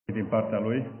din partea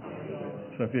Lui,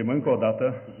 să fim încă o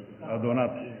dată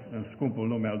adunați în scumpul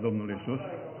nume al Domnului Iisus,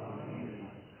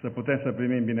 să putem să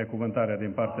primim binecuvântarea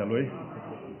din partea Lui.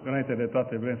 Înainte de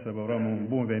toate vrem să vă urăm un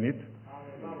bun venit.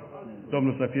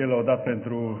 Domnul să fie lăudat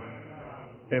pentru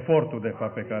efortul, de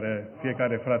fapt, pe care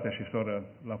fiecare frate și soră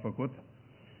l-a făcut.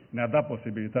 Ne-a dat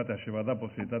posibilitatea și va da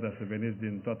posibilitatea să veniți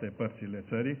din toate părțile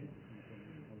țării.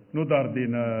 Nu doar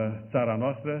din țara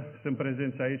noastră sunt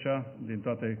prezenți aici, din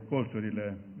toate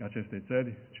colțurile acestei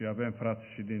țări, ci avem frați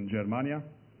și din Germania,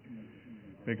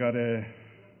 pe care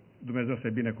Dumnezeu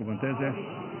să-i binecuvânteze.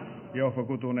 Ei au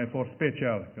făcut un efort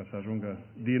special ca să ajungă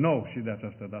din nou și de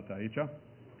această dată aici.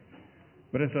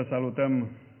 Vrem să salutăm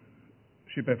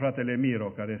și pe fratele Miro,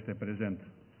 care este prezent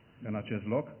în acest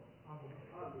loc.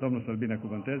 Domnul să-l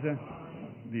binecuvânteze,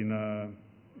 din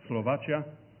Slovacia.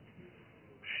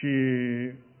 Și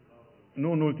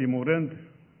nu în ultimul rând,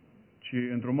 ci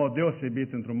într-un mod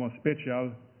deosebit, într-un mod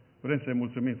special, vrem să-i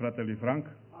mulțumim fratelui Frank,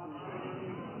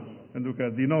 pentru că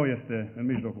din nou este în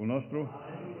mijlocul nostru.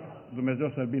 Dumnezeu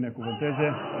să-l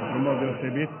binecuvânteze într-un mod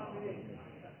deosebit.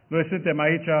 Noi suntem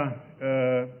aici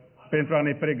pentru a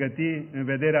ne pregăti în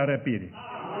vederea răpirii.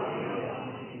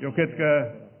 Eu cred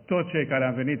că toți cei care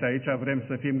am venit aici vrem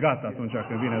să fim gata atunci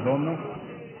când vine Domnul.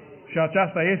 Și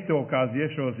aceasta este o ocazie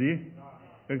și o zi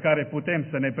în care putem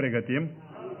să ne pregătim,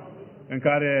 în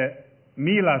care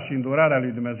mila și îndurarea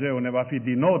lui Dumnezeu ne va fi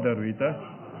din nou dăruită,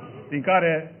 din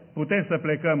care putem să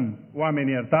plecăm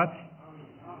oameni iertați,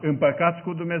 împăcați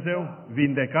cu Dumnezeu,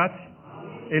 vindecați,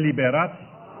 eliberați,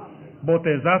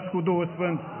 botezați cu Duhul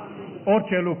Sfânt.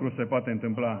 Orice lucru se poate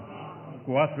întâmpla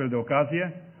cu astfel de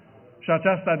ocazie și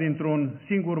aceasta dintr-un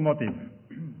singur motiv,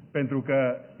 pentru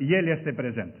că El este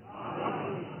prezent.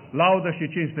 Laudă și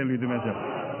cinste lui Dumnezeu.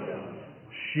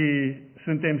 Și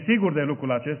suntem siguri de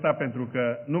lucrul acesta pentru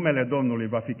că numele Domnului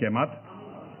va fi chemat.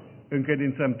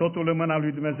 Încredințăm totul în mâna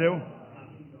lui Dumnezeu,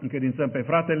 încredințăm pe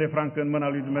fratele Frank în mâna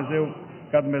lui Dumnezeu,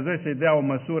 ca Dumnezeu să-i dea o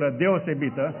măsură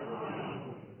deosebită,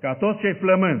 ca toți cei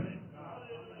flămânzi,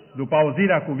 după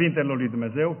auzirea cuvintelor lui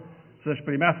Dumnezeu, să-și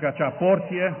primească acea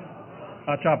porție,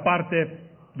 acea parte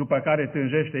după care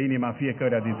tânjește inima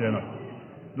fiecăruia dintre noi.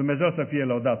 Dumnezeu să fie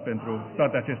lăudat pentru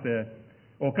toate aceste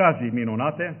ocazii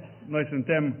minunate. Noi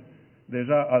suntem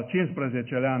deja al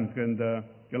 15-lea an când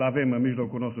îl avem în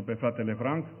mijlocul nostru pe fratele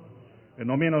Frank. În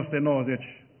 1990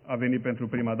 a venit pentru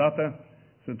prima dată.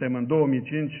 Suntem în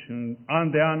 2005, în an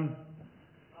de an.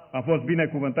 Am fost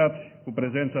binecuvântați cu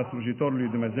prezența slujitorului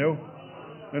Dumnezeu.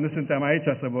 Noi nu suntem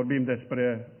aici să vorbim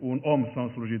despre un om sau un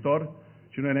slujitor,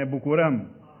 ci noi ne bucurăm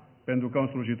pentru că un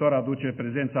slujitor aduce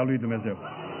prezența lui Dumnezeu.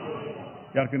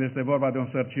 Iar când este vorba de o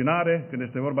însărcinare, când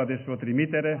este vorba despre o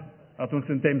trimitere, atunci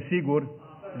suntem siguri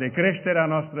de creșterea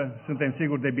noastră, suntem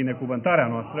siguri de binecuvântarea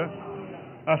noastră,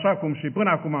 așa cum și până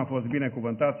acum am fost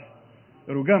binecuvântați.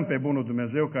 Rugăm pe bunul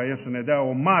Dumnezeu ca El să ne dea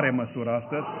o mare măsură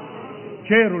astăzi.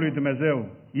 Cerul lui Dumnezeu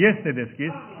este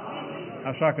deschis,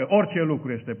 așa că orice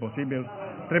lucru este posibil.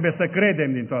 Trebuie să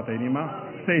credem din toată inima,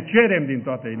 să-i cerem din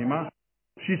toată inima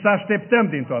și să așteptăm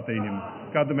din toată inima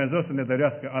ca Dumnezeu să ne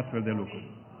dăruiască astfel de lucruri.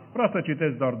 Vreau să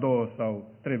citesc doar 2 sau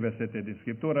 3 versete din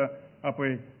Scriptură,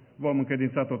 apoi vom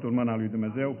încredința totul în mâna lui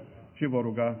Dumnezeu și vor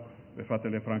ruga pe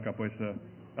fratele Frank apoi să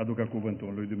aducă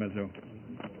cuvântul lui Dumnezeu.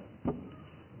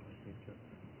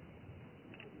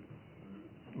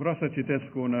 Vreau să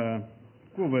citesc un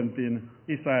cuvânt din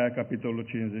Isaia, capitolul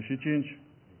 55.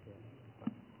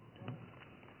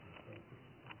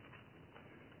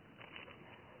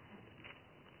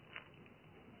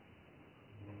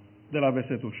 De la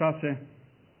versetul 6.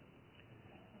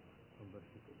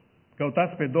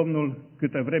 Căutați pe Domnul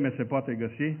câtă vreme se poate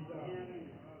găsi,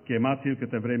 chemați-l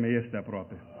câtă vreme este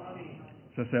aproape.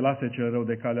 Să se lase cel rău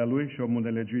de calea lui și omul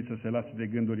nelegiuit să se lase de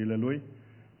gândurile lui,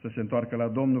 să se întoarcă la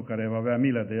Domnul care va avea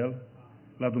milă de el,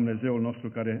 la Dumnezeul nostru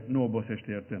care nu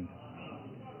obosește iertând.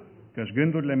 Căci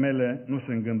gândurile mele nu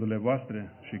sunt gândurile voastre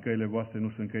și căile voastre nu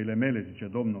sunt căile mele, zice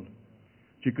Domnul,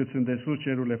 ci cât sunt de sus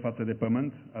cerurile față de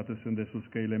pământ, atât sunt de sus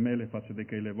căile mele față de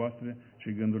căile voastre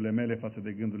și gândurile mele față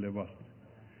de gândurile voastre.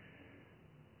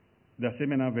 De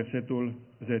asemenea, versetul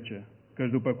 10. Căci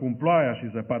după cum ploaia și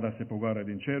zăpada se pogoară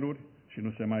din ceruri și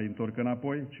nu se mai întorc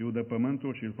înapoi, ci udă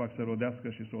pământul și îl fac să rodească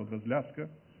și să o odrăzlească,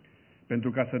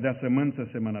 pentru ca să dea sămânță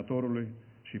semănătorului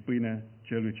și pâine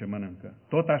celui ce mănâncă.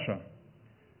 Tot așa,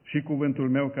 și cuvântul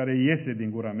meu care iese din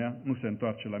gura mea nu se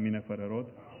întoarce la mine fără rod,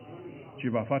 ci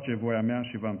va face voia mea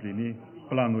și va împlini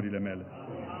planurile mele.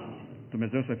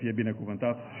 Dumnezeu să fie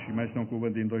binecuvântat. Și mai este un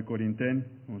cuvânt din 2 Corinteni,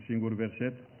 un singur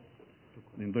verset,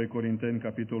 din 2 Corinteni,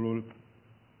 capitolul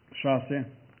 6,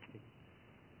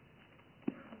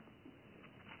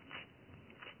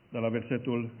 de la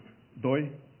versetul 2.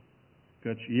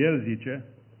 Căci El zice,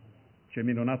 ce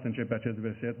minunat începe acest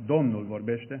verset, Domnul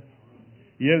vorbește,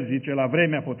 El zice, la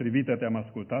vremea potrivită te-am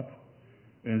ascultat,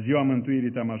 în ziua mântuirii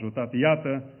te-am ajutat,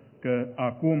 iată că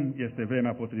acum este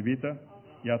vremea potrivită,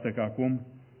 iată că acum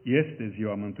este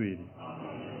ziua mântuirii.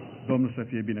 Domnul să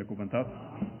fie binecuvântat,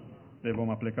 le vom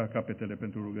apleca capetele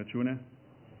pentru rugăciune.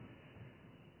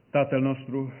 Tatăl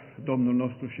nostru, Domnul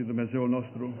nostru și Dumnezeul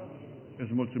nostru,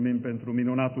 îți mulțumim pentru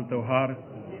minunatul Tău har,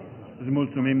 îți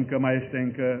mulțumim că mai este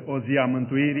încă o zi a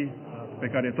mântuirii pe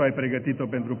care Tu ai pregătit-o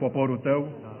pentru poporul Tău,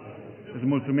 îți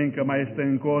mulțumim că mai este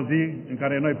încă o zi în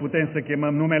care noi putem să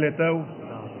chemăm numele Tău,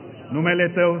 numele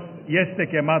Tău este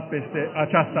chemat peste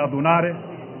această adunare,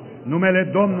 numele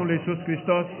Domnului Iisus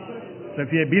Hristos să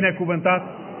fie binecuvântat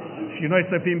și noi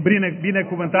să fim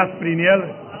binecuvântați prin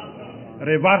El.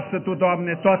 Revarsă Tu,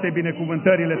 Doamne, toate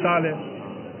binecuvântările Tale,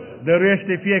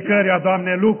 dăruiește fiecăruia,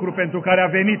 Doamne, lucru pentru care a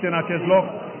venit în acest loc,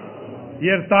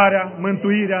 iertarea,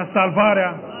 mântuirea,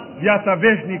 salvarea, viața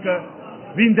veșnică,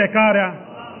 vindecarea,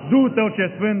 Duhul Tău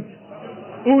ce Sfânt,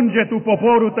 unge Tu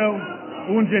poporul Tău,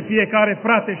 unge fiecare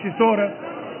frate și soră,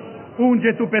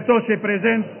 unge Tu pe toți cei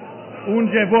prezenți,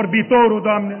 unge vorbitorul,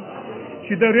 Doamne,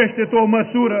 și dăruiește Tu o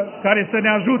măsură care să ne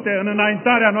ajute în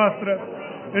înaintarea noastră,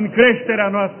 în creșterea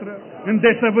noastră, în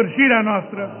desăvârșirea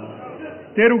noastră.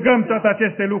 Te rugăm toate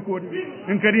aceste lucruri,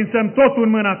 încredințăm totul în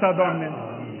mâna Ta, Doamne.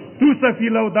 Tu să fii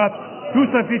lăudat, Tu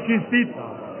să fii cinstit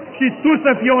și Tu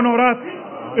să fii onorat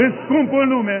în scumpul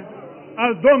nume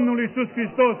al Domnului Iisus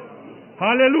Hristos.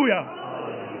 Aleluia!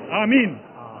 Amin!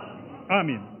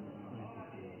 Amin!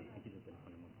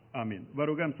 Amin. Vă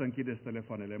rugăm să închideți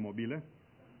telefoanele mobile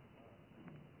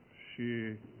și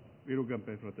îi rugăm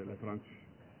pe fratele Frank.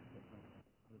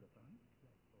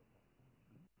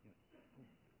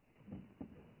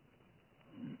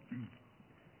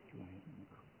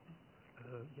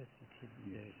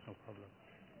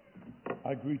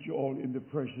 I greet you all in the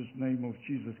precious name of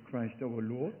Jesus Christ our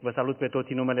Lord. Vă salut pe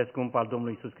toți în numele scump al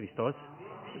Domnului Iisus Hristos.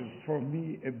 For me,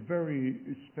 a very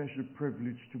special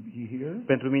privilege to be here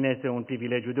Pentru mine este un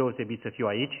privilegiu deosebit să fiu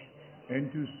aici and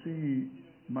to see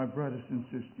my brothers and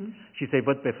sisters și să-i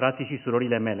văd pe frații și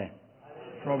surorile mele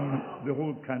from the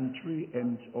whole country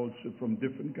and also from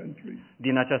different countries.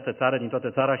 din această țară, din toată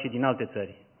țara și din alte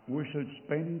țări. We shall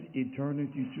spend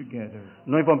eternity together.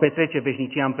 Noi vom petrece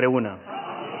veșnicia împreună.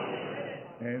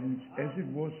 And as it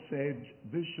was said,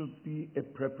 this should be a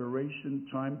preparation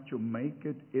time to make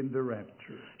it in the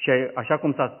rapture. Și așa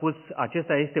cum s-a spus,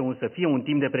 acesta este să fie un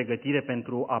timp de pregătire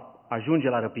pentru a ajunge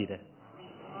la răpire.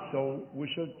 So we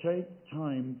shall take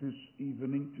time this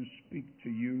evening to speak to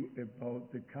you about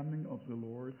the coming of the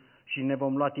Lord, Și ne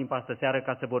vom lua timp astă seară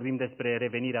ca să vorbim despre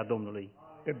revenirea Domnului,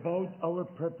 about our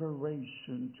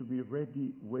preparation to be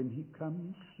ready when He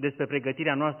comes. despre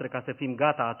pregătirea noastră ca să fim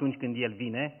gata atunci când El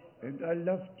vine. And I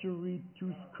love to read two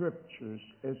scriptures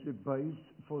as a base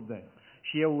for that.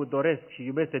 Și eu doresc și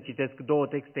iubesc să citesc două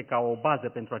texte ca o bază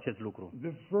pentru acest lucru.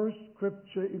 The first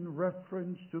scripture in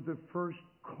reference to the first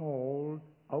call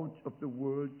out of the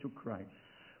world to Christ.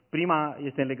 Prima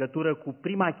este în legătură cu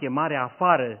prima chemare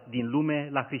afară din lume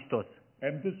la Hristos.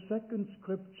 And the second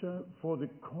scripture for the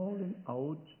calling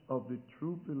out of the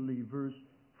true believers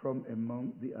from among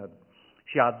the others.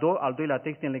 Și al doilea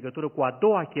text în legătură cu a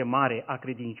doua chemare a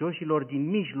credincioșilor din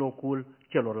mijlocul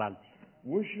celorlalți.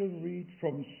 We shall read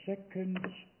from 2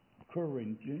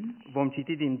 Corinthians, Vom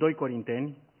citi din 2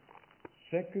 Corinteni,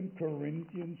 2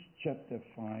 Corinthians chapter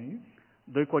 5,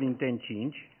 2 Corinteni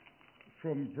 5,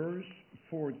 from verse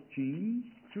 14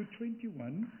 to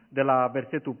 21, de la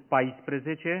versetul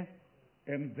 14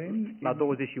 and then la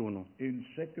 21. in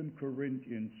 2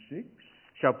 Corinthians 6,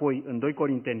 Și apoi în 2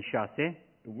 Corinteni 6,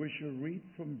 we shall read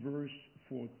from verse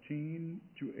 14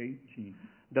 to 18.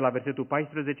 de la versetul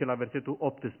 14 la versetul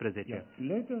 18. Yeah.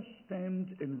 Let us stand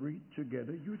and read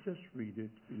together. You just read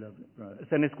it, beloved brother.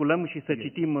 Să ne sculăm și să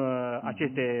citim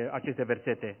aceste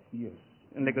versete Yes.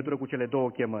 în legătură cu cele două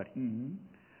chemări. Mm-hmm.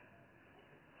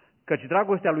 Căci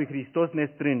dragostea lui Hristos ne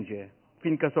strânge,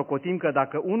 fiindcă socotim că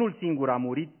dacă unul singur a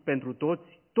murit pentru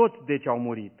toți, toți deci au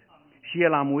murit. Și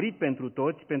El a murit pentru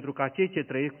toți, pentru ca cei ce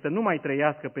trăiesc să nu mai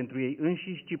trăiască pentru ei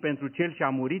înșiși, ci pentru Cel ce a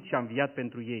murit și a înviat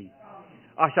pentru ei.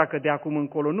 Așa că de acum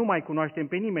încolo nu mai cunoaștem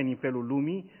pe nimeni în felul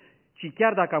lumii, ci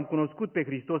chiar dacă am cunoscut pe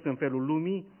Hristos în felul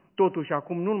lumii, totuși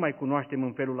acum nu-L mai cunoaștem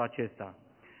în felul acesta.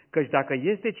 Căci dacă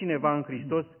este cineva în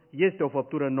Hristos, este o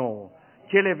făptură nouă.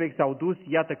 Cele vechi s-au dus,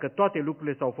 iată că toate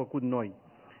lucrurile s-au făcut noi.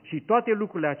 Și toate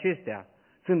lucrurile acestea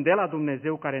sunt de la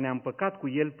Dumnezeu care ne-a împăcat cu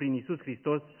El prin Iisus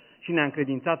Hristos și ne-a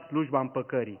încredințat slujba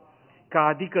împăcării. Ca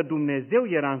adică Dumnezeu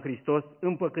era în Hristos,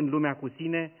 împăcând lumea cu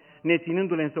sine,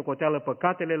 neținându-le în socoteală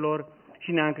păcatele lor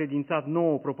și ne-a încredințat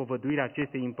nouă propovăduirea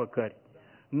acestei împăcări.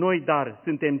 Noi, dar,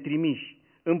 suntem trimiși,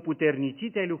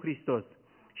 împuterniciți ai lui Hristos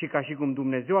și ca și cum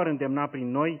Dumnezeu ar îndemna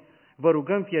prin noi, vă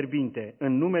rugăm fierbinte,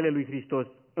 în numele lui Hristos,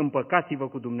 împăcați-vă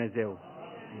cu Dumnezeu.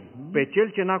 Pe cel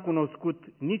ce n-a cunoscut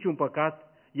niciun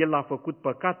păcat, El l-a făcut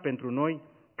păcat pentru noi,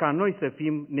 ca noi să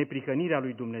fim neprihănirea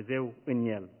lui Dumnezeu în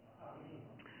El.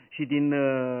 Și din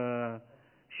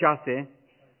 6,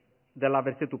 de la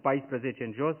versetul 14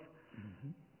 în jos,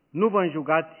 nu vă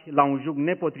înjugați la un jug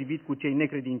nepotrivit cu cei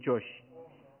necredincioși,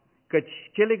 căci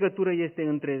ce legătură este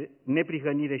între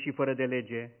neprihănire și fără de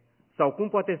lege? Sau cum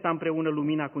poate sta împreună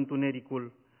lumina cu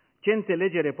întunericul? Ce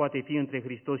înțelegere poate fi între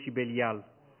Hristos și Belial?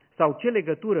 Sau ce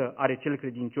legătură are cel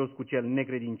credincios cu cel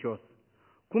necredincios?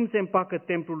 Cum se împacă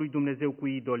templul lui Dumnezeu cu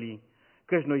idolii?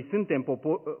 Căci noi suntem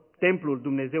templul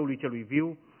Dumnezeului celui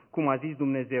viu, cum a zis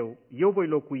Dumnezeu, eu voi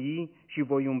locui și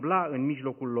voi umbla în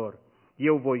mijlocul lor.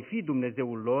 Eu voi fi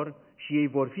Dumnezeul lor și ei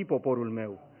vor fi poporul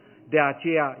meu. De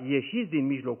aceea ieșiți din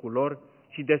mijlocul lor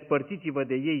și despărțiți-vă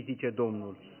de ei, zice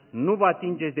Domnul. Nu vă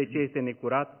atingeți de ce este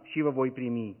necurat și vă voi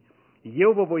primi.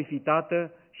 Eu vă voi fi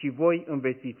tată și voi îmi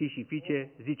veți fi și fiice,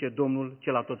 zice Domnul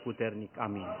cel atotputernic.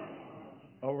 Amin.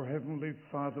 Our Heavenly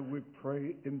Father, we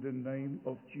pray in the name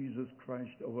of Jesus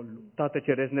Christ our Lord. Tată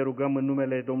Ceresc, ne rugăm în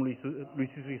numele Domnului lui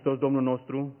Iisus Hristos, Domnul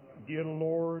nostru. Dear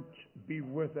Lord, be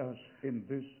with us in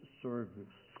this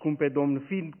service. Scumpe Domn,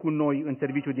 fii cu noi în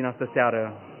serviciu din astă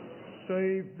seară.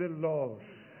 Save the lost.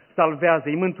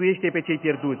 Salvează-i, mântuiește pe cei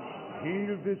pierduți.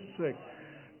 Heal the sick.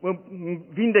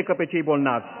 Vindecă pe cei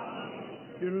bolnavi.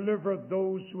 Deliver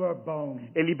those who are bound.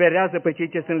 Eliberează pe cei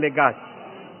ce sunt legați.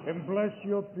 And bless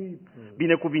your people.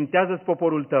 Binecuvintează-ți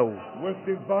poporul tău With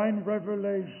divine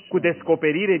revelation. cu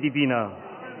descoperire divină,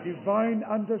 Divine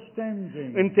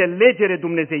understanding. înțelegere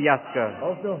dumnezeiască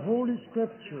Of the Holy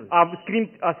Scriptures.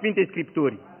 a Sfintei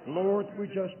Scripturi. Lord, we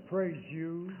just praise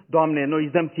you. Doamne, noi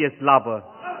îți dăm ție slavă.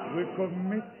 We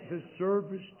commit the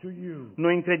service to you.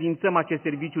 Noi încredințăm acest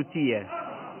serviciu ție.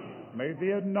 May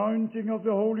the anointing of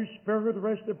the Holy Spirit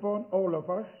rest upon all of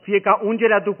us. Fie ca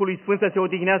ungerea Duhului Sfânt să se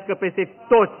odihnească peste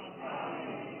toți.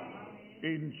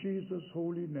 In Jesus'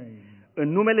 holy name. În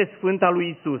numele sfânt al lui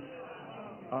Isus.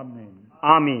 Amen.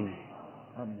 Amin.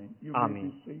 Amen. You Amen. may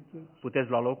be seated. Puteți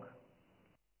lua loc?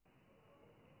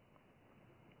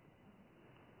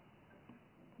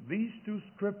 These two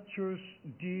scriptures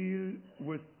deal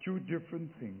with two different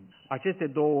things. Aceste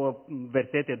două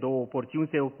versete, două porțiuni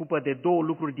se ocupă de două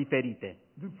lucruri diferite.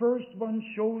 The first one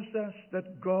shows us that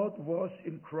God was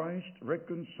in Christ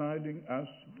reconciling us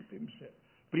with himself.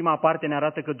 Prima parte ne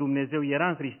arată că Dumnezeu era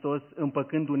în Hristos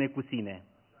împăcându-ne cu sine.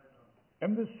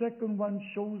 And the second one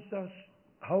shows us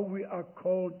how we are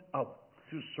called out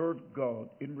to serve God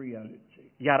in reality.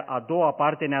 Iar a doua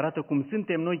parte ne arată cum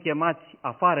suntem noi chemați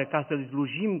afară ca să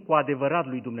slujim cu adevărat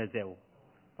lui Dumnezeu.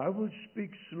 I will speak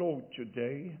slow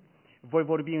today, Voi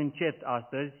vorbi încet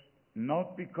astăzi, not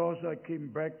because I came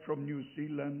back from New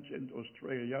Zealand and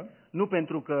Australia, nu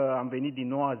pentru că am venit din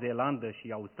Noua Zeelandă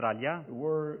și Australia,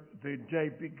 where the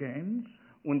day begins.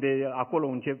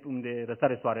 unde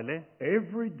răsare soarele.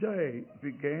 Every day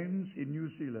begins in New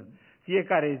Zealand.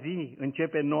 Fiecare zi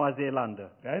începe în Noua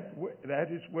Zeelandă. That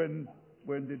is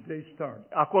when the day starts.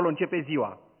 Acolo începe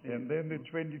ziua. And then the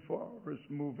 24 hours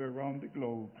move around the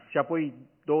globe. Și apoi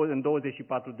în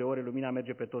 24 de ore lumina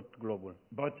merge pe tot globul.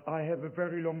 But I have a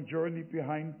very long journey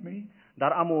behind me.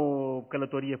 Dar am o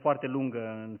călătorie foarte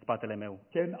lungă în spatele meu.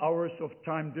 10 hours of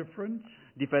time difference.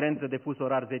 Diferență de fus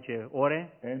orar 10 ore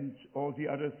And all the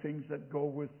other things that go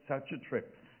with such a trip.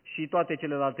 și toate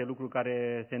celelalte lucruri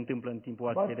care se întâmplă în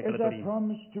timpul But acestei de as I călătorii.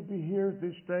 promised to be here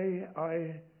this day,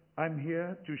 I'm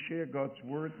here to share God's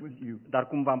word with you. Dar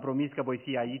cum v-am promis că voi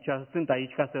fi aici, sunt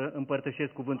aici ca să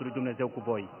împărtășesc cuvântul lui Dumnezeu cu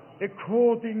voi.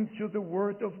 According to the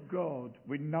word of God,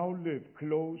 we now live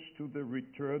close to the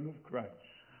return of Christ.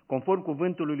 Conform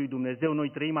cuvântului lui Dumnezeu, noi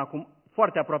trăim acum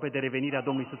foarte aproape de revenirea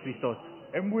Domnului Iisus Hristos.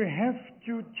 And we have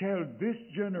to tell this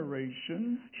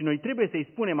generation Și noi trebuie să-i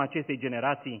spunem acestei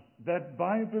generații that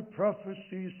Bible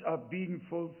prophecies are being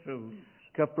fulfilled.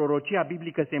 că prorocia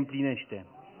biblică se împlinește,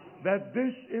 That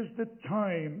this is the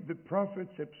time the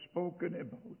prophets have spoken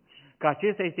about. că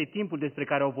acesta este timpul despre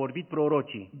care au vorbit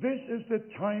prorocii. This is the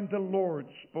time the Lord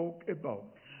spoke about.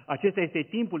 Acesta este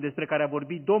timpul despre care a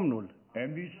vorbit Domnul.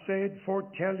 And he said,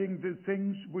 foretelling the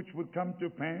things which would come to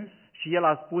pass Și el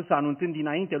a spus, anunțând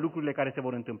dinainte lucrurile care se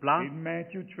vor întâmpla, in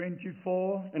Matthew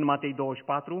 24, în Matei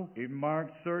 24, in Mark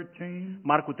 13,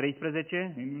 Marcu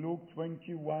 13, in Luke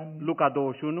 21. Luca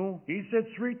 21. He said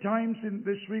 3 times in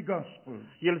the 3 Gospels,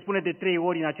 El spune de 3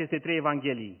 ori în aceste 3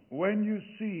 evanghelii: when you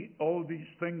see all these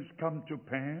things come to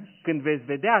pass, când veți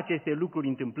vedea aceste lucruri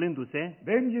întâmplându-se,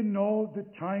 then you know the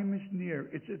time is near.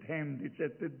 It's at hand. It's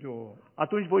at the door.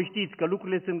 atunci voi știți că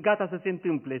lucrurile sunt gata să se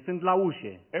întâmple, sunt la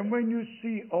ușe. And when you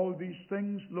see all these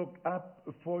things, look up,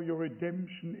 for your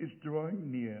redemption is drawing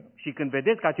near. Și când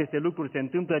vedeți că aceste lucruri se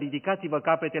întâmplă, ridicați-vă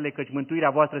capetele, căci mântuirea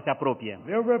voastră se apropie.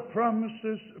 There were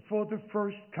promises for the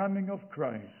first coming of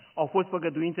Christ, Au fost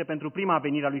făgăduințe pentru prima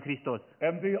venire a lui Hristos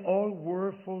and they all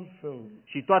were fulfilled.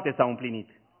 și toate s-au împlinit.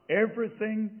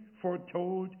 Everything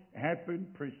foretold happened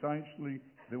precisely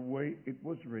the way it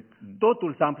was written.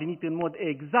 Totul s-a împlinit în mod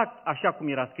exact așa cum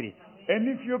era scris. And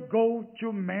if you go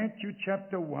to Matthew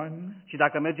chapter 1, Și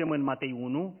dacă mergem în Matei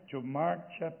 1, to Mark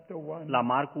chapter 1, la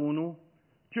Marcu 1,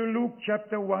 to Luke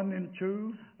chapter 1 and 2,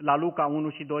 la Luca 1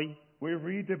 și 2, we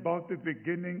read about the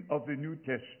beginning of the New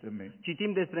Testament.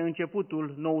 citim despre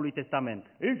începutul Noului Testament.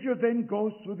 If you then go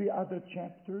through the other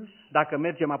chapters, Dacă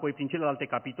mergem apoi prin celelalte we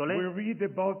capitole, read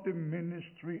about the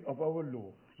ministry of our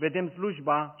Lord. vedem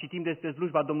slujba, citim despre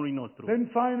slujba Domnului nostru. Then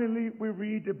finally we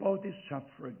read about his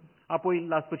suffering, Apoi,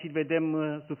 la sfârșit, vedem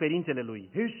suferințele lui,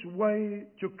 his way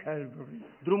to Calvary,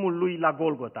 drumul lui la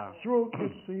Golgota, through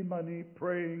Gethsemane,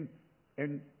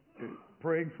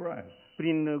 praying for us,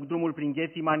 drumul prin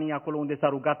Ghețimani, acolo unde s-a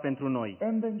rugat pentru noi.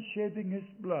 and then shedding his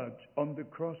blood on the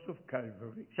cross of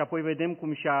Calvary Și apoi vedem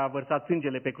cum și-a vărsat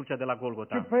sângele pe crucea de la to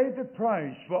Golgota, pay the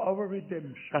price for our ca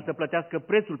redemption. să plătească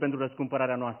prețul pentru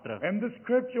răscumpărarea noastră. And the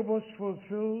scripture was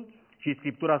fulfilled. Și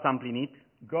Scriptura s-a împlinit,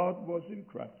 God was in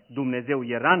Christ, Dumnezeu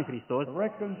era în Hristos,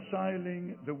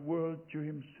 reconciling the world to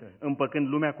himself. împăcând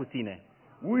lumea cu sine.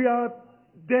 We are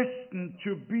destined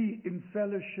to be in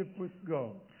fellowship with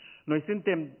God. Noi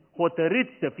suntem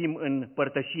hotărâți să fim în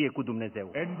părtășie cu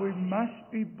Dumnezeu. And we must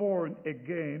be born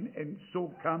again and so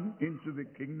come into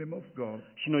the kingdom of God.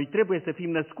 Și noi trebuie să fim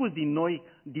născuți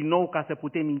din nou ca să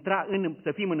putem intra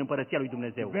să fim în împărăția lui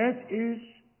Dumnezeu. That is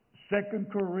 2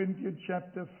 Corinthians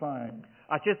chapter 5.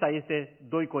 Acesta este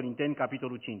 2 Corinteni,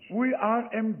 capitolul 5. We are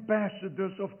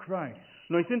ambassadors of Christ,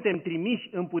 Noi suntem trimiși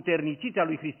împuterniciți a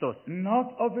lui Hristos, not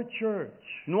of a church,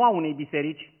 nu a unei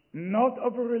biserici, not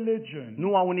of a religion,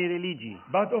 nu a unei religii,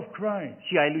 but of Christ,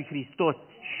 ci a lui Hristos,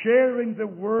 sharing the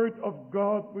word of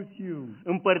God with you,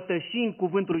 împărtășind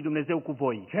cuvântul lui Dumnezeu cu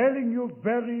voi, telling you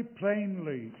very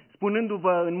plainly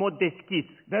spunându-vă în mod deschis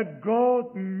that God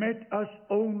met us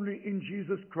only in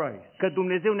Jesus Christ. că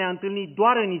Dumnezeu ne-a întâlnit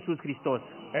doar în Isus Hristos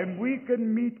And we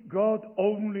can meet God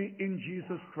only in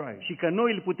Jesus Christ. și că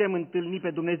noi îl putem întâlni pe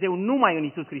Dumnezeu numai în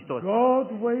Isus Hristos.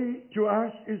 God's way to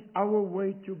us is our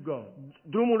way to God.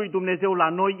 Drumul lui Dumnezeu la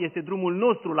noi este drumul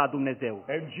nostru la Dumnezeu.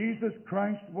 And Jesus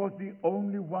Christ was the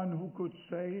only one who could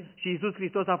say, Și Isus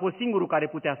Hristos a fost singurul care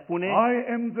putea spune: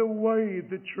 I am the way,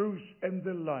 the truth, and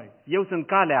the life. eu sunt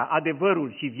calea,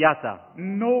 adevărul și viața.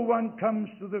 No one comes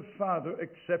to the Father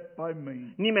except by me.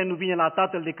 Nimeni nu vine la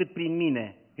Tatăl decât prin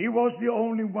mine. He was the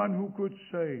only one who could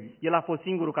say, El a fost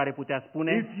singurul care putea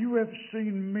spune: if you have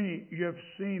seen me, you have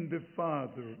seen the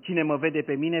Father. cine mă vede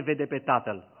pe mine, vede pe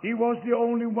Tatăl. He was the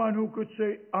only one who could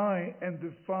say, I and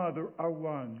the Father are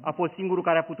one. A fost singurul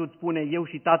care a putut spune: eu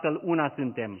și Tatăl una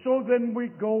suntem. So then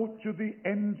we go to the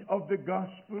end of the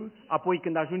Gospels, Apoi,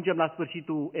 când ajungem la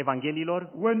sfârșitul Evangheliilor,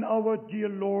 when our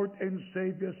dear Lord and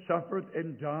Savior suffered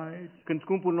and died, când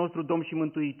scumpul nostru Domn și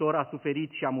Mântuitor a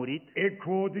suferit și a murit,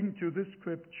 according to the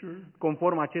Scripture,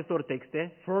 conform acestor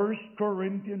texte, 1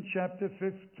 Corinthians chapter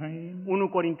 15, 1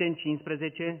 Corinteni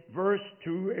 15, verse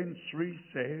 2 and 3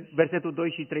 says, versetul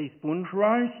 2 și 3 spun: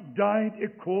 Christ died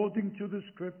according to the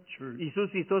Scriptures, Iisus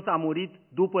Hristos a murit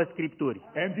după Scripturi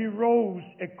and he rose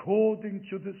according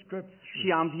to the Scriptures.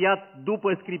 și a înviat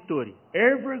după Scripturi.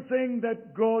 Everything that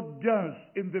God does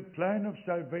in the plan of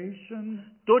salvation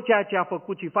Tot ceea ce a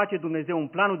făcut și face Dumnezeu în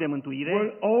planul de mântuire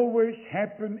will always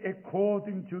happen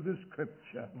according to the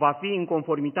Scripture. va fi în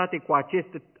conformitate cu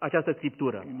această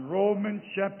Scriptură. In Romans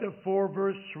chapter 4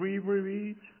 verse 3 we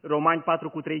read, Romani 4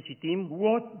 cu 3 citim: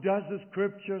 what does the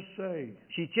Scripture say?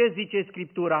 și ce zice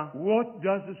Scriptura? What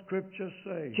does the Scripture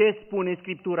say? Ce spune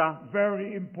Scriptura?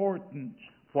 Very important.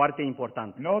 Foarte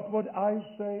important. Not what I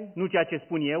say, Nu ceea ce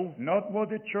spun eu, not what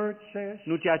the church says.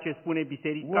 nu ceea ce spune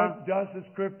biserica, What does the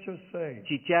scripture say?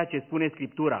 ci ceea ce spune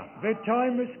Scriptura. The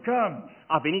time has come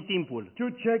A venit timpul to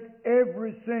check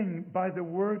everything by the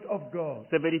word of God.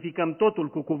 să verificăm totul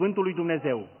cu cuvântul lui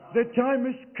Dumnezeu. The time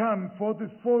has come for the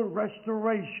full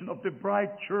restoration of the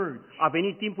bride church. A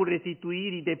venit timpul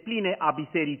restituirii de pline a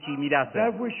bisericii mireasă.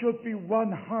 That we should be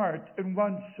one heart and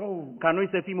one soul. Ca noi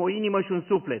să fim o inimă și un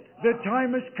suflet. The time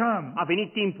has come A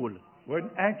venit timpul when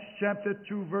Acts chapter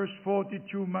 2 verse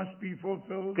 42 must be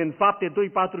fulfilled. când Fapte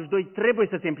 2:42 trebuie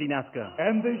să se împlinească.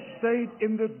 And they stayed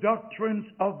in the doctrines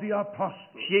of the apostles.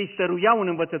 Și ei stăruiau în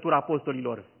învățătura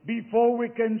apostolilor. Before we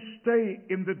can stay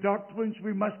in the doctrines,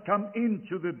 we must come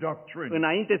into the doctrine.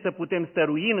 Înainte să putem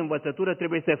stărui în învățătură,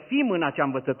 trebuie să fim în acea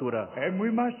învățătură. And we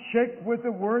must check with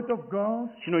the word of God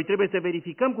Și noi trebuie să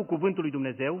verificăm cu cuvântul lui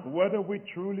Dumnezeu whether we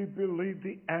truly believe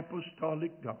the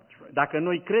apostolic doctrine. dacă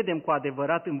noi credem cu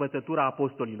adevărat învățătura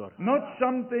apostolilor. Not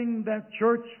something that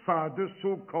church fathers,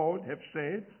 so-called, have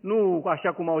said. Nu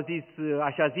așa cum au zis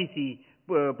așa zisii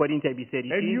părinții ai And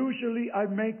bisericii. usually I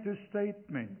make this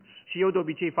statement. Și eu de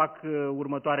obicei fac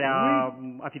următoarea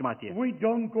afirmație. We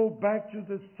don't go back to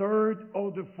the 3rd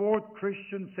or the 4th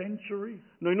Christian century.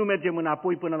 Noi nu mergem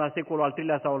înapoi până la secolul al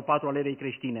III-lea sau al IV al erei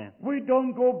creștine. We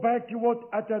don't go back to what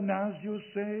Athanasius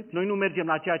said, Noi nu mergem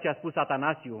la ceea ce a spus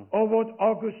Atanasiu or what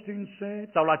Augustine said,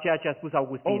 sau la ceea ce a spus or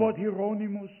Augustin what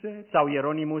Hieronymus said. sau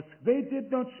Ieronimus. They did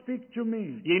not speak to me.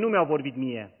 Ei nu mi-au vorbit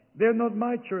mie. They're not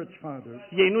my church fathers.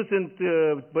 Ei nu sunt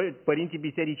părinții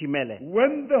bisericii mele.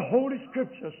 When the Holy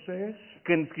Scripture says,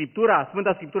 Când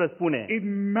Sfânta Scriptură spune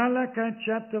in Malachi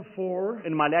chapter 4,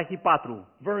 în Maleahi 4,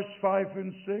 verse 5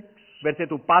 and 6,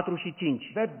 versetul 4 și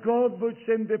 5, that God will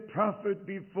send the prophet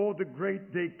before the great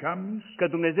day comes că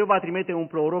Dumnezeu va trimite un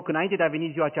proroc înainte de a veni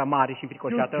ziua cea mare și to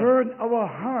înfricoșată, turn our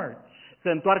hearts, să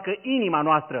întoarcă inima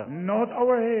noastră, not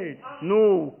our heads,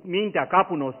 nu mintea,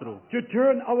 capul nostru, to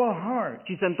turn our hearts,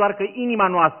 ci să întoarcă inima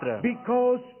noastră,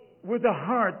 because with the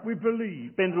heart we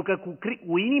believe. pentru că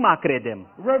cu inima credem.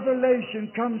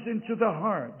 Revelation comes into the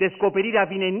heart, Descoperirea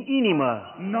vine în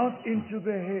inimă, not into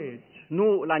the head.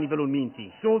 nu la nivelul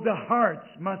minții. So the hearts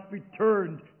must be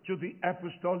turned to the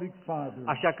apostolic fathers,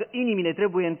 Așa că inimile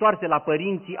trebuie întoarse la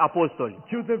părinții apostoli,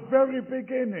 to the very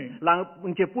beginning. la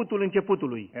începutul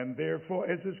începutului. And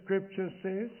therefore, as the scripture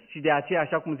says Și de aceea,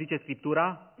 așa cum zice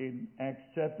Scriptura, in Acts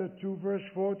chapter 2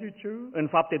 verse 42, în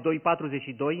Fapte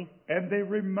 2:42, and they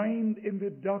remained in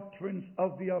the doctrines of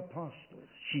the apostles.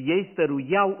 și ei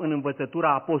stăruiau în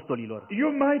învățătura apostolilor. You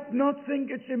might not think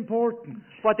it's important,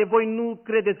 Poate voi nu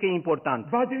credeți că e important,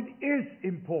 but it is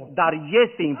important. dar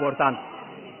este important.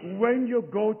 When you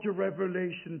go to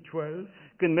Revelation 12,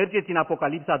 Când mergeți în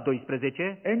Apocalipsa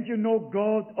 12, and you know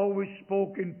God always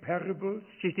spoke in parables,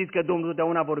 și știți că Domnul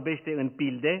totdeauna vorbește în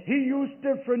pilde, He used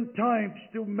different types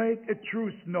to make a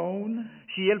truth known.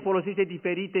 și El folosește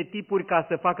diferite tipuri ca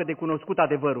să facă de cunoscut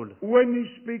adevărul. When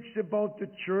He speaks about the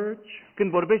church, Când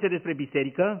vorbește despre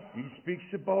biserică, He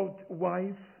speaks about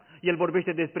wife El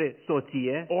vorbește despre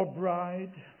soție or bride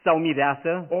sau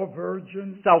mireasă or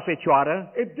virgin. sau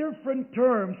fecioară, A different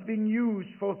terms being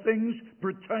used for things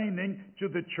pertaining to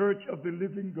the church of the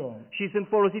living God. și sunt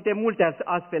folosite multe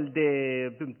astfel de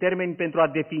termeni pentru a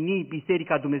defini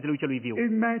Biserica Dumnezeului celui viu.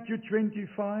 In Matthew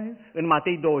 25, În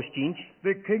Matei 25,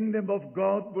 the kingdom of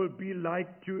God will be like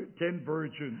to 10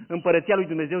 virgins. împărăția lui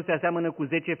Dumnezeu se aseamănă cu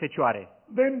 10 fecioare.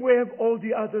 Then we have all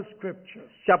the other scriptures.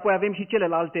 Și apoi avem și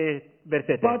celelalte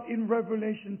versete. But in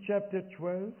Revelation chapter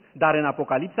 12, Dar în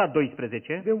Apocalipsa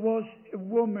 12 there was a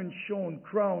woman shown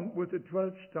crowned with the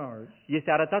 12 stars.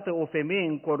 este arătată o femeie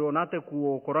încoronată cu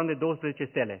o coroană de 12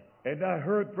 stele. And I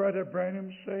heard Brother Branham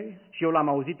say, Și eu l-am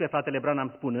auzit pe fratele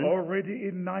Branham spunând, already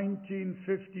in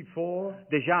 1954,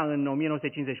 deja în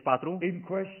 1954, in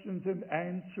questions and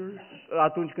answers,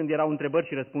 atunci când erau întrebări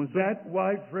și răspunsuri, that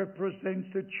wife represents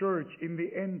the church in the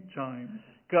end times.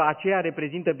 că aceea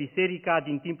reprezintă biserica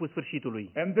din timpul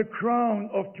sfârșitului. And the crown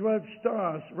of 12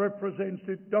 stars represents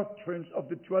the doctrines of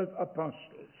the 12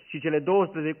 apostles. Și cele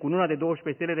 12, cununa de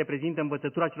 12 stele reprezintă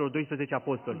învățătura celor 12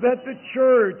 apostoli. That the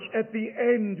church at the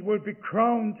end will be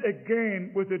crowned again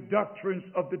with the doctrines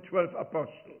of the 12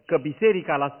 apostles. Că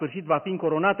biserica la sfârșit va fi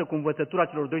încoronată cu învățătura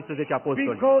celor 12 apostoli.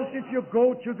 Because if you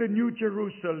go to the New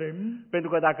Jerusalem, Pentru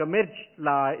că dacă mergi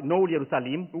la Noul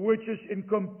Ierusalim, which is in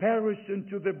comparison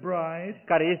to the bride,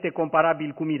 care este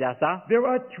comparabil cu mireasa, there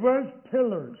are 12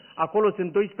 pillars, acolo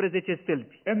sunt 12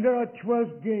 stâlpi and there are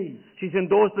 12 gates, și sunt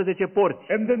 12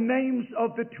 porți. and the names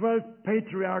of the 12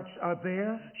 patriarchs are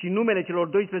there, Și numele celor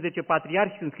 12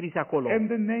 patriarhi sunt scrise acolo. and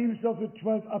the names of the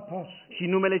 12 apostles. Și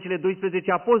numele cele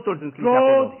 12 apostoli sunt scrise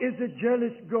acolo. God is a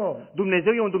jealous God.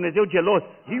 Dumnezeu e un Dumnezeu gelos.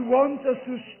 He wants us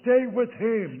to stay with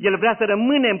Him El vrea să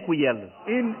rămânem cu El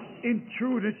in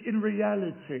truth, in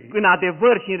reality. în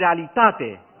adevăr și în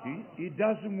realitate. He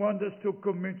doesn't want us to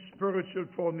commit spiritual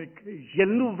fornication. El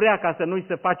nu vrea ca să noi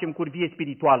să facem curvie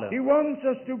spirituală. He wants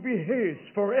us to be His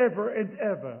forever and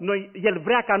ever. El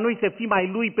vrea ca noi să fim ai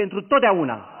Lui pentru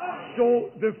totdeauna. So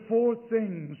the four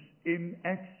things in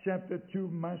Acts chapter 2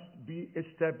 must be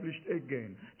established again.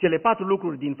 Cele 4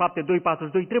 lucruri din Fapte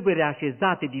 2:42 trebuie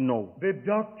reașezate din nou. The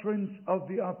doctrines of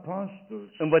the apostles,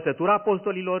 Învățătura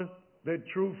apostolilor, the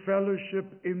true fellowship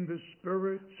in the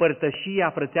Spirit, părtășia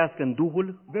frățească în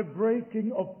Duhul, the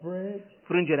breaking of bread,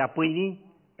 frângerea pâinii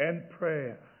and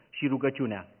prayer. și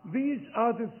rugăciunea. These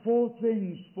are the four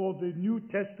things for the New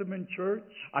Testament church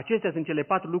Acestea sunt cele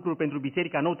 4 lucruri pentru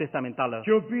Biserica Nou Testamentală,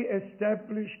 to be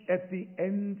established at the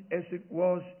end as it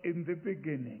was in the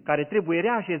beginning. care trebuie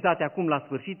reașezate acum la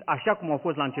sfârșit, așa cum au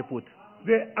fost la început.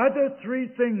 The other three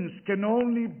things can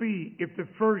only be if the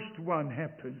first one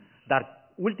happens. Dar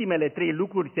ultimele 3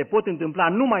 lucruri se pot întâmpla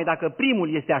numai dacă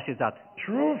primul este așezat.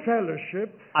 True fellowship,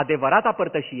 Adevărata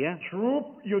părtășie, true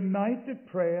united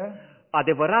prayer,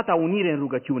 adevărata unire în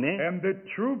rugăciune and the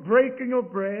true breaking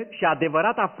of bread și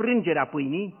adevărata frângere a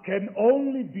pâinii can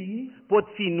only be pot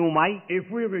fi numai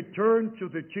if we return to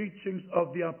the teachings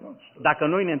of the apostles. dacă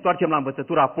noi ne întoarcem la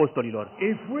învățătura apostolilor.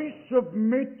 If we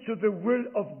submit to the will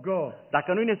of God,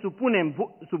 Dacă noi ne supunem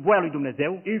sub voia lui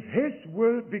Dumnezeu, if His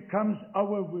will becomes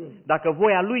our will, dacă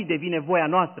voia Lui devine voia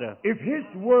noastră, if His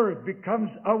word becomes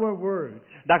our word,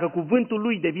 dacă cuvântul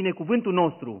Lui devine cuvântul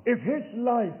nostru, if His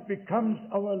life becomes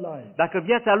our life, dacă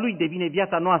viața Lui devine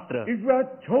viața noastră, if we are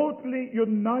totally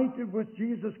united with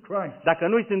Jesus Christ, dacă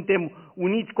noi suntem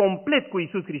uniți complet cu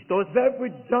Isus Hristos, that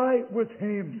we die with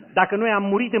Him dacă noi am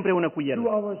murit împreună cu to El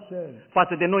ourselves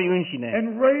față de noi înșine and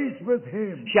raised with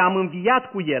Him și am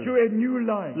înviat cu to El a new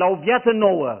life, la o viață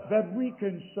nouă, that we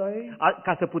can say,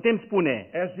 ca să putem spune,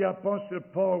 as the Apostle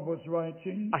Paul was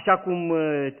writing așa cum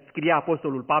scria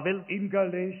Apostolul Pavel in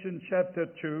Galatians chapter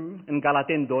 2, în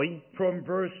Galateni 2, from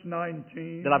verse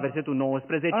 19, de la versetul I'm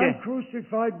 19,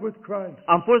 crucified with Christ.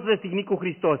 am fost răstignit cu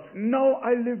Hristos, Now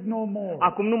I live no more,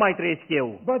 acum nu mai trăiesc eu,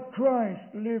 but Christ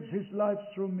lives His life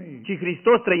through me. ci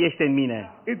Hristos trăiește în mine.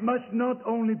 It must not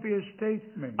only be a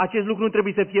statement, Acest lucru nu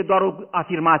trebuie să fie doar o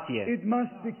afirmație, it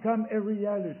must become a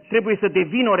reality. trebuie să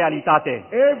devină o realitate.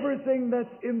 Everything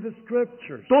that's in the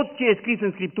scriptures Tot ce e scris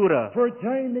în Scriptură,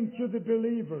 pertaining to the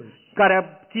believers care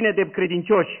ține de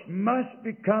credincioși, must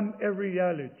become a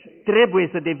reality. trebuie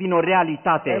să devină o And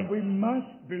realitate. we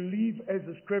must believe as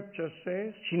the scripture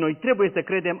says, Și noi trebuie să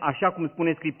credem așa cum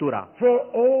spune Scriptura, for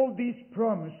all these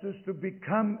promises to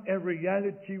become a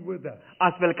reality with us.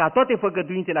 astfel ca toate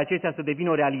făgăduințele acestea să devină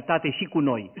o realitate și cu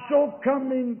noi. So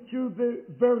coming to the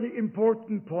very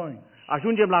important point,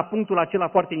 Ajungem la punctul acela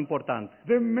foarte important.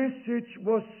 the message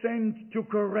was sent to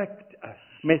correct us,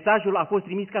 Mesajul a fost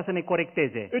trimis ca să ne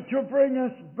corecteze, to bring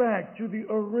us back to the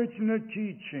original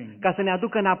teaching ca să ne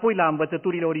aducă înapoi la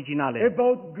învățăturile originale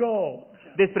about God,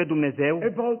 despre Dumnezeu,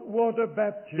 about water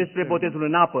baptism, despre botezul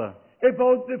în apă,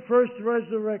 about the first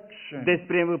resurrection,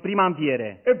 despre prima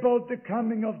înviere, about the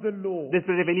coming of the Lord,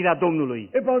 despre revenirea Domnului,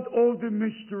 about all the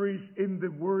mysteries in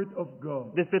the Word of God.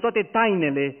 despre toate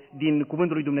tainele din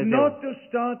Cuvântul lui Dumnezeu. Not to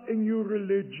start a new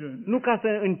religion, Nu ca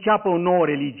să înceapă o nouă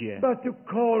religie, but to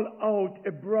call out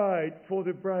a bride for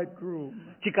the bridegroom.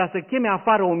 ci ca să cheme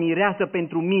afară o mireasă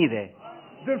pentru mire.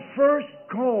 The first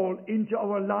call into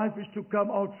our life is to come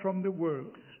out from the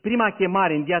world, Prima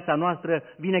chemare în viața noastră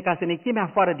vine ca să ne cheme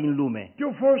afară din lume, to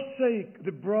forsake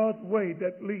the broad way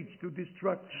that leads to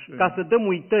destruction, ca să dăm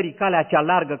uitării calea cea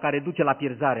largă care duce la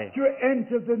pierzare, to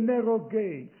enter the narrow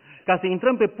gate, ca să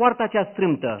intrăm pe poarta cea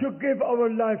strâmtă, to give our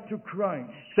life to Christ,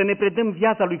 să ne predăm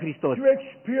viața lui Hristos, to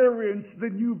experience the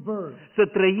new birth, să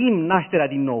trăim nașterea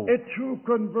din nou, a true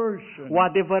conversion, o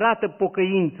adevărată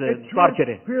pocăință, a true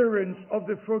întoarcere, experience of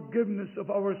the forgiveness of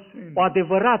our sins, o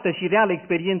adevărată și reală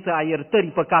experiență a iertării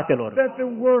păcatelor, that the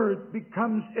Word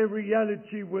becomes a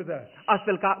reality with us,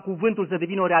 astfel ca cuvântul să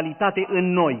devină o realitate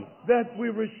în noi, that we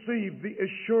receive the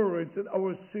assurance that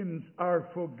our sins are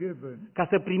forgiven, ca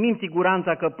să primim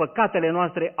siguranța că păcatele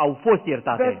noastre au fost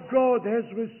iertate, that God has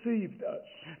received us,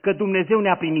 că Dumnezeu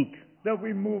ne-a primit, that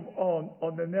we move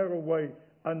on the narrow way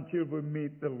until we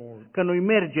meet the Lord. că noi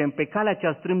mergem pe calea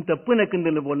cea strâmtă până când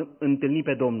îl vom întâlni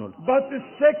pe Domnul. But the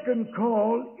second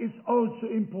call is also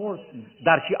important.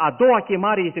 Dar și a doua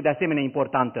chemare este de asemenea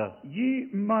importantă. Ye,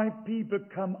 my people,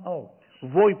 come out.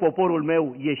 Voi, poporul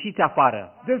meu, ieșiți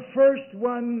afară. The first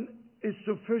one is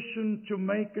sufficient to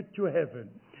make it to heaven.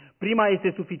 Prima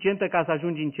este suficientă ca să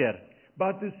ajungi în cer.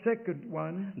 But the second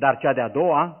one Dar cea de-a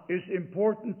doua is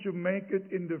important to make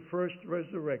it in the first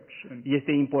resurrection.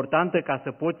 este importantă ca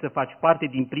să poți să faci parte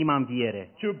din prima înviere,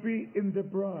 To be in the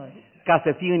bride. ca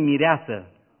să fii în mireasă,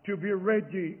 To be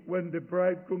ready when the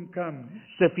bridegroom comes.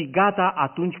 să fii gata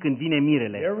atunci când vine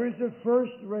mirele. There is a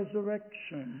first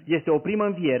resurrection. Este o primă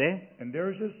înviere And there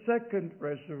is a second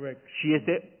resurrection. și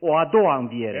este o a doua And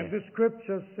înviere. the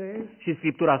scripture says Și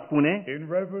Scriptura spune in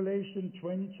Revelation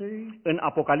 20, în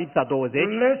Apocalipsa 20,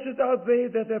 blessed are they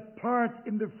that have part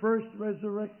in the first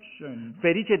resurrection.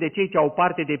 ferice de cei ce au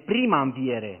parte de prima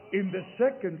înviere. In the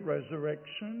second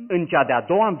resurrection, În cea de-a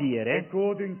doua înviere,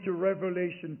 according to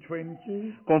Revelation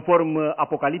 20, conform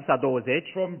Apocalipsa 20,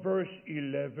 from verse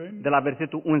 11, de la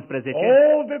versetul 11,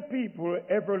 all the people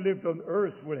ever lived on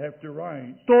earth will have to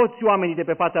rise. toți oamenii de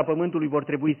pe fața pământului vor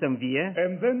trebui să învie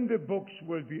And then the books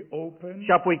will be opened,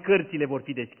 și apoi cărțile vor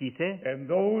fi deschise and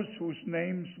those whose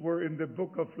names were in the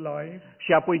book of life,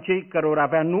 și apoi cei care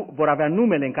vor avea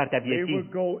numele în cartea they will vieții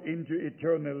go into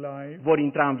eternal life, vor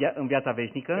intra în viața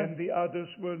veșnică, and the others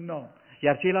will not.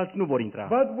 iar ceilalți nu vor intra.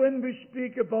 But when we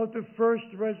speak about the first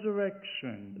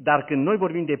resurrection, Dar când noi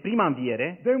vorbim de prima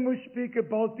înviere, then we speak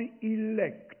about the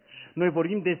elect. noi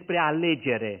vorbim despre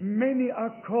alegere. Many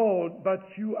are called, but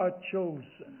few are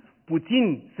chosen.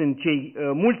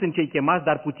 Mulți sunt cei chemați,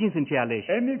 dar puțini sunt cei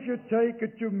aleși. And if you take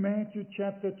it to Matthew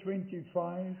chapter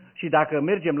 25, Și dacă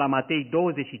mergem la Matei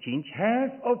 25,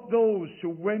 half of those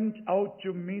who went out to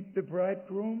meet the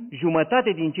bridegroom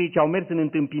jumătate din cei ce au mers în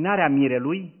întâmpinarea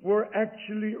mirelui were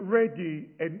actually ready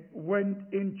and went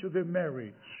into the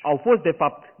marriage. au fost de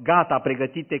fapt gata,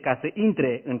 pregătite ca să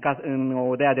intre în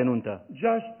odaia de nuntă.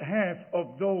 Just half of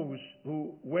those who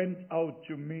went out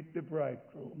to meet the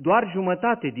bridegroom. Doar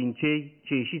jumătate din cei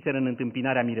ce ieșiseră în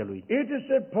întâmpinarea mirelui. It is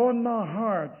upon my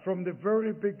heart from the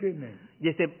very beginning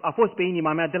A fost pe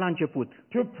inima mea de la început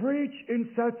to preach in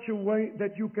such a way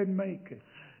that you can make it.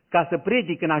 ca să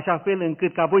predic în așa fel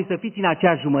încât ca voi să fiți în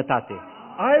acea jumătate.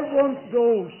 I want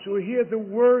those who hear the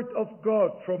word of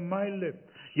God from my lips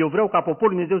Eu vreau ca poporul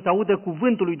Dumnezeu să audă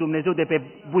cuvântul lui Dumnezeu de pe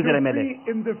buzele to mele,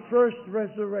 be in the first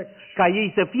resurrection, ca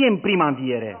ei să fie în prima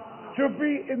înviere, to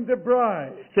be in the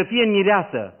bride, să fie în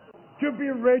mireasă, to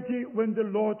be ready when the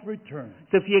Lord returns.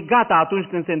 să fie gata atunci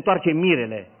când se întoarce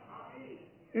mirele.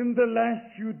 In the last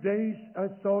few days, I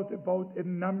thought about a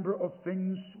number of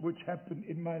things which happened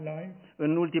in my life.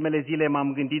 În ultimele zile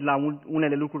m-am gândit la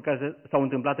unele lucruri care s-au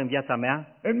întâmplat în viața mea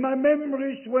And my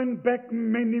memories went back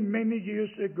many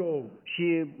years ago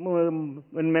și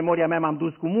în memoria mea m-am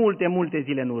dus cu multe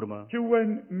zile în urmă, to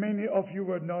when many of you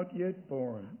were not yet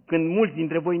born, când mulți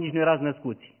dintre voi nici nu erați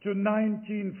născuți, to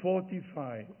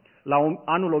 1945, la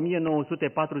anul to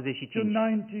 1945,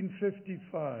 1955,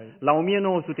 la to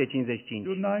 1955,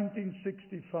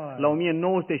 1965, la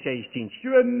 1965, to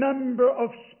a number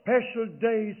of special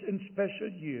days and special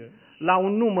years. la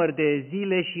un număr de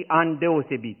zile și ani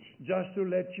deosebiți. Just to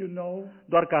let you know,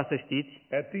 Doar ca să știți,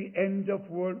 at the end of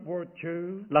World War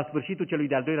II, la sfârșitul celui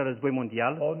de-al doilea război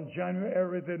mondial, on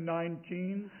January the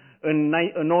 19th, în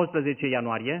 19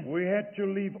 ianuarie, we had to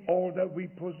leave all that we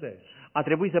possessed, a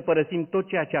trebuit să părăsim tot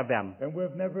ceea ce aveam and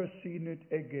we've never seen it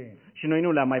again. și noi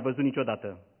nu le-am mai văzut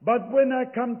niciodată. But when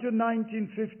I come to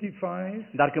 1955,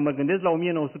 Dar când mă gândesc la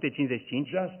 1955,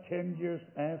 just 10 years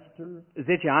after,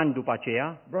 10 ani după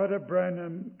aceea, Brother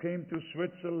Branham came to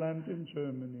Switzerland and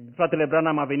Germany. fratele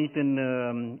Branham a venit în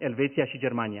Elveția și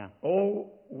Germania. Oh,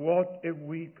 what a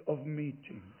week of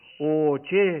meetings. O,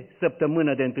 ce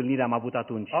săptămână de întâlnire am avut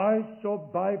atunci! I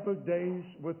saw Bible days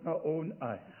with my own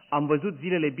eyes. Am văzut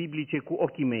zilele biblice cu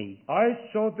ochii mei. I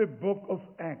saw the book of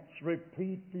Acts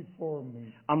repeat before me.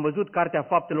 Am văzut cartea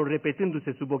faptelor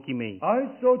repetându-se sub ochii mei. I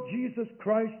saw Jesus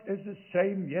Christ as the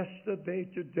same yesterday,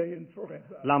 today and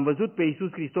forever. L-am văzut pe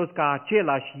Iisus Hristos ca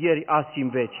același ieri, azi și în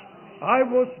veci. I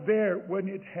was there when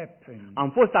it happened. Am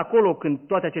fost acolo când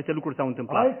toate aceste lucruri s-au I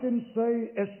întâmplat. can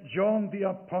say, as John the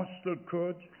Apostle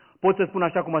could, Pot să spun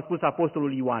așa cum a spus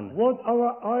apostolul Ioan. what our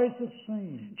eyes have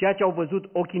seen, Ceea ce au văzut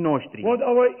ochii noștri, what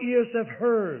our ears have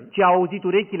heard ce au auzit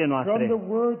urechile from noastre, the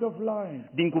word of life,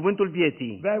 din cuvântul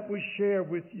vieții, that we share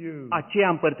with you. aceea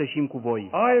împărtășim cu voi.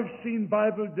 I have seen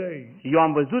Bible days. Eu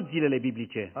am văzut zilele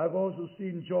biblice. I've also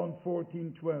seen John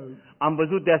 14:12, Am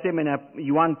văzut de asemenea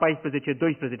Ioan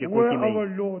 14:12 cu ochii where our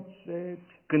mei, Lord said,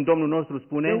 când Domnul nostru the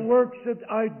spune, works that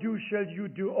I do shall you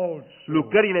do also.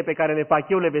 lucrările pe care le fac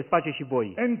eu le veți face și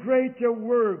voi. And greater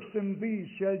works than these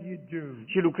shall ye do,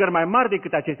 și lucrări mai mari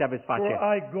decât acestea veți for face,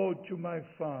 I go to my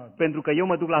Father. pentru că eu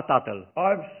mă duc la Tatăl.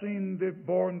 I've seen the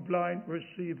born blind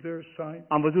receive their sight.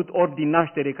 Am văzut orbi din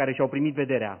naștere care și-au primit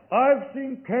vederea. I've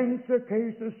seen cancer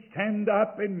cases stand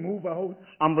up and move out.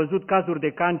 Am văzut cazuri de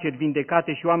cancer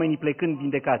vindecate și oamenii plecând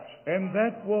vindecați. And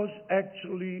that was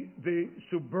actually the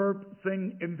superb thing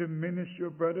in the ministry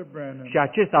of Brother Branham. Și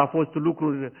acesta a fost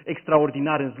lucrul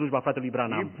extraordinar în slujba fratelui He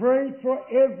Branham. prayed for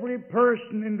every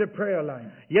person in the prayer line,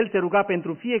 El se ruga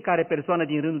pentru fiecare persoană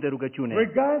din rândul de rugăciune,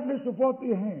 regardless of what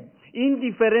they had,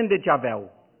 indiferent de ce aveau.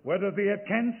 whether they had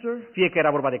cancer, Fie că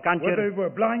era vorba de whether cancer, they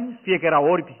were blind fie că erau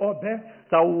orbi or deaf,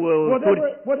 sau surzi,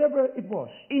 whatever it was.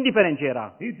 indiferent ce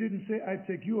era. He didn't say, I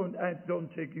take you and I don't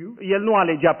take you. El nu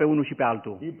alegea pe unul și pe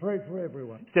altul. He prayed for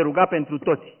everyone. Se ruga pentru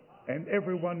toți And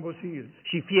everyone was healed.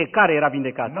 și fiecare era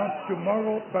vindecat. Not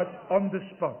tomorrow, but on the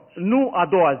spot. Nu a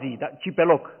doua zi, ci pe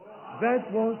loc. That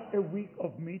was a week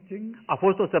of meetings A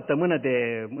fost o săptămână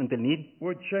de întâlniri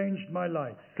which changed my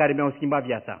life. care mi-au schimbat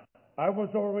viața. I was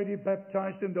already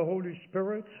baptized in the Holy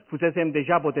Spirit Fusesem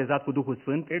deja botezat cu Duhul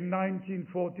Sfânt in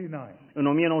 1949. în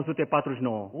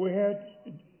 1949. We had,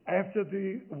 after the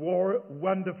war,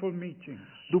 wonderful meetings.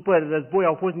 După război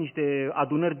au fost niște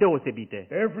adunări deosebite.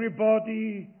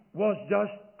 Everybody was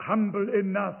just humble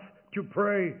enough to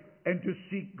pray and to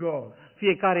seek God.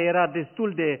 Fiecare era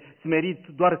destul de smerit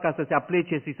doar ca să se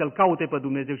aplece și să-L caute pe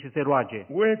Dumnezeu și să se roage.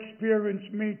 We experienced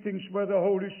meetings where the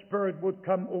Holy Spirit would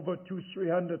come over 200-300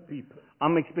 people.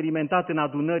 Am experimentat în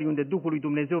adunări unde Duhul lui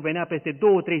Dumnezeu venea peste 200-300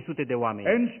 de oameni.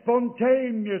 And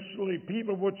spontaneously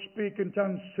people would speak in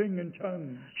tongues, sing in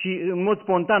tongues. Și în mod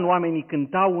spontan oamenii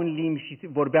cântau în limbi și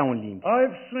vorbeau în limbi.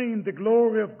 I've seen the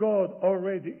glory of God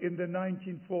already in the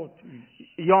 1940s.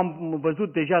 Eu am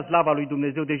văzut deja slava lui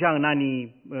Dumnezeu deja în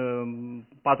anii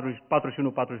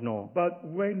 41-49. But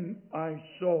when I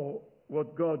saw what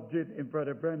God did in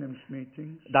Brother Branham's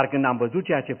meetings, Dar când am văzut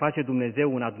ceea ce face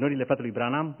Dumnezeu în adunările fratelui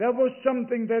Branham, there was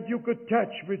something that you could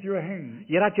touch with your hands.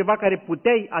 era ceva care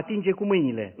puteai atinge cu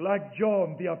mâinile. Like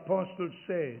John the apostle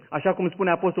said, Așa cum spune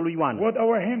Apostolul Ioan, what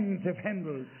our hands have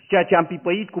handled, ceea ce am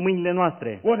pipăit cu mâinile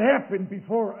noastre. what happened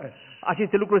before us.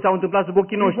 Aceste lucruri s-au întâmplat sub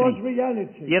ochii It was noștri.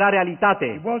 reality. Era It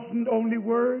realitate. wasn't only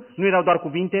words, Nu erau doar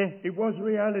cuvinte, it was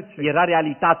reality. era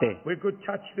realitate. We could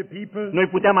touch the people Noi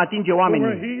puteam atinge who were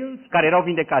oamenii healed. care erau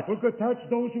vindecați. We could touch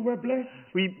those who were blessed.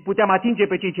 Îi puteam atinge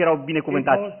pe cei ce erau It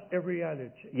binecuvântați. was a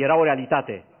reality. Era o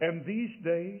realitate. And these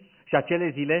days Și acele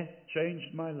zile changed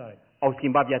my life. au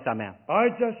schimbat viața mea.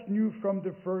 I just knew from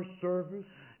the first service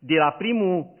De la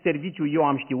primul serviciu eu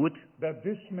am știut that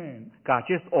this man că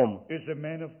acest om is a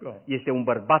man of God. este un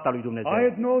bărbat al lui I Dumnezeu.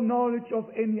 had no knowledge of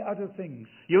any other things.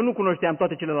 Eu nu cunoșteam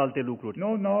toate celelalte lucruri. No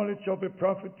knowledge of a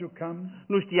prophet to come,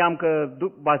 Nu știam că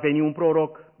va veni un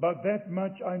proroc, but that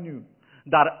much I knew.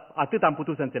 dar atât am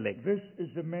putut să înțeleg. This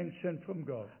is a man sent from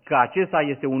God. Că acesta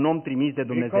este un om trimis de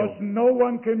Because Dumnezeu. no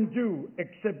one can do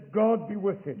except God be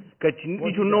with him. Căci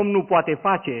niciun om nu poate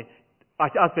face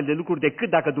astfel de lucruri decât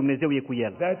dacă Dumnezeu e cu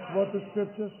el. That's what the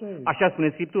scripture says. Așa spune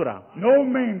Scriptura. No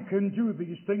man can do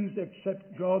these things except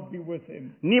God be with him.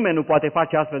 Nimeni nu poate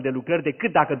face astfel de lucrări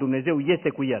decât dacă Dumnezeu este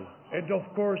cu el. And of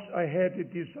course I had a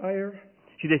desire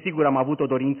Și desigur am avut o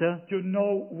dorință to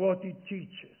know what he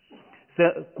teaches.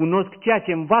 să cunosc ceea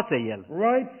ce învață el.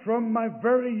 Right from my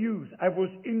very youth, I was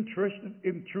interested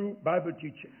in true Bible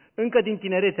teaching. Încă din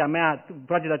tinerețea mea,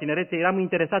 frageda tinerețe, eram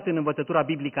interesat în învățătura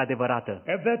biblică adevărată.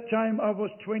 At that time, I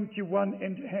was 21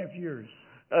 and a half years.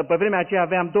 Pe vremea aceea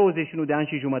aveam 21 de ani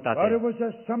și But jumătate. it was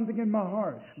just something in my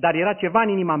heart. Dar era ceva în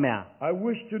inima mea I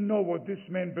wish to know what this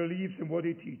man believes and what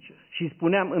he teaches. și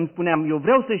îmi spuneam, eu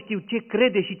vreau să știu ce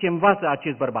crede și ce învață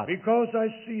acest bărbat. Because I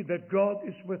see that God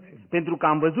is with him. Pentru că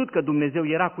am văzut că Dumnezeu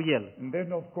era cu el. And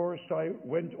then, of course, I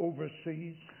went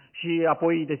overseas, Și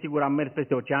apoi, desigur, am mers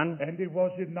peste ocean and it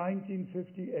was in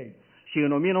 1958, și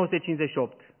în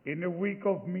 1958, in a week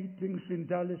of meetings in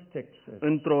Dallas, Texas,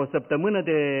 într-o săptămână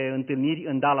de întâlniri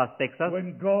în Dallas, Texas,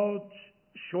 when God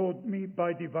showed me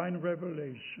by divine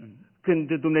revelation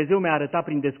când Dumnezeu mi-a arătat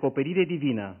prin descoperire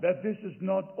divină that this is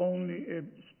not only a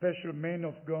special man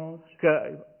of God. că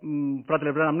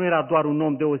fratele Branham nu era doar un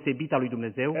om deosebit al lui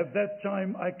Dumnezeu. At that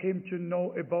time, I came to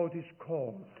know about his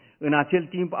call. În acel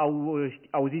timp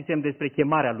auzisem despre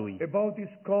chemarea lui, About his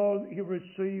call he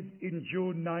received in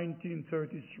June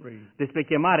 1933. despre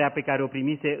chemarea pe care o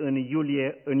primise în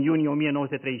iunie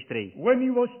 1933. When he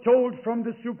was told from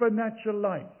the supernatural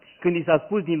light când i s-a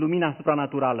spus din lumina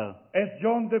supranaturală, As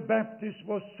John the Baptist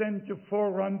was sent to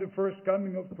forerun the first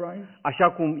coming of Christ,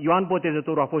 așa cum Ioan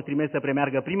Botezătorul a fost trimis să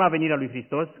premeargă prima venire a lui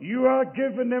Hristos, you are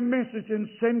given a message and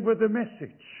sent with a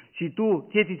message și tu,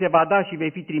 ție ți se va da și vei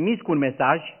fi trimis cu un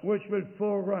mesaj which will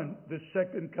forerun the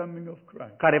second coming of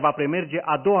Christ. care va premerge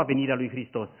a doua venire a lui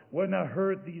Hristos. When I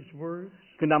heard these words,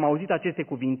 Când am auzit aceste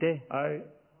cuvinte,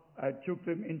 I took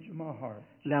them into my heart.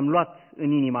 le-am luat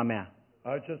în inima mea.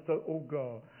 I just thought, oh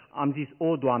God, Am zis,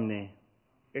 o, Doamne,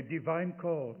 a divine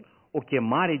call, o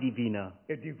chemare divină,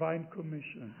 a divine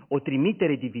commission, o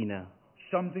trimitere divină,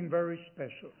 something very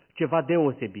special. ceva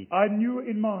deosebit. I knew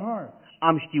in my heart,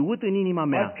 Am știut în inima I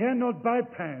mea cannot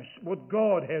bypass what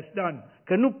God has done.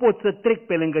 că nu pot să trec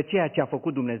pe lângă ceea ce a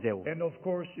făcut Dumnezeu. And of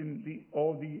course, in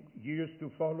all the years to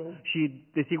follow, Și,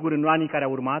 desigur, în anii care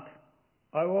au urmat,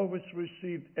 I always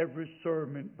received every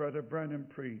sermon Brother Branham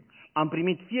preached. am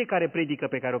primit fiecare predică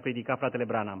pe care o predica fratele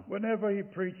Branham. Whenever he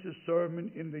preached a sermon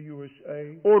in the USA,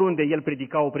 Oriunde el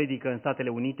predica o predică în Statele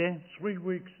Unite, 3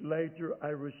 weeks later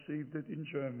I received it in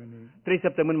Germany. 3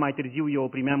 săptămâni mai târziu eu o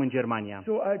primeam în Germania.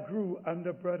 So I grew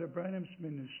under Brother Branham's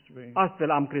ministry Astfel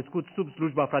am crescut sub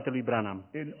slujba fratelui Branham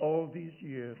in all these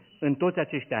years. în toți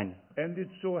acești ani. And it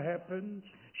so happened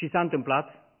Și s-a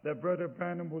întâmplat that Brother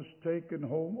Branham was taken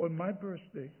home on my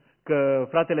birthday. că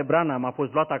fratele Branham a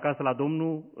fost luat acasă la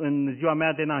Domnul în ziua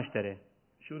mea de naștere.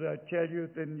 Should I tell you,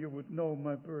 then you would know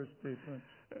my birthday.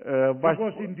 V-aș It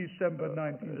was in December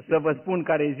 1960. să vă spun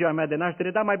care e ziua mea de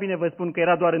naștere, dar mai bine vă spun că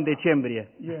era doar în decembrie.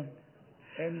 Yeah.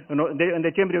 And, În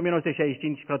decembrie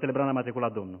 1965 fratele Branham a trecut la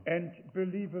Domnul. and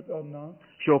believe it or not,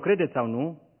 Și o credeți sau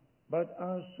nu, but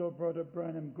I saw Brother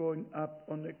Branham going up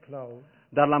on a cloud,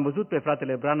 dar l-am văzut pe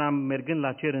fratele Branham mergând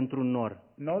la cer într-un nor,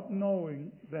 not knowing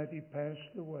that he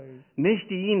passed away.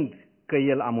 neștiind că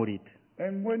el a murit.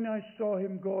 And when I saw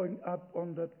him going up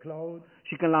on that cloud,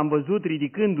 Și când l-am văzut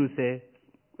ridicându-se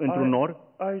într-un nor,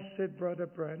 I said, Brother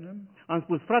Branham, am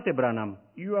spus, frate Branham,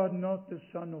 you are not the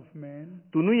Son of Man.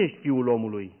 tu nu ești fiul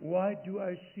omului. Why do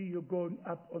I see you going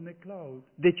up on a cloud?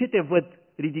 De ce te văd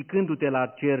ridicându-te la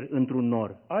cer într-un nor?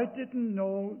 I didn't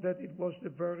know that it was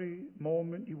the very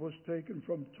moment he was taken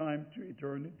from time to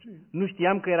eternity. Nu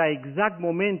știam că era exact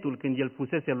momentul când el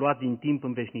fusese luat din timp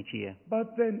în veșnicie.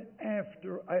 But then after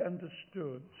I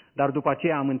understood Dar după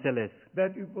aceea am înțeles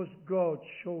that it was God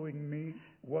showing me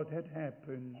what had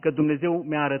happened. că Dumnezeu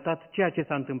mi-a arătat ceea ce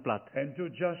s-a întâmplat. And to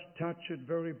just touch it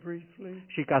very briefly,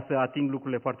 Și ca să ating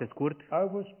lucrurile foarte scurt, I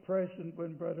was present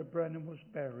when Brother Branham was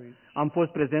buried. am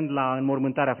fost prezent la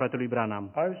înmormântarea fratelui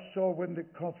Branham. I saw when the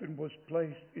coffin was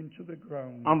placed into the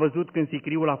ground. Am văzut când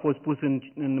sicriul a fost pus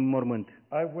în mormânt.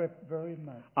 I wept very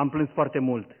much Am plâns foarte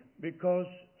mult. because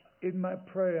in my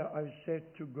prayer I said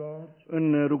to God,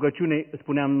 În rugăciune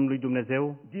spuneam lui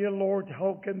Dumnezeu, Dear Lord,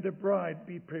 how can the bride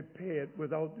be prepared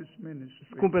without this ministry?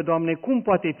 scumpe Doamne, cum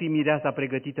poate fi mireasa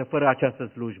pregătită fără această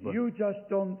slujbă? You just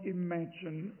don't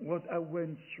imagine what I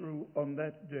went through on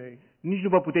that day. Nici nu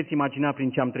vă puteți imagina prin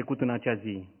ce am trecut în acea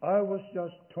zi. I was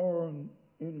just torn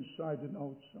inside and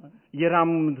outside.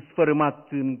 Eram sfărâmat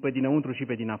pe dinăuntru și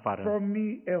pe din afară. For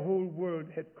me, a whole world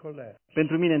had collapsed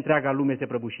Pentru mine întreaga lume se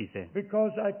prăbușise.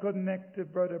 because I connected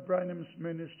Brother Branham's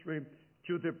ministry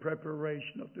to the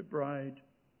preparation of the bride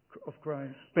of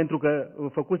Christ. Pentru că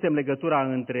făcusem legătura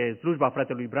între slujba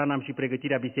fratelui Branham și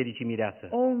pregătirea bisericii mireasă.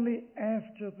 Only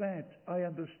after that I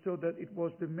understood that it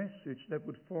was the message that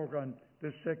would forerun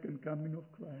the second coming of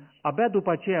Christ. Abia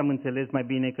după aceea am înțeles mai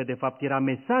bine că de fapt era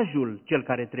mesajul cel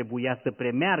care trebuia să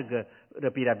premeargă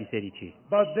răpirea bisericii.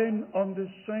 But then on the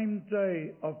same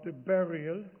day of the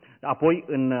burial, Apoi,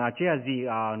 în aceea zi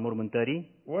a înmormântării,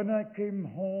 when I came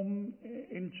home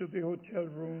into the hotel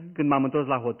room, când m-am întors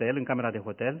la hotel, în camera de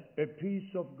hotel, a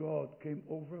peace of God came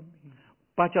over me,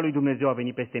 pacea lui Dumnezeu a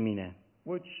venit peste mine.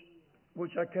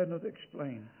 which I cannot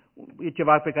explain. E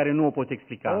ceva pe care nu o pot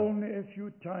explica. Only a few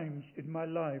times in my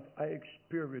life I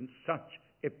experienced such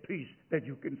a peace that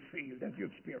you can feel, that you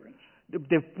experience.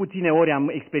 De puține ori am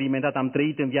experimentat, am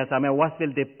trăit în viața mea o astfel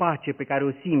de pace pe care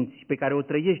o simți, pe care o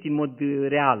trăiești în mod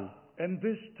real. And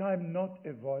this time not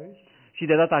a voice, Și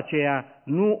de data aceea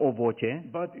nu o voce,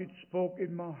 but it spoke in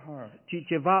my heart, ci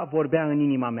ceva vorbea în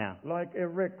inima mea, like a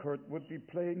record would be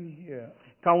playing here.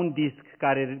 ca un disc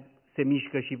care se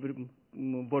mișcă și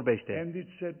vorbește. And it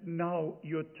said, now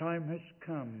your time has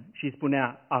come Și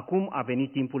spunea, acum a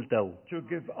venit timpul tău, to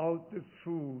give out the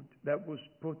food that was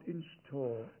put in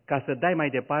store. ca să dai mai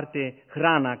departe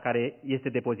hrana care este The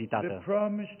depozitată.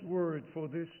 promised word for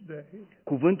this day,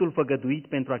 Cuvântul făgăduit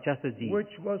pentru această zi,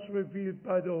 which was revealed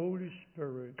by the Holy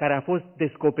Spirit care a fost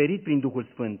descoperit prin Duhul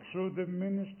Sfânt, through the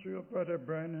ministry of Brother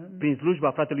Branham, prin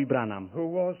slujba fratelui Branham,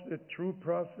 who was the true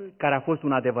prophet, care a fost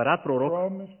un adevărat proroc,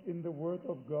 promised in the word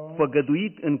of God.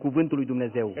 făgăduit în cuvântul lui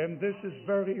Dumnezeu. And this is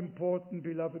very important,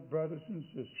 beloved brothers and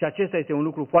sisters. Și acesta este un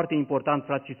lucru foarte important,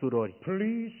 frați și surori.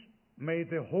 Please, may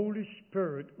the Holy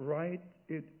Spirit write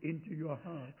it into your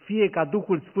heart. Fie ca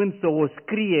Duhul Sfânt să o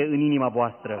scrie în inima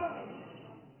voastră.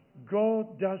 God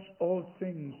does all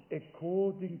things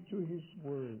according to His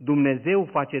word. Dumnezeu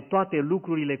face toate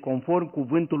lucrurile conform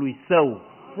cuvântului Său.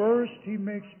 First, He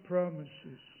makes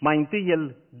promises, Mai întâi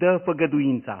El dă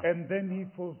făgăduința and then He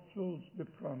fulfills the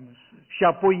promises. și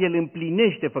apoi El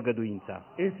împlinește făgăduința.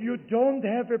 If you don't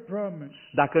have a promise,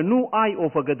 Dacă nu ai o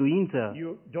făgăduință,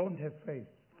 you don't have faith.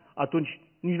 atunci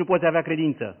nici nu poți avea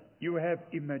credință. You have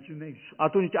imagination.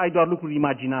 Atunci ai doar lucruri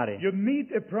imaginare. You need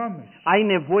a promise. Ai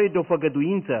nevoie de o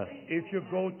făgăduință. If you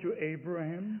go to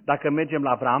Abraham Dacă mergem la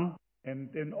Avram and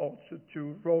then also to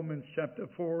Romans chapter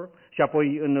 4, și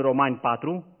apoi în Romani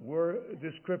 4, where the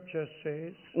scripture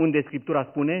says, unde Scriptura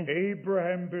spune,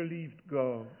 Abraham believed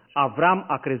God, Avram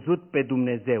a crezut pe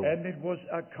Dumnezeu and it was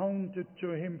accounted to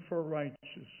him for și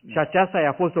righteousness. aceasta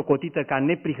i-a fost socotită ca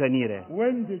neprihănire.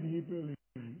 When did he believe?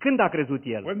 Când a crezut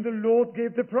el? When the Lord gave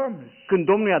the promise. Când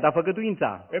Domnul i-a dat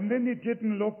făgăduința. And then he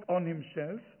didn't look on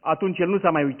himself, Atunci el nu s-a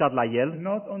mai uitat la el,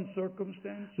 not on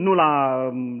circumstances, nu la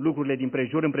lucrurile din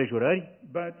împrejurări,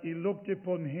 but he looked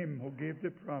upon him who gave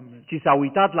the promise. ci s-a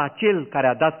uitat la cel care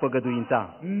a dat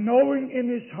făgăduința, Knowing in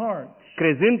his heart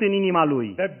crezând în inima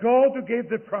lui that God who gave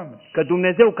the promise că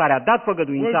Dumnezeu care a dat will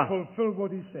făgăduința fulfill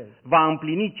what he said. va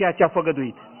împlini ceea ce a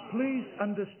făgăduit. Please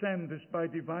understand this by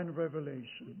divine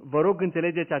revelation. Vă rog,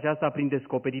 înțelegeți aceasta prin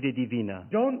descoperire divină.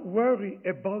 Don't worry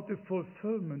about the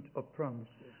fulfillment of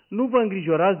promises. Nu vă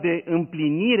îngrijorați de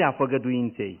împlinirea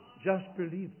făgăduinței, Just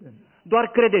believe them. doar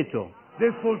credeți-o. The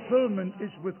fulfillment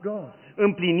is with God.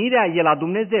 Împlinirea e la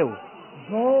Dumnezeu.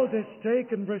 God has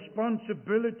taken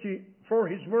responsibility for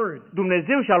his word.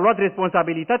 Dumnezeu și-a luat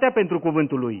responsabilitatea pentru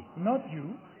cuvântul lui. Not you,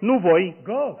 Nu voi,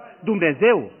 God.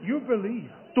 Dumnezeu. You believe,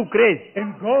 Tu crezi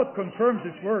and God confirms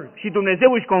his word. și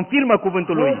Dumnezeu își confirmă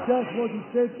cuvântul lui. God does what he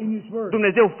said in his word.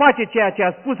 Dumnezeu face ceea ce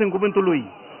a spus în cuvântul lui.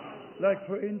 Like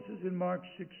for instance in Mark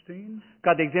 16,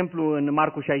 Ca de exemplu în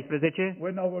Marcu 16,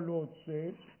 when our Lord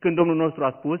said, când Domnul nostru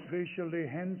a spus, they shall lay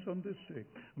hands on the sick,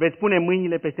 veți pune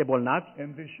mâinile peste bolnavi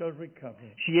and they shall recover.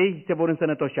 și ei se vor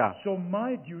însănătoșea. So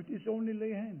my duty is only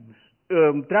lay hands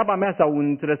Treaba mea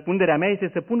sau răspunderea mea este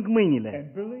să pun mâinile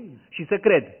and believe. și să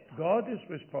cred. God is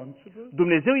responsible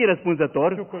Dumnezeu e to răspunzător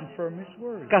confirm his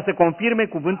word, ca să confirme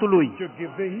cuvântul lui, to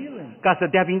give the healing. ca să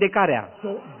dea vindecarea. So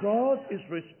God is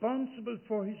responsible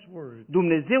for his word.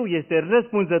 Dumnezeu este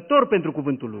răspunzător pentru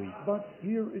cuvântul lui. But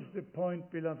here is the point,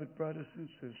 beloved brothers and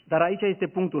sisters. Dar aici este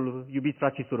punctul, iubiți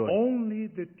frați și surori. Only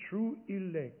the true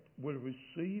elect will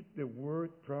receive the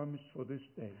word promised for this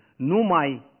day.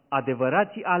 Numai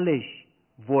adevărații aleși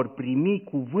vor primi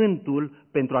cuvântul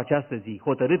pentru această zi,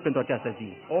 hotărât pentru această zi.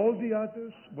 All the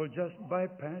others will just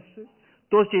bypass it.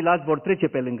 Toți ceilalți vor trece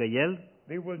pe lângă el,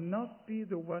 They will not be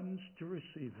the ones to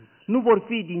receive it. nu vor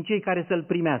fi din cei care să-l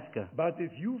primească. But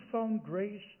if you found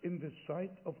grace in the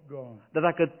sight of God Dar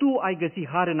dacă tu ai găsit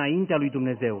har înaintea lui to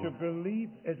Dumnezeu,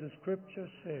 believe as the scripture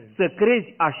says, să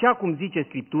crezi așa cum zice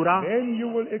Scriptura, then you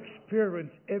will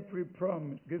experience every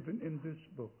promise given in this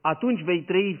book. atunci vei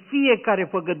trăi fiecare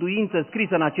făgăduință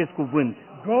scrisă în acest cuvânt.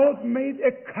 God made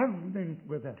a covenant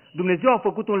with us. Dumnezeu a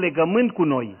făcut un legământ cu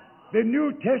noi, The New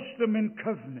Testament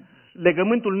covenant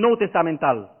legământul nou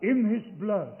testamental, in his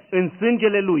blood. în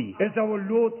sângele lui, As our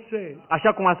Lord says,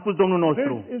 așa cum a spus Domnul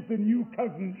nostru. this is the new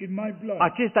covenant in my blood.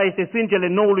 Acesta este sângele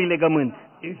noului legământ.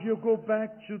 If you go back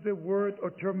to the word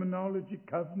or terminology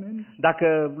covenant,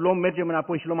 Dacă mergem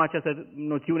înapoi și luăm această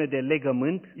noțiune de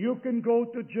legământ, you can go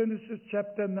to Genesis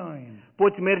chapter 9.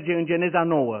 poți merge în Geneza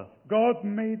 9. God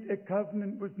made a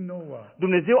covenant with Noah.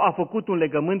 Dumnezeu a făcut un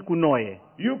legământ cu Noe.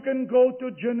 You can go to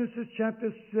Genesis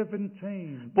chapter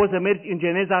 17. Poți să mergi în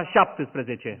Geneza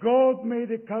 17. God made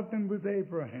a covenant with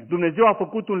Abraham. Dumnezeu a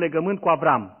făcut un legământ cu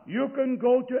Avram. You can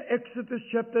go to Exodus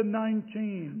chapter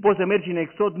 19. Poți să mergi în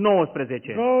Exod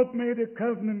 19. God made a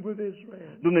covenant with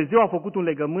Israel. Dumnezeu a făcut un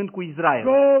legământ cu Israel.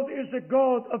 God is a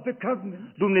God of the covenant.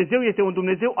 Dumnezeu este un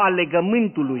Dumnezeu al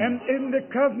legământului. And in the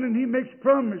covenant he makes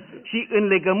promises. Și în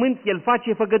legământ El face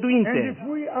And făgăduințe. if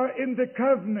we are in the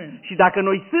covenant, Și dacă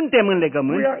noi suntem în we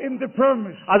legământ, are in the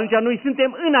promise. atunci noi suntem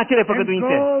în acele And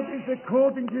făgăduințe. God is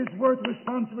according to His word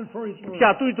responsible for His Și word.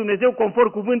 atunci Dumnezeu, conform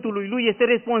cuvântului Lui, este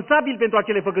responsabil pentru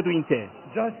acele făgăduințe.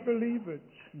 Just believe it.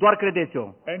 Doar credeți-o.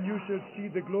 And you shall see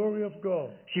the glory of God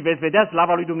Și veți vedea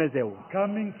slava lui Dumnezeu.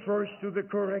 coming first to the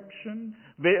correction.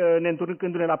 Ne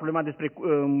întorcându-ne la problema despre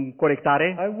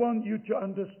corectare, I want you to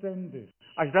understand this,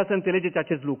 aș vrea să înțelegeți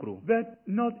acest lucru. that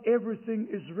not everything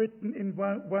is written in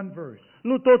one verse,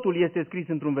 Nu totul este scris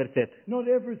într-un verset. not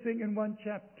everything in one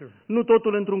chapter. Nu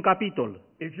totul într-un capitol.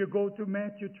 If you go to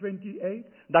Matthew 28,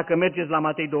 Dacă mergeți la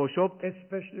Matei 28,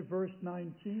 especially verse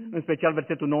 19, în special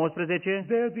versetul 19,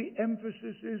 there the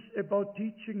emphasis is about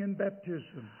teaching and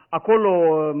baptism. acolo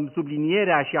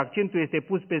sublinierea și accentul este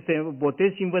pus pe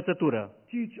botez și învățătură.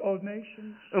 Teach all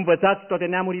nations, Învățați toate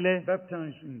neamurile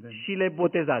baptizing them. și le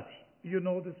botezați. You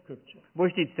know the scripture. Voi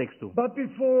știți textul. But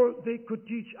before they could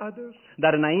teach others,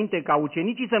 Dar înainte ca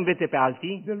ucenicii să învețe pe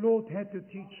alții, the Lord had to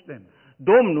teach them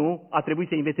Domnul a trebuit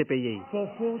să învețe pe ei. for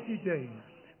 40 days.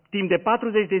 Timp de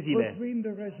 40 de zile, Between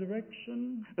the resurrection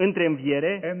între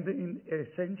înviere and the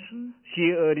ascension,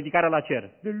 și ridicarea la cer,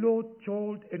 the Lord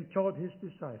told and taught His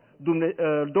disciples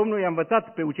Domnul i-a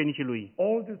învățat pe ucenicii lui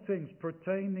all the things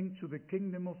pertaining to the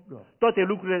kingdom of God. toate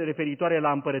lucrurile referitoare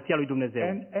la împărăția lui Dumnezeu.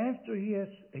 And after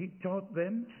He taught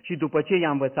them, Și după ce i-a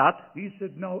învățat, He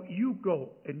said, now you go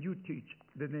and you teach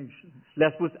the nations. le-a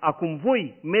spus, acum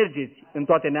voi mergeți în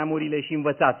toate neamurile și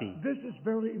învățați-i. This is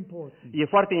very important. E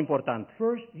foarte important.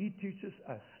 First, He teaches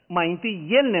us Mai întâi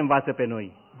El ne învață pe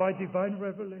noi, by divine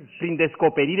revelation. prin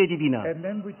descoperire divină. And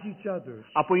then we teach others.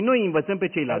 Apoi noi îi învățăm pe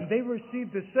And ceilalți. they receive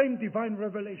the same divine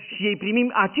revelation. Și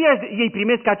ei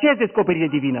primesc aceeași descoperire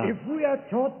divină. If we are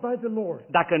taught by the Lord,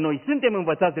 Dacă noi suntem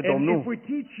învățați de and if Domnul we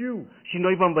teach you și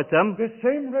noi vă învățăm the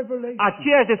same revelation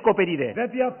aceeași descoperire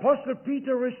that the Apostle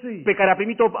Peter received, pe care a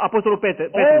primit-o Apostolul Petru,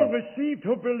 all received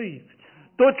who believed.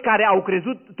 toți care au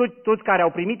crezut, toți care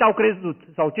au primit au crezut,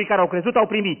 sau cei care au crezut au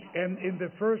primit. And in the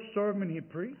first sermon he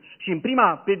preached, Și în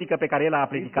prima predică pe care el a he said,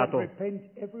 predicat-o, repent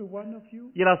every one of you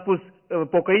el a spus,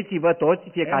 pocăiți-vă toți,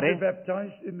 and fiecare, be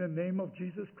baptized in the name of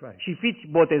Jesus Christ. și fiți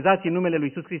botezați în numele lui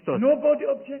Iisus Hristos. Nobody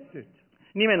objected.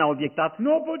 Nimeni n-a obiectat,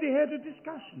 Nobody had a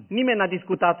discussion. nimeni n-a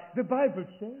discutat. The Bible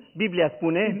says Biblia in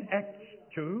spune, Acts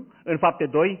 2, în Fapte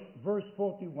 2, verse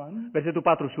 41, versetul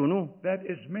 41, that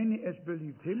as many as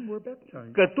believed him were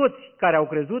baptized. că toți care au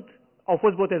crezut au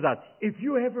fost botezați. If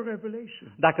you have a revelation,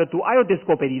 Dacă tu ai o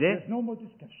descoperire, there's no more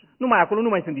discussion. acolo nu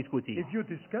mai sunt discuții. If you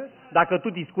discuss, Dacă tu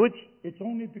discuți, it's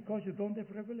only because you don't have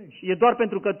revelation. e doar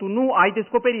pentru că tu nu ai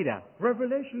descoperirea.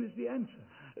 Revelation is the answer.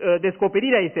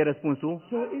 Descoperirea este răspunsul.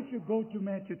 So if you go to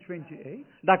Matthew 28,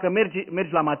 Dacă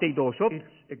mergi la Matei 28,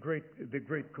 it's the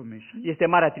Great Commission, este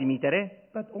Marea Trimitere,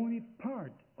 but only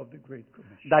part of the Great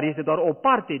Commission. dar este doar o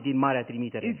parte din Marea If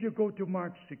Trimitere. you go to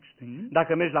Mark 16,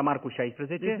 Dacă mergi la Marcu it's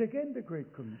 16, again the Great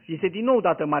Commission. este din nou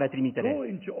dată Marea Go Trimitere.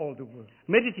 into all the world,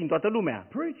 Mergeți în toată lumea,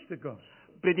 preach the gospel,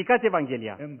 predicați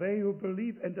Evanghelia and they who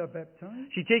believe and are baptized,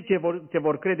 și cei ce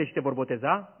vor crede și se vor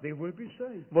boteza they will be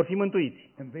saved. vor fi mântuiți.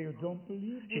 And they who don't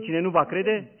believe Și will cine nu va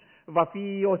crede va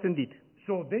fi osândit.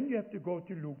 So then you have to go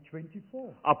to Luke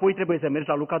 24, Apoi trebuie să mergi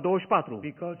la Luca 24,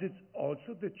 because it's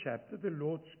also the chapter the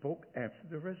Lord spoke after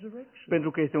the resurrection.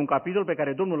 pentru că este un capitol pe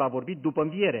care Domnul a vorbit după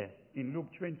înviere. In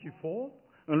Luke 24,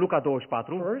 În Luca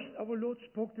 24, first our Lord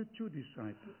spoke to two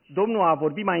disciples, Domnul a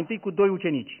vorbit mai întâi cu 2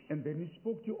 ucenici and then he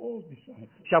spoke to all disciples.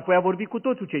 și apoi a vorbit cu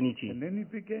toți And ucenicii. then he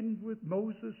began with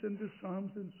Moses and the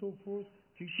Psalms and so forth.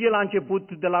 Și el a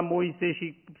început de la Moise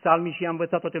și psalmii și i-a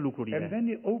învățat toate And lucrurile. then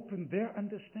he opened their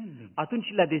understanding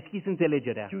Atunci le-a deschis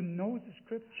înțelegerea, to know the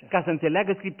scripture, ca să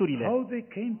înțeleagă Scripturile, how they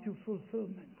came to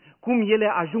fulfillment, cum ele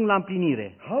ajung la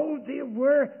împlinire, how they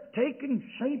were taken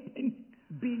shape and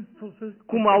being fulfilled.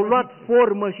 cum au luat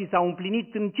formă și s-au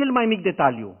împlinit în cel mai mic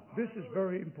detaliu. This is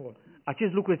very important.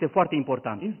 Acest lucru este foarte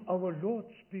important. If our Lord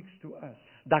speaks to us,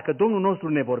 Dacă Domnul nostru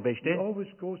ne he vorbește, always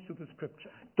goes to the scripture,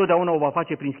 totdeauna o va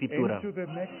face prin and Scriptură to the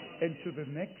next, and to the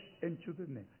next, and to the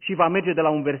next. și va merge de la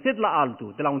un verset la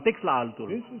altul, de la un text la altul.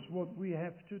 This is what we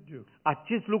have to do.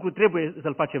 Acest lucru trebuie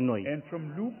să-l facem noi. And from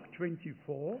Luke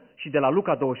 24, Și de la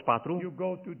Luca 24 you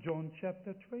go to John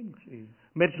chapter 20,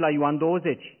 mergi la Ioan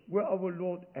 20, where our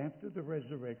Lord, after the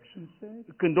resurrection, said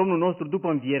când Domnul nostru după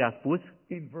înviere a spus,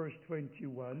 in verse verse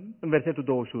 21, în versetul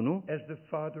 21, as the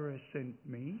Father has sent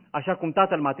me, așa cum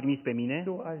Tatăl m-a trimis pe mine,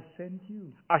 so I send you.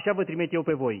 așa vă trimit eu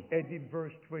pe voi. And in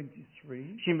verse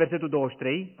 23, Și în versetul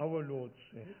 23, our Lord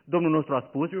said, Domnul nostru a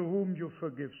spus, to whom you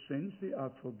forgive sins, they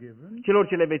are forgiven, celor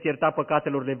ce le veți ierta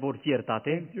păcatelor le vor fi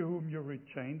iertate, and to whom you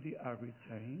retain, they are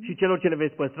retained. și celor ce le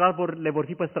veți păstra le vor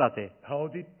fi păstrate. How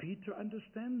did Peter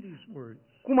understand these words?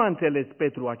 Cum a înțeles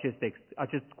Petru acest text,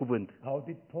 acest cuvânt? How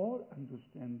did Paul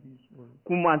understand these words?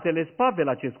 Cum a înțeles Pavel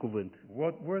acest cuvânt?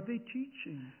 What were they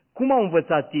teaching? Cum au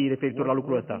învățat ei referitor la What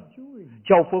lucrul were ăsta? they doing?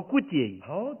 Ce au făcut ei?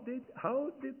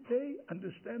 How did they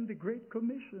understand the Great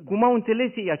Commission? Cum au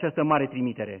înțeles ei această mare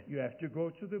trimitere? You have to go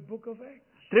to the book of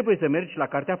Acts. Trebuie să mergi la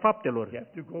Cartea Faptelor. You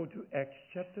have to go to Acts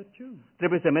chapter 2,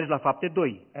 Trebuie să mergi la Fapte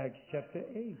 2, Acts chapter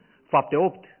 8, Fapte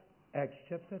 8, Acts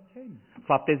chapter 10,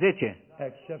 Fapte 10,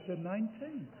 Acts chapter 19.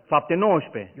 Fapte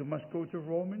 19. You must go to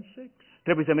Romans 6.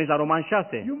 Trebuie să mergi la Roman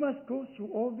 6. You must go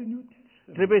through all the New Testament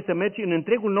Trebuie să mergi în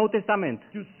întregul Nou Testament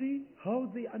to see how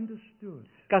they understood,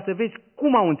 ca să vezi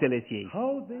cum au înțeles ei,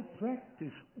 how they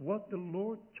practiced what the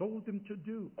Lord told them to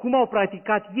do. cum au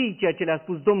practicat ei ceea ce le-a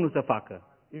spus Domnul să facă.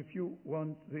 If you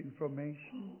want the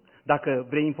information, Dacă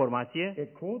vrei informație,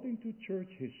 according to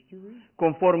church history,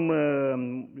 conform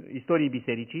istoriei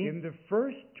bisericii, in the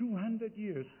first 200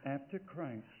 years after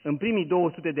Christ, în primii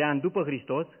 200 de ani după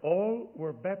Hristos, all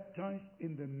were baptized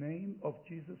in the name of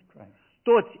Jesus Christ.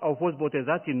 toți au fost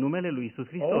botezați în numele lui Isus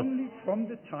Hristos. Only from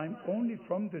the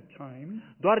time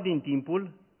Doar din timpul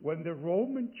when the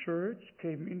Roman Church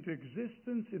came into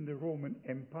existence in the Roman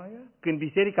Empire, când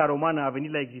Biserica Romană a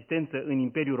venit la existență în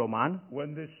Imperiul Roman,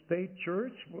 when the state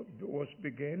church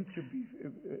began to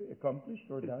be accomplished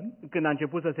or done, când a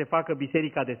început să se facă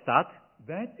Biserica de stat,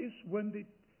 that is when they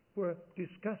were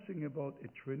discussing about a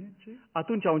Trinity.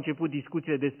 atunci au început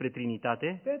discuțiile despre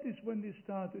Trinitate, That is when they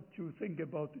started to think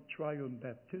about the triune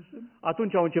baptism.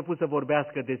 atunci au început să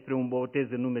vorbească despre un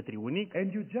botez în nume triunic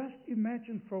And you just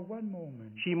imagine for one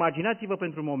moment, și imaginați-vă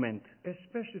pentru un moment,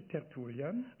 especially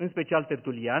Tertullian, în special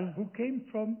Tertulian, who came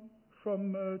from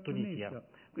Tunisia,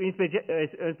 Tunisia,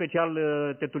 în special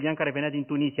Tertulian care venea din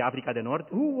Tunisia, Africa de Nord,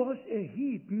 who was a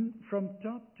heathen from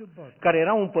top to bottom, care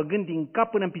era un păgân din cap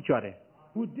până în picioare,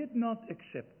 who did not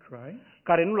accept Christ,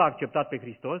 care nu l-a acceptat pe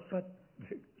Hristos, but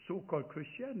the so-called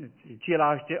Christianity. ci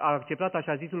a acceptat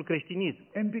așa zisul creștinism.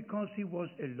 And because he was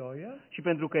a lawyer Și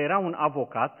pentru că era un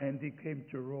avocat and he came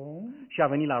to Rome, și a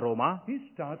venit la Roma, he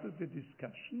started the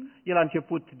discussion el a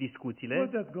început discuțiile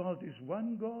whether God is one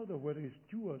God or whether it's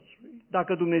two or three.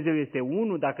 dacă Dumnezeu este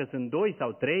unul, dacă sunt doi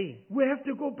sau trei. We have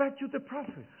to go back to the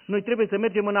prophets. Noi trebuie să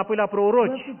mergem înapoi la We proroci.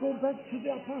 have to go back to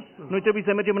the apostles. Noi trebuie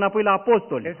să mergem înapoi la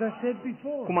apostoli. As I said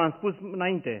before, Cum am spus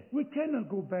înainte, we cannot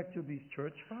go back to these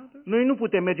church fathers. noi nu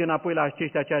putem merge înapoi la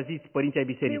aceștia ce a zis părinții ai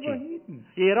They were bisericii. heathens.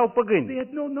 Ei erau They păgâni. had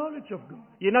no knowledge of God.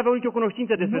 Ei n-aveau nicio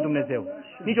cunoștință despre No Dumnezeu,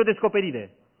 revelation. nicio descoperire.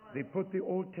 They put the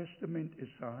Old Testament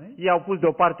aside. Ei au pus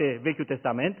deoparte Vechiul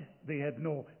Testament, They had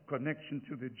no connection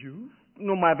to the Jews.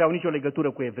 nu mai aveau nicio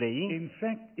legătură cu evreii In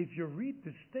fact, if you read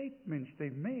the statements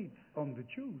they made on the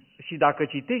Jews, și dacă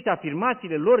citești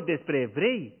afirmațiile lor despre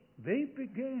evrei, they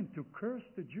began to curse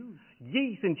the Jews.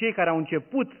 ei sunt cei care au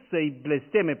început să-i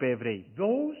blesteme pe evrei.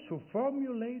 Those who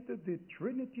formulated the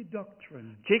Trinity doctrine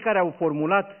Cei care au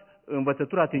formulat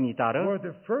învățătura were trinitară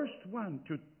the first one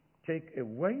to take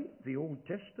away the Old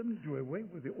Testament, do away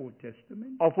with the Old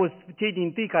Testament, au fost cei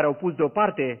dintâi care au pus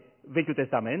deoparte Vechiul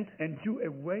Testament and do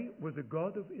away with the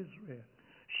God of Israel.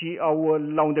 și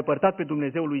l-au îndepărtat pe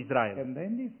Dumnezeul lui Israel. And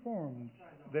then they formed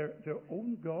their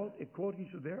own God according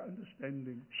to their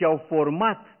understanding. Și au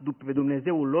format pe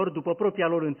Dumnezeul lor după propria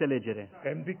lor înțelegere.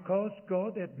 And because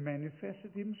God had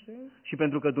manifested himself Și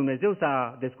pentru că Dumnezeu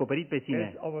s-a descoperit pe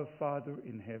sine as our Father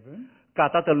in heaven, ca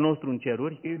Tatăl nostru în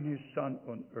ceruri, in his Son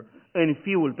on earth, în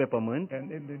Fiul pe pământ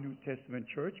and in the New Testament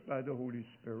church by the Holy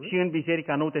Spirit, și în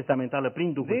Biserica Nou Testamentală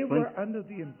prin Duhul they Sfânt, were under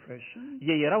the impression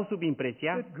ei erau sub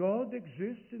impresia that God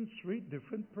exists in three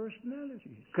different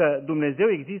personalities. că Dumnezeu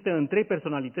există în trei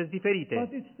personalități diferite,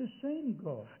 But it's the same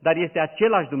God. dar este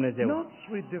același Dumnezeu. Not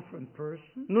three different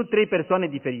persons. Nu trei persoane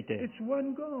diferite. It's one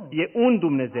God. E un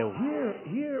Dumnezeu.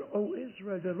 Hear, O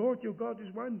Israel, the Lord your God is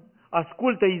one.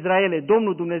 Ascultă, Israele,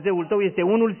 Domnul Dumnezeul tău este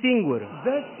unul singur.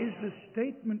 That is the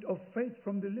statement of faith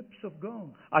from the lips of God.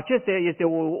 Acesta este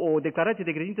o declarație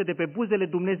de credință de pe buzele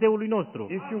Dumnezeului nostru.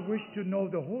 If you wish to know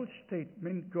the whole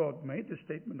statement God made, the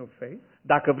statement of faith,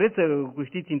 Dacă vreți să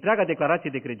știți întreaga declarație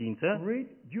de credință, read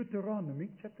Deuteronomy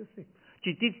chapter 6.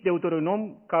 Citiți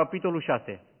Deuteronom, capitolul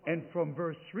 6, and from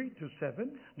verse 3 to 7,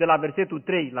 de la versetul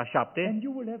 3 la 7, and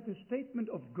you will have the statement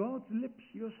of God's lips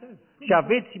yourself. și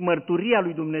aveți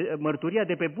mărturia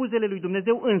de pe buzele lui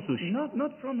Dumnezeu însuși,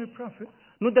 Not from a prophet,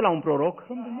 nu de la un proroc,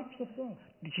 from the lips of God.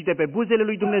 ci de pe buzele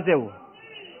lui Dumnezeu.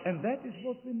 And that is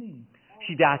what we need.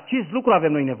 Și de acest lucru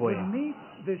avem noi We nevoie. need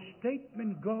the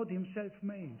statement God himself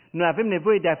made. Noi avem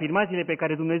nevoie de afirmațiile pe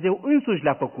care Dumnezeu însuși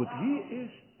le-a făcut. He is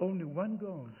only one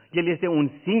God, El este un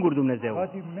singur Dumnezeu, but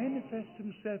he manifests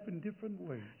himself in different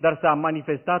ways. dar s-a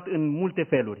manifestat în multe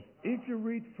feluri. If you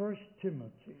read 1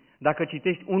 Timothy Dacă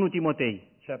citești 1 Timotei,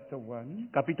 chapter 1,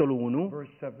 capitolul 1,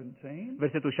 verse 17,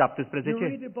 versetul you 17,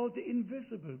 read about the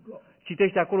invisible God,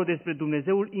 citește acolo despre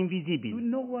Dumnezeul who invizibil,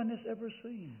 no one has ever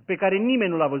seen. pe care nimeni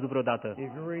nu l-a văzut vreodată. If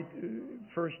you read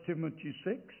 1 Timothy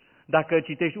 6, Dacă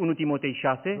citești 1 Timotei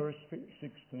 6, verse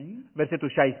 16,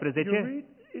 versetul you 16, read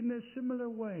in a similar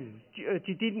way.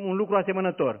 citim un lucru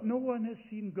asemănător. No one has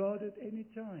seen God at any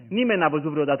time. Nimeni n-a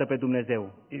văzut vreodată pe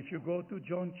Dumnezeu. If you go to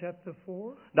John chapter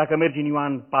 4, Dacă mergi în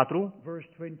Ioan 4, verse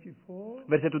 24,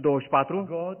 versetul 24,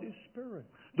 God is spirit,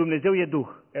 Dumnezeu e Duh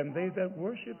and they that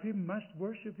worship him must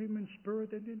worship him in spirit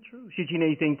and in truth. și cine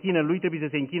îi se închină lui trebuie să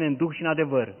se închine în Duh și în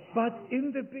adevăr. But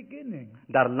in the beginning,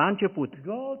 Dar la început,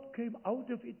 God came out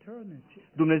of eternity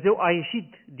Dumnezeu a ieșit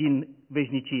din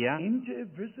veșnicia into a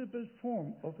visible form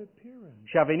of appearance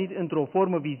și a venit într-o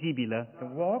formă vizibilă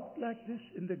and walked like this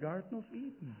in the Garden of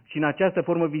Eden. și în această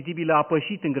formă vizibilă a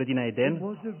pășit în grădina It Eden.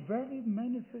 was a very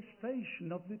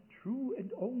manifestation of the true and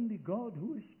only God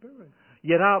who is spirit.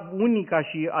 Era unica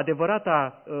și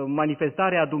adevărata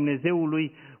manifestare a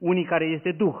Dumnezeului, unii care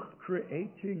este Duh.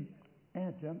 Creating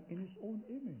Adam in his own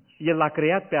image. El l-a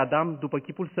creat pe Adam după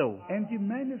chipul său And he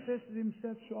manifested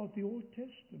himself throughout the Old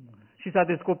Testament și s-a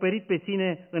descoperit pe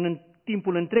sine în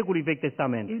timpul întregului Vechi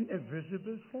Testament, in a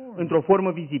visible form. într-o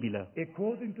formă vizibilă.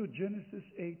 According to Genesis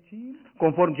 18,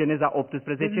 Conform Geneza the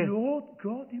 18, Lord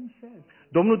God himself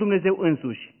Domnul Dumnezeu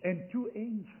însuși and two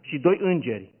angels și doi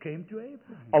îngeri came to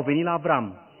Abraham, au venit la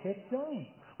Avram, sat down,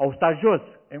 au stat jos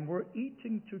and were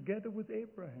eating together with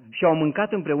Abraham. și au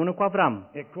mâncat împreună cu Avram.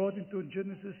 According to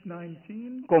Genesis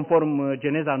 19, Conform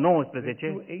Geneza the 19,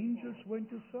 two angels went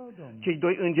to Sodom, cei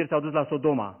doi îngeri s-au dus la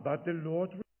Sodoma, but the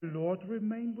Lord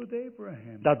remained with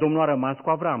Abraham. dar Domnul a rămas cu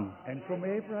Avram And from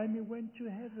Abraham he went to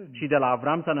heaven. și de la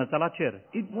Avram s-a înălțat la cer.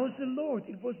 It was the Lord.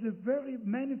 It was the very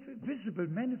visible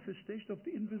manifestation of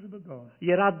the invisible God.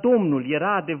 Era Domnul,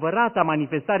 era adevărata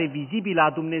manifestare vizibilă a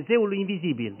Dumnezeului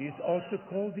invizibil. He is also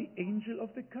called the angel of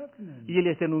the covenant. El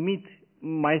este numit,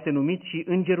 mai este numit și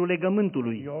Îngerul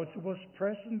Legământului. He also was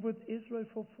present with Israel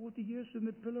for 40 years in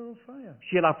the pillar of fire.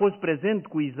 Și el a fost prezent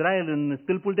cu Israel în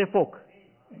stâlpul de foc.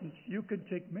 And you can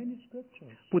take many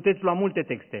scriptures Puteți lua multe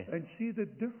texte and see the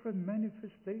different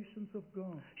manifestations of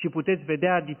God. și puteți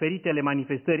vedea diferitele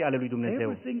manifestări ale lui Dumnezeu.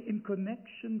 Everything in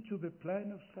connection to the plan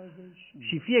of salvation.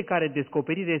 Și fiecare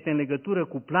descoperire este în legătură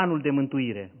cu planul de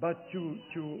mântuire. But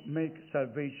to make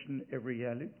salvation a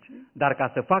reality Dar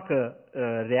ca să facă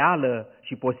reală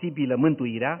și posibilă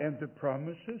mântuirea and the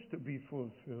promises to be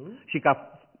fulfilled, și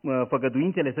ca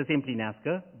făgăduințele să se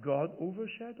împlinească, God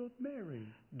overshadowed Mary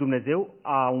Dumnezeu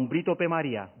a umbrit-o pe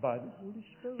Maria by the Holy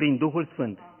Spirit. prin Duhul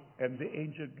Sfânt. And the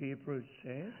angel Gabriel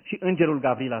said, Și îngerul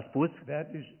Gavril a spus,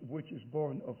 that is which is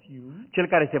born of you cel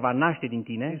care se va naște din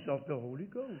tine is of the Holy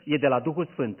Ghost. e de la Duhul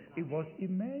Sfânt. It was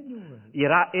Emmanuel.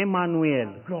 Era Emanuel.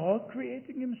 God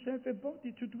creating himself a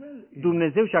body to dwell in.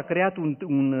 Dumnezeu și-a creat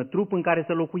un trup în care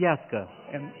să locuiască.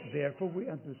 And therefore we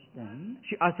understand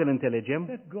Și astfel înțelegem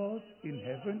that God in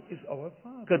heaven is our că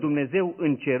Father. Dumnezeu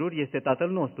în ceruri este Tatăl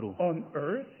nostru. On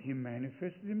earth he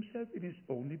manifested himself in his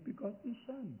only begotten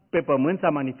Son. Pe pământ s-a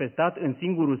manifestat în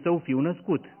singurul său fiu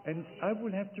născut. And I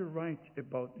will have to write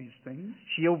about these things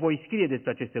Și eu voi scrie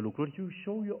despre aceste lucruri to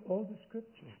show you all the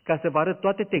scriptures ca să vă arăt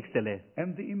toate textele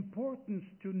and the importance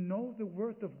to know the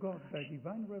word of God by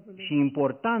divine și revelation.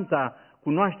 importanța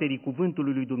cunoașterii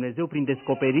cuvântului lui Dumnezeu prin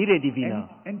descoperire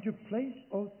divină And to place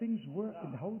all things where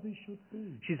and how they should be.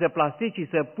 și să plasezi și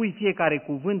să pui fiecare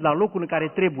cuvânt la locul în care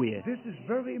trebuie. This is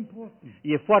very important.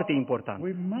 E foarte important.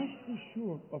 We must be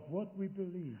sure of what we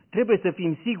believe. Trebuie să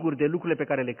fim siguri de lucrurile pe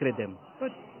care le credem.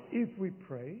 But if we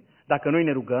pray, Dacă noi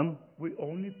ne rugăm, we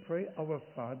only pray our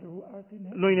Father who art in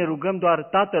heaven. noi ne rugăm doar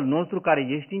Tatăl nostru care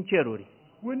ești în ceruri.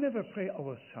 We never pray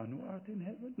our Son who art in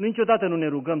heaven. Niciodată nu ne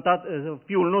rugăm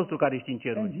Fiul nostru care ești în And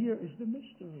ceruri. here is the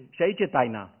mystery. Și aici e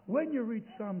taina. When you read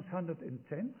Psalms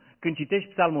 110, Când citești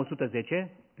Psalmul 110,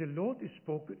 the Lord is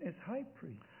spoken as high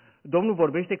priest. Domnul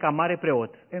vorbește ca mare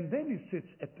preot And then he sits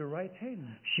at the right hand.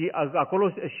 și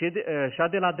acolo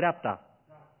șade la dreapta.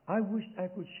 I wish I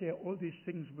could share all these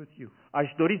things with you.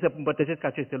 Aș dori să împărtășesc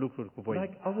aceste lucruri cu voi.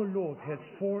 Like our Lord has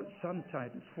four son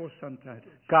titles.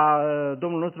 Ca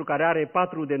Domnul nostru care are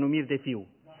 4 denumiri de fiu.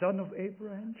 Son of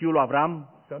Abraham, Fiul lui Avram,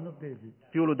 son of David.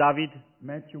 fiul lui David,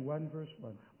 Matthew 1 verse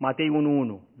 1. Matei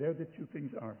 1:1. There the two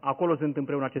things are. Acolo sunt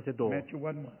împreună aceste două. Matthew 1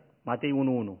 1. Matei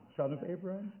 1:1. Son of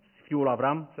Abraham, Fiul lui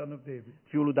Avram, son of David.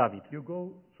 fiul lui David. You go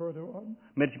further on,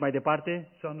 Mergi mai departe,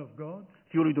 son of God,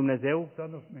 fiul lui Dumnezeu,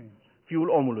 son of man. fiul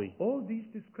omului. All these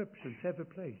descriptions have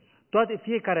a place.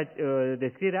 Fiecare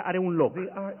descriere are un loc. They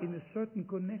are in a certain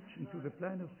connection to the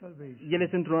plan of salvation. Ele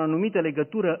sunt într-o anumită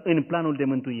legătură în planul de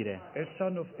mântuire. As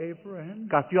son of Abraham,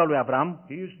 Ca fiul al lui Avram,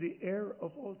 he is the heir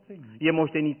of all things. e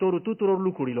moștenitorul tuturor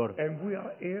lucrurilor. And we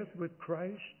are heirs with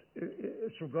Christ,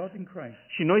 regarding Christ.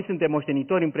 Și noi suntem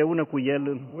moștenitori împreună cu El.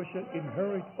 We shall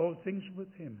inherit all things with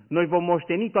him. Noi vom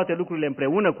moșteni toate lucrurile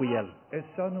împreună cu El. As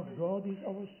son of God, he is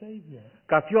our Savior.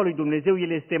 Ca fiul al lui Dumnezeu,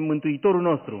 El este mântuitorul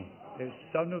nostru. As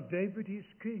son of David, he is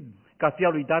king. Ca fiul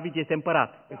al lui David este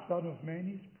împărat, As son of man,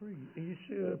 he is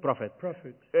profet.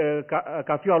 prophet.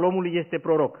 Ca fiul al omului este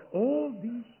proroc. All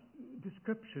these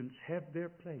descriptions have their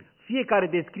place. Fiecare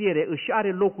descriere își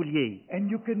are locul ei. And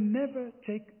you can never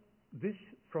take this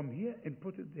from here and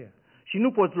put it there. Și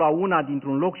nu poți lua una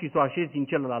dintr-un loc și să o așezi din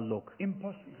celălalt loc.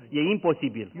 Impossible. E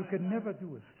imposibil. You can never do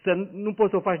it. Nu poți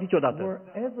să o faci niciodată.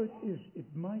 Wherever it is, it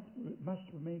must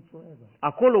remain forever.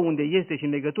 Acolo unde este și în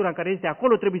legătura în care este,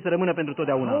 acolo trebuie să rămână pentru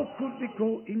totdeauna. How could we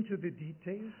go into the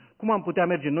details Cum am putea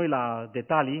merge noi la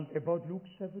detalii about Luke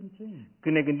 17,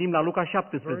 când ne gândim la Luca verse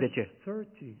 17,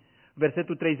 30,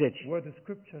 versetul 30, where the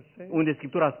scripture says, unde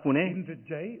Scriptura spune, in the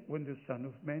day when the Son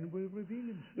of Man will reveal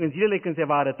himself, în zilele când se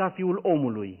va arăta Fiul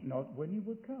omului, not when he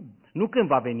will come. nu când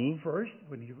va veni, First,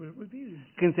 when he will reveal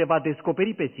himself. când se va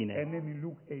descoperi pe sine. And then in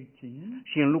Luke 18,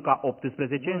 Și în Luca will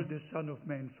 18 the Son of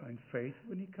Man find faith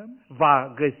when he comes? va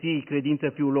găsi credință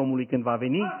Fiul omului când va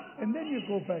veni. And then you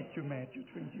go back to Matthew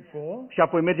 24, Și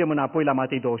apoi mergem înapoi la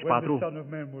Matei when the 24, Son of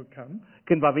Man will come.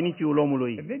 când va veni Fiul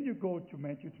omului. And then you go to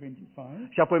Matthew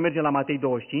 25, Și apoi mergem la Matei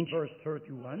 25, verse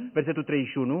 31, versetul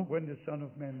 31, when the Son of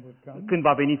Man will come când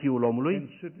va veni Fiul omului and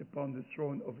sit upon the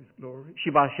throne of his glory. și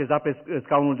va așeza pe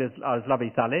scaunul al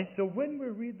slavei sale. So when we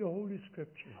read the Holy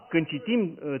Scripture, Când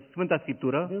citim Sfânta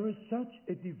Scriptură, there is such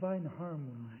a divine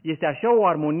harmony este așa o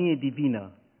armonie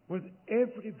divină with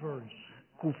every verse,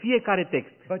 cu fiecare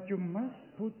text, but you must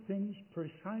put things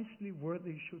precisely where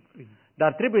they should be.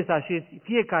 dar trebuie să așezi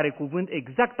fiecare cuvânt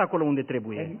exact acolo unde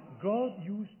trebuie. And God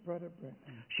used Brother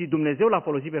Branham. Și Dumnezeu l-a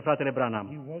folosit pe fratele He Branham.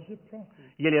 was a prophet.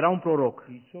 El era un proroc,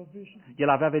 He saw visions. el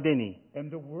avea vedenii And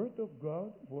the word of God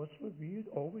was revealed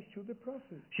always to the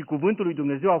prophet. și cuvântul lui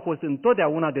Dumnezeu a fost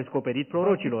întotdeauna descoperit But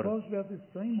prorocilor. because we have the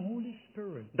same Holy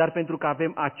Spirit, Dar pentru că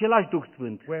avem același Duh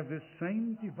Sfânt, we have the same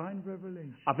divine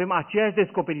revelation. avem aceeași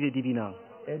descoperire divină.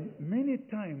 And many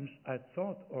times I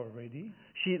thought already,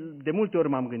 Și de multe ori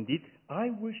m-am gândit,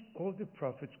 I wished all the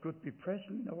prophets could be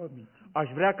present in our meeting.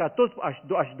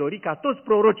 aș dori ca toți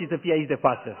prorocii să fie aici de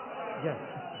față. Yeah,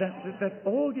 that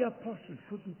all the apostles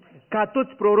could be present. Ca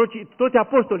toți prorocii, toți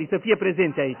apostolii să fie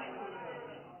prezenți aici.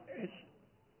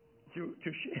 To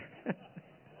share,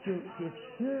 to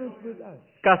experience with us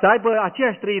Ca să aibă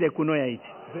aceeași trăire cu noi aici.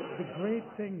 the great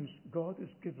things God has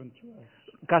given to us.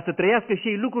 Ca să trăiască și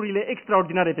ei lucrurile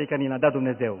extraordinare pe care ni le-a dat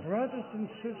Dumnezeu. Brothers and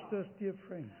sisters, dear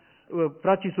friends,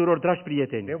 Frați și surori, dragi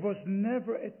prieteni, there was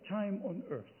never a time on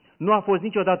earth nu a fost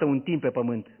niciodată un timp pe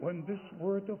pământ when this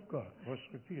word of God was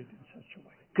revealed in such a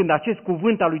way. când acest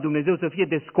cuvânt al lui Dumnezeu să fie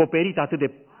descoperit atât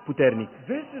de puternic.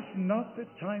 This is not the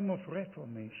time of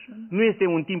Reformation. Nu este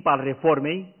un timp al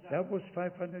reformei, That was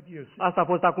 500 years ago. asta a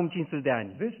fost acum 500 de ani.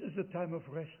 This is a time of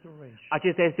restoration.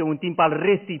 Acesta este un timp al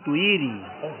restituirii,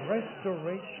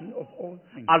 Of all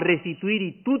things. al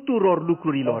restituirii tuturor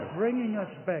lucrurilor, Of bringing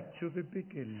us back to the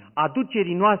beginning.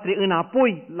 aducerii noastre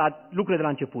înapoi la lucrurile de la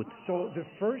început. So the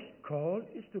first call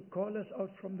is to call us out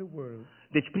from the world,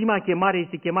 Deci prima chemare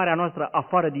este chemarea noastră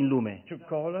afară din lume, to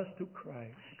call us to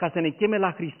Christ. ca să ne cheme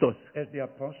la Hristos. As the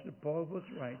Apostle Paul was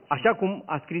right, Așa cum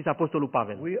a scris Apostolul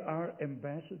Pavel. we are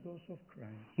ambassadors of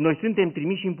Christ. Noi suntem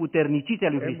trimiși împuterniciți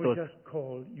al lui And we Hristos just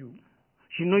call you.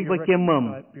 și noi vă Be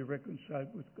chemăm, reconciled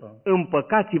with God,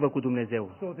 împăcați-vă cu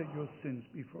Dumnezeu, so that your sins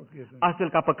be forgiven. astfel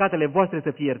ca păcatele voastre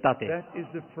să fie iertate. That is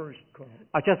the first call.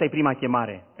 Aceasta e prima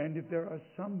chemare. And if there are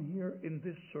some here in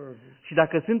this service Și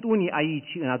dacă sunt unii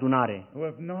aici în adunare who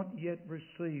have not yet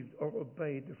received or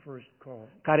obeyed the first call,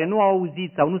 care nu au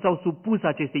auzit sau nu s-au supus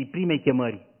acestei prime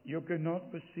chemări, You cannot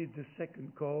receive the second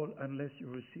call unless you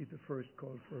receive the first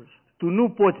call first. Tu nu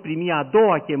poți primi a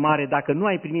doua chemare dacă nu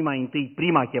ai primit mai întâi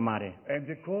prima chemare. And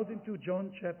according to John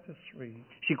chapter 3,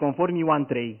 Și conform Ioan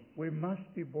 3, we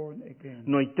must be born again.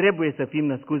 noi trebuie să fim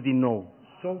născuți din nou,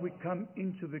 So we come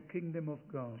into the kingdom of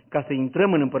God. ca să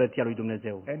intrăm în împărăția lui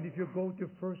Dumnezeu. And if you go to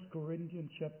 1 Corinthians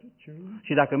chapter 2,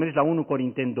 Și dacă mergi la 1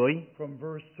 Corinteni 2, from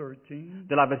verse 13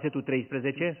 de la versetul to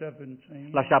 13 17,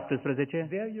 la 17,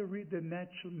 there you read the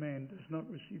natural man does not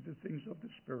receive the things of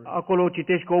the Spirit. acolo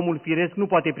citești că omul firesc nu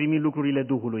poate primi lucrurile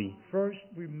Duhului. First,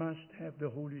 we must have the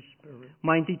Holy Spirit,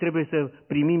 Mai întâi trebuie să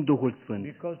primim Duhul Sfânt,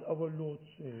 because our Lord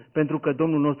said pentru că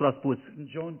Domnul nostru a spus in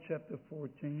John chapter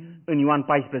 14, în Ioan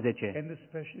 14 and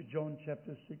especially John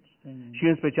chapter 16, și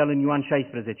în special în Ioan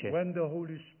 16, when the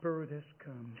Holy Spirit has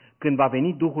come, când va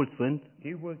veni Duhul Sfânt,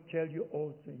 He will tell you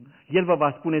all things. El vă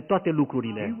va spune toate He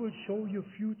lucrurile will show you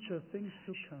future things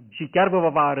to come. și chiar vă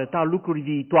va arăta lucruri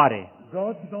viitoare.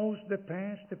 God knows the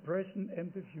past, the present, and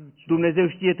the future. Dumnezeu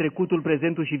știe trecutul,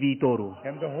 prezentul și viitorul.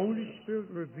 And the Holy Spirit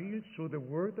reveals through the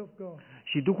Word of God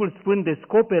Și Duhul Sfânt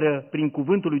descoperă prin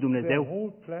cuvântul lui the Dumnezeu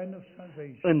whole plan of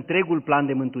salvation. întregul plan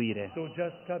de mântuire. So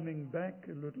just coming back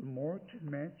a little more to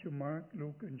Matthew, Mark,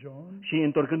 Luke, and John, Și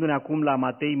întorcându-ne acum la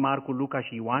Matei, Marcu, Luca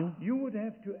și Ioan, you would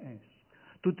have to ask,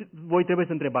 voi trebuie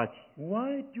să întrebați,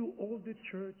 why do all the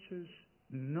churches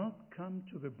not come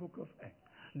to the book of Acts?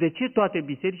 de ce toate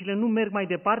bisericile nu merg mai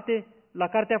departe la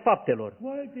Cartea Faptelor?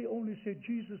 Why they only say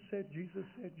Jesus said, Jesus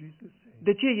said, Jesus said?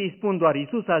 De ce ei spun doar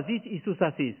Isus a zis, Isus a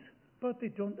zis? But they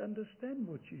don't understand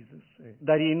what Jesus said.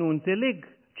 Dar ei nu înțeleg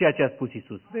ceea ce a spus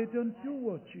Isus. They don't do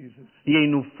what Jesus said. Ei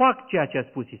nu fac ceea ce a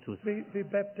spus Isus. They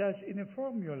baptize in a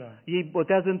formula, Ei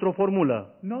botează într-o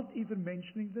formulă, not even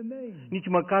mentioning the name. nici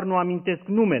măcar nu amintesc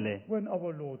numele. When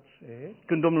our Lord said,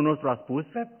 Când Domnul nostru a spus,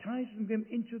 baptizing them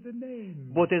into the name.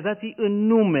 botezați în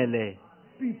numele,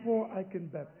 Before I can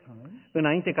baptize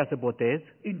înainte ca să botez,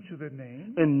 into the name,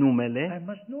 în numele, I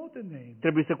must know the name.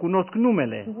 trebuie să cunosc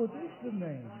numele. So what is the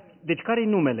name? Deci care e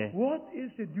numele? What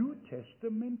is the New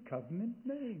Testament covenant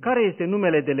name? Care este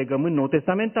numele de legământ nou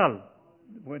testamental?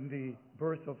 When the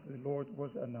birth of the Lord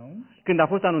was announced, Când a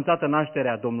fost anunțată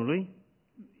nașterea Domnului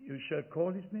you shall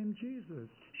call his name Jesus,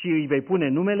 și îi vei pune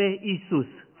numele Isus,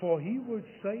 for he will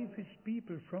save his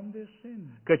people from their sin.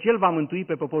 căci El va mântui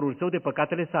pe poporul său de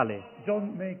păcatele sale.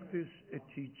 Don't make this a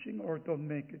teaching or don't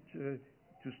make it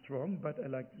too strong, but I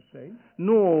like to say,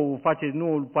 Nu faceți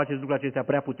lucrurile acestea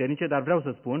prea puternice, dar vreau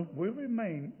să spun, we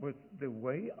remain with the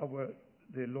way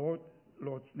the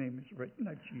Lord's name is written,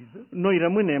 like Jesus, noi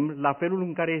rămânem la felul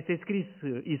în care este scris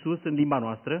Isus în limba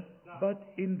noastră, but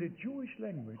in the Jewish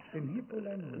language, in Hebrew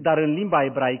language, dar în limba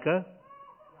ebraică,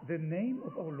 the name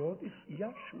of our Lord is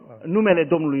Yahshua. numele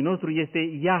Domnului nostru este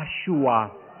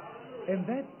Yahshua. And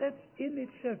that in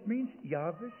itself means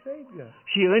Yahweh Savior.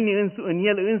 Și în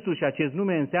el însuși acest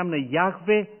nume înseamnă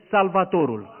Iahve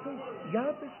Salvatorul. So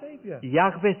Yahweh Savior.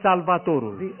 Iahve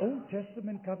Salvatorul. The Old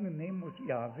Testament covenant name was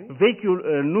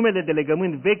Yahweh. Numele de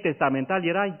legământ vechi testamental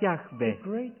era Iahve, The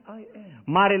great I am.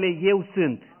 Marele Eu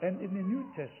sunt. And in the New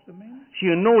Testament, Și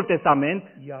în Noul Testament,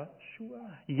 Yahshua,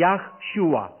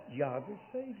 Yahshua, Yahweh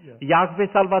Savior. Iahve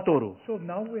Salvatorul. So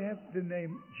now we have the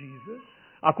name Jesus,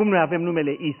 Acum noi avem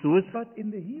numele Isus, but in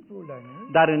the Hebrew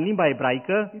language, dar în limba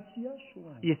ebraică it's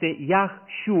Yahshua. este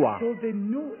Yahshua. So they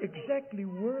knew exactly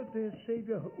who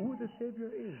the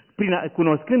Savior is.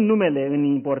 Cunoscând numele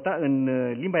în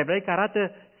limba ebraică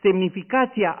arată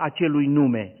semnificația acelui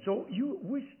nume. So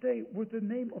we stay with the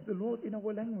name of the Lord in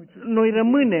our language.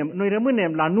 Noi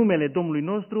rămânem la numele Domnului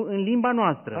nostru în limba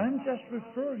noastră. I'm just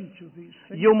referring to these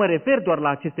things, Eu mă refer doar la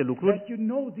aceste lucruri that you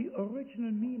know the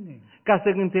original meaning ca să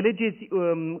înțelegeți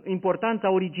importanța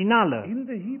originală in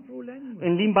the Hebrew language.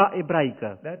 în limba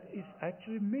ebraică, That is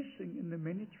actually missing in the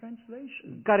many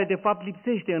translations. care de fapt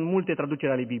lipsește în multe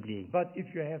traduceri ale Bibliei. But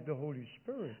if you have the Holy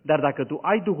Spirit, Dar dacă tu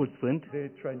ai Duhul Sfânt, the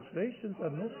translations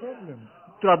are no problem,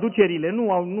 traducerile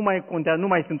nu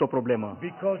mai sunt o problemă,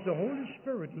 because the Holy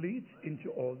Spirit leads into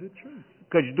all the truth.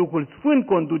 căci Duhul Sfânt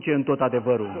conduce în tot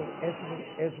adevărul. So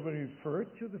as we refer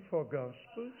to the four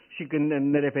Gospels, Și când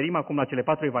ne referim acum la cele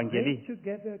 4 they evanghelii,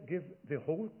 together give the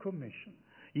whole commission.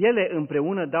 ele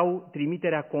împreună dau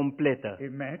trimiterea completă.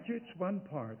 In Matthew, it's one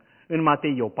part. În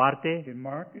Matei e o parte, In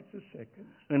Mark, it's the second.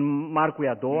 în Marcu e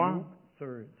a doua, Luke,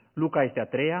 third. Luca este a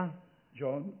treia,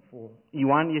 John, fourth.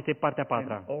 Ioan este partea a And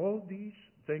patra. all these,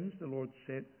 things the Lord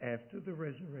said after the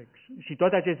resurrection Și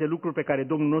toate aceste lucruri pe care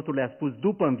Domnul nostru le-a spus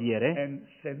după înviere and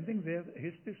sending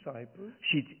his disciples,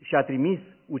 și-a trimis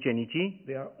ucenicii,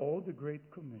 they are all the Great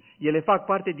Commission. ele fac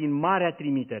parte din Marea And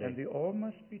Trimitere. they all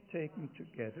must be taken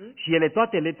together. Și ele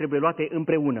toate le trebuie luate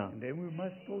împreună. And then we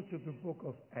must go to the book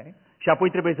of Acts Și apoi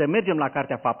trebuie să mergem la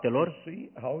Cartea to Faptelor, see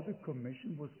how the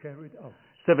commission was carried out.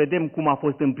 să vedem cum a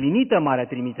fost împlinită Marea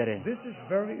Trimitere. This is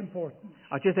very important.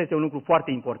 Acesta este un lucru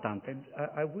foarte important. And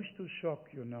I wish to shock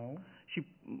you now, Și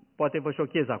poate vă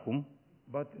șochez acum,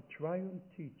 but the triune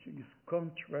teaching is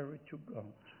contrary to God.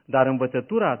 dar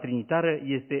învățătura trinitară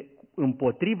este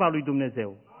împotriva lui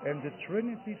Dumnezeu. And the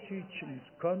Trinity teaching is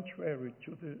contrary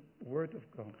to the Word of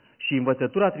God. Și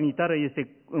învățătura trinitară este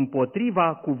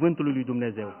împotriva cuvântului lui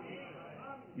Dumnezeu.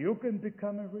 You can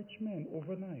become a rich man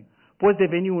overnight Poți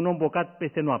deveni un om bogat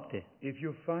peste noapte. if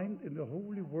you find in the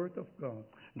holy Word of God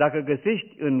Dacă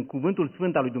găsești în cuvântul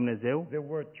sfânt al lui Dumnezeu the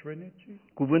word Trinity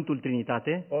cuvântul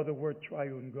Trinitate or the word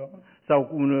Triune God, sau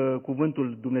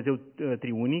cuvântul Dumnezeu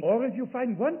triunic, or if you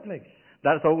find one place,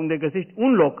 sau unde găsești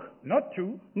un loc, not two,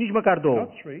 nici măcar două, not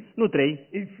three, nu trei,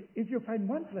 if you find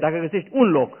one place dacă găsești un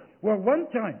loc where one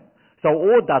time sau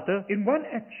o dată in one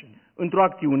action într-o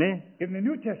acțiune, in the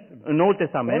New Testament în Noul or in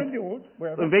Testament, the Old, în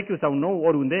wherever, Vechiul sau Nou,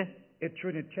 oriunde, a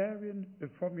Trinitarian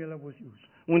formula was used.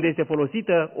 unde este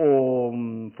folosită o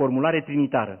formulare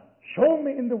trinitară. Show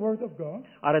me in the Word of God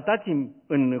Arătați-mi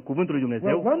în cuvântul lui where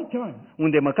Dumnezeu, one time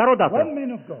unde măcar o one dată,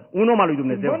 man of God un om al lui in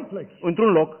one Dumnezeu, place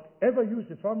într-un loc, ever used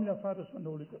the formula Father, Son,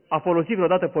 Holy Ghost. a folosit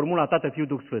vreodată formula Tată, Fiu,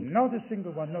 Duh Sfânt. Not a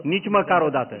single one. Not a Nici single măcar o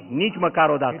one. dată, nici măcar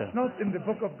o It's dată. not in the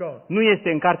book of God. Nu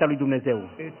este în cartea lui Dumnezeu,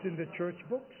 It's in the church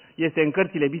books. este în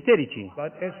cărțile bisericii.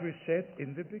 But as we said in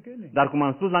the beginning, Dar cum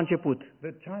am spus la început,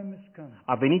 the time has come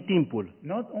a venit timpul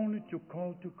not only to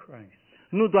call to Christ,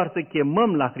 nu doar să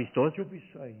chemăm la Hristos to be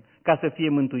saved, ca să fie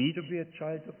to mântuiți, be a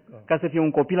child of God, ca să fie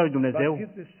un copil al lui but Dumnezeu,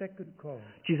 give the second call.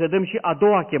 ci să dăm și a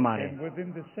doua chemare. And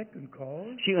within the second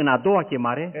call, Și în a doua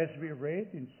chemare, as we read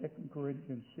in 2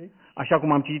 Corinthians 6, așa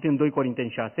cum am citit în 2 Corinteni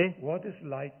 6, what is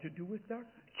light to do with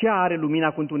darkness? ce are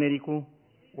lumina cu întunericul?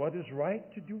 What is right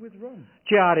to do with wrong?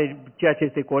 Ce are ceea ce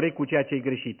este corect cu ceea ce e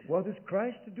greșit? What is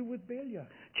Christ to do with Belial?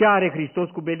 Ce are Hristos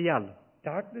cu Belial?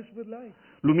 Darkness with light.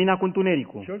 Lumina cu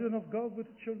întunericul. Children of God with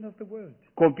the children of the world.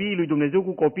 Copiii lui Dumnezeu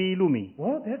cu copiii lumii.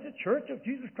 What has the church of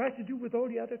Jesus Christ to do with all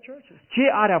the other churches? Ce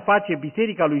are a face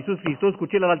Biserica lui Iisus Hristos cu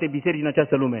celelalte biserici din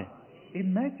această lume?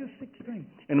 In Matthew 16,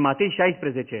 În Matei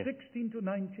 16, 16 to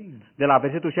 19, de la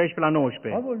versetul 16 la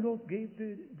 19, our Lord gave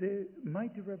the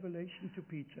mighty revelation to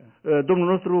Peter. Domnul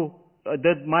nostru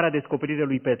dă marea descoperire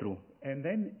lui Petru. And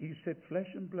then he said, flesh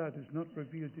and blood has not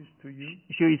revealed this to you,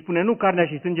 Și îi spune, nu carnea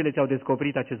și sângele ți-au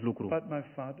descoperit acest lucru, but my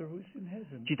Father who is in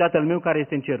heaven. ci Tatăl meu care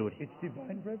este în ceruri. It's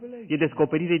divine revelation. E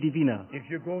descoperire divină. If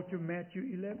you go to Matthew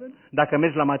 11, Dacă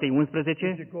mergi la Matei if 11,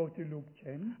 you go to Luke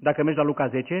 10, dacă mergi la Luca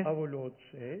 10, our Lord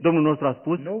said, Domnul nostru a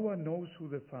spus, no one knows who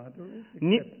the Father is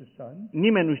Ni- except the Son,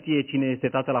 nimeni nu știe cine este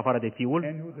Tatăl afară de Fiul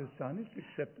and who the Son is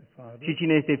except the Father, și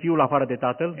cine este Fiul afară de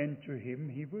Tatăl and to him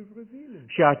he will reveal it.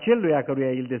 și aceluia căruia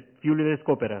Fiul îl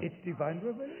descoperă. It's divine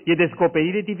revelation. E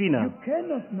descoperire You divină.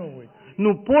 cannot know it.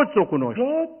 Nu poți să o cunoști.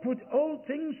 God put all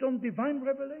things on divine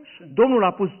revelation. Domnul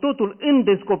a pus totul în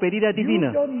descoperirea You divină.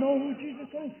 don't know who Jesus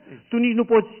Christ is. Tu nici nu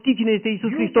poți ști cine este Iisus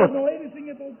You Hristos. don't know anything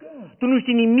about God Tu nu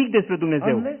știi nimic despre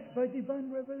Dumnezeu, unless by divine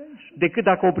revelation. decât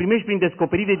dacă o primești prin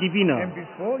descoperire And divină.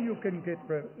 before you can get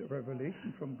revelation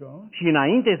from God, Și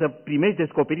înainte să primești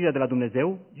descoperirea de la Dumnezeu,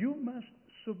 you must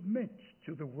submit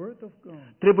to the Word of God.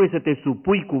 trebuie să te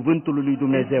supui cuvântului lui If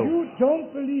Dumnezeu. you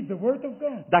don't believe the Word of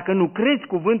God, Dacă nu crezi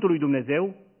cuvântul lui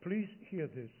Dumnezeu, please hear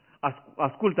this.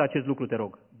 ascultă acest lucru, te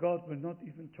rog. God will not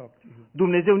even talk to you.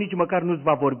 Dumnezeu nici măcar nu-ți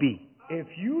va vorbi. If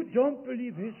you don't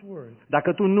believe His Word,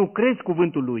 Dacă tu nu crezi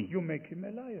cuvântul lui, you make Him a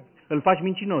liar. îl faci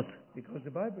mincinos. Because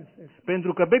the Bible says,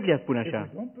 Pentru că Biblia spune if așa.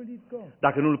 you don't believe God,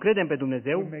 Dacă nu-L credem pe you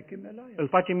Dumnezeu, make Him a liar. îl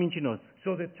facem mincinos.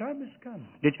 So the time has come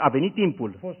Deci a venit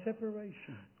timpul for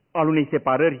separation. al unei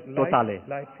separări totale.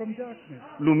 Light from darkness,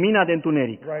 Lumina de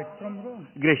întuneric, right from wrong.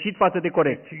 greșit față de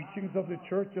corect. Teachings of the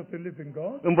Church of the Living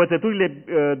God Învățăturile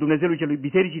Dumnezeului celui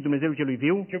Bisericii Dumnezeului celui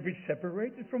viu to be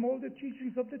separated from all the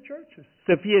teachings of the churches.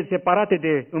 să fie separate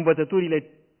de învățăturile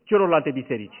celorlalte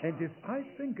biserici. And if I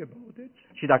think about it,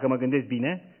 Și dacă mă gândesc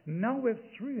bine, now we have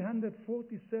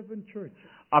 347 churches.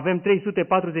 avem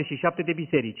 347 de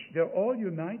biserici, They're all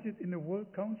united in the World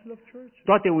Council of Churches.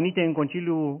 toate unite în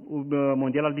Conciliul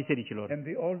Mondial al Bisericilor. And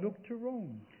they all look to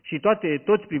Rome. Și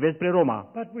toți privesc spre Roma.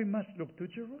 But we must look to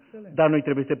Jerusalem. Dar noi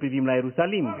trebuie să privim la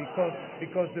Ierusalim.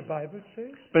 Because the Bible says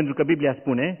Pentru că Biblia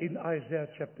spune in Isaiah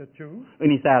chapter 2, în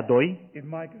Isaia 2, in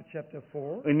Micah chapter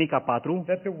 4, în Mica 4,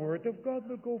 that the word of God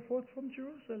will go forth from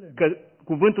Jerusalem. că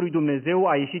cuvântul lui Dumnezeu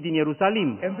a ieșit din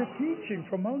Ierusalim And the teaching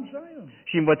from Mount Zion.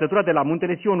 și învățătura de la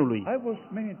muntele Sionului. I was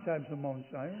many times on Mount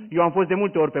Zion, Eu am fost de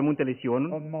multe ori pe muntele Sion,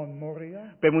 on Mount Moria,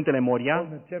 pe muntele Moria, on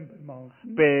the Temple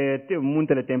Mountain. pe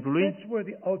muntele Templului. That's where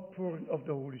the outpouring of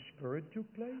the Holy Spirit took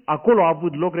place. Acolo a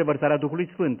avut loc revărsarea Duhului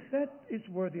Sfânt. That is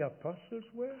where the apostles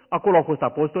were. Acolo au fost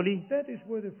apostolii, That is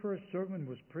where the first sermon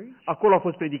was preached. acolo a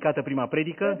fost predicată prima That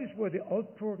predică, is where the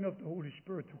outpouring of the Holy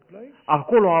Spirit took place.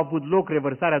 acolo a avut loc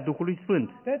revărsarea Duhului Sfânt.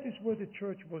 That is where the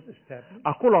church was established.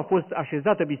 Acolo a fost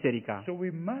așezată biserica. So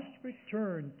we must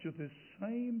return to the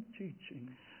same teaching.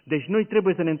 Deci noi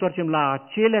trebuie să ne întoarcem la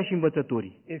aceleași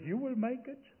învățături. If you will make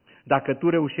it, Dacă tu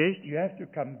reușești, you have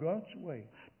to come God's way.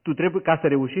 ca să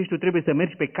reușești, tu trebuie să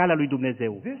mergi pe calea lui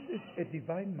Dumnezeu. This is a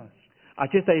divine must.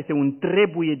 Acesta este un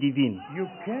trebuie divin. You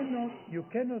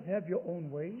cannot have your own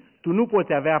ways Tu nu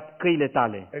poți avea căile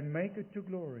tale and make it to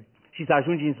glory. și să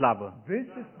ajungi în slavă. This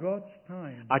is God's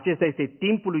time Acesta este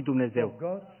timpul lui for Dumnezeu,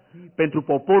 God's people pentru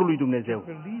poporul lui to Dumnezeu,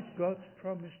 believe God's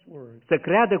promised word să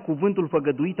creadă cuvântul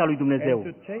făgăduit al lui and Dumnezeu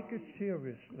to take it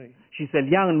seriously. și să-l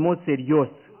ia în mod serios.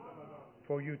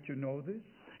 For you to know this,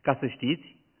 Ca să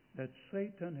știți, that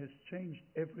Satan has changed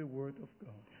every word of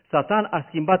God. Satan a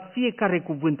schimbat fiecare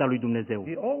cuvânt al lui Dumnezeu.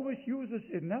 He always uses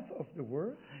enough of the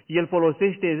word El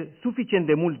folosește suficient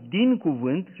de mult din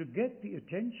cuvânt to get the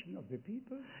attention of the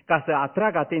people ca să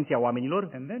atragă atenția oamenilor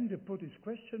and then to put his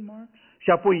question marks. și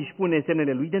apoi își pune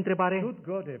semnele lui de întrebare. Should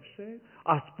God have said?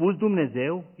 A spus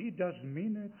Dumnezeu? He doesn't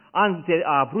mean it.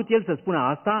 A vrut El să spună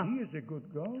asta? He is a good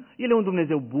God. El e un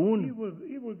Dumnezeu He bun?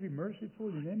 will be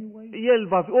merciful in any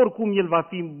way. Oricum El va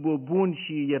fi bun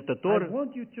și I iertător?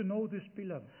 want you to know this,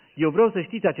 beloved. Eu vreau să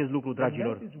știți acest lucru, And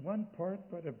dragilor. that is one part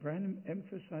Brother Branham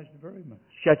emphasized very much.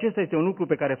 Și acesta este un lucru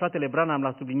pe care fratele Branham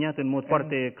l-a subliniat în mod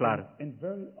foarte clar And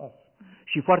very often.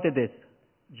 și foarte des.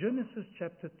 Genesis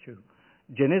chapter 2,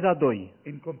 Geneza 2.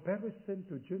 in comparison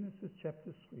to Genesis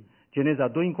chapter 3. Geneza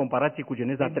 2 în comparație cu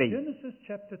Geneza In 3. Genesis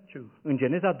chapter 2, În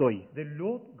Geneza 2, the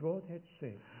Lord God had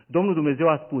said, Domnul Dumnezeu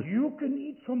a spus: you can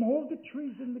eat from all the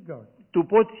trees in the garden. tu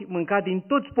poți mânca din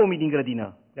toți pomii din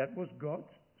grădină. That was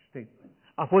God's statement.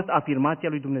 A fost afirmația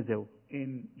lui Dumnezeu.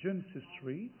 In Genesis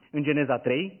 3, În Geneza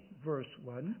 3, verse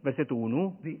 1, versetul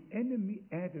 1, the enemy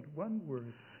added one word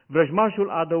vrăjmașul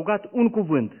a adăugat un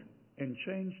cuvânt and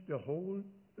changed the whole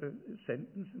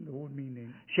sentence and the whole meaning.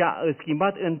 și a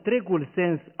schimbat întregul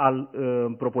sens al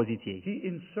propoziției. He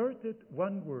inserted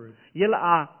one word, El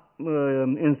a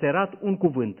înserat un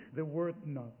cuvânt, the word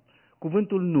not.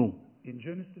 cuvântul nu. In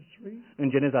Genesis 3, În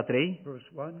Geneza 3, verse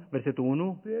 1, versetul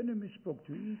 1, the enemy spoke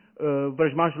to Eve.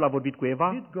 vrăjmașul a vorbit cu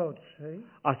Eva, Did God say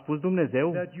a spus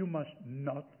Dumnezeu that you must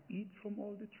not eat from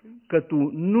all the trees? că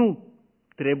tu nu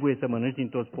trebuie să mănânci din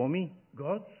toți pomii?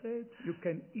 God said you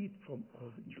can eat from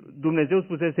all the trees. Dumnezeu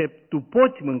spusese, tu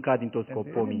poți mânca din toți And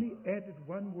the pomii. enemy added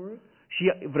one word.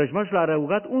 Și vrăjmașul a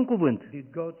adăugat un cuvânt. Did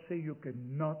God say you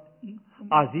cannot eat from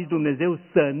A zis Dumnezeu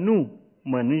să nu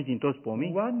mănânci din toți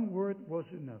pomii? One word was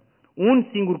enough Un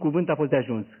singur cuvânt a fost de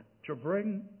ajuns to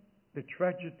bring the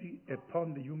tragedy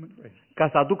upon the human race. ca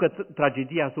să aducă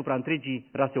tragedia asupra întregii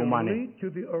rase To umane, lead to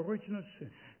the original sin.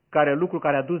 lucru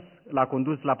care l-a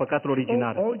condus la păcatul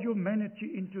original. All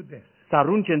humanity into death. Să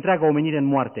arunce întreaga omenire în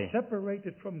moarte,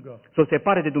 Separated from God. să o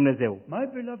separe de Dumnezeu. My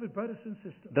beloved brothers and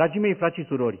sisters, Dragii mei frați și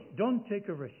surori, don't take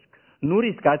a risk. nu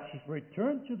riscați,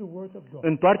 Return to the word of God.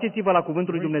 întoarceți-vă la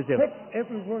cuvântul lui Dumnezeu. Respect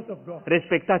every word of God.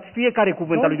 Respectați fiecare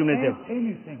cuvânt al lui Don't Dumnezeu. add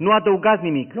anything. Nu adăugați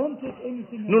nimic. Don't take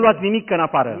anything Nu away. luați nimic în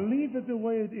afară. Leave it the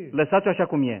way it is. Lăsați-o așa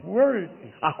cum e. Where it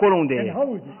is. Acolo unde And e.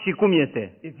 how it is. Și cum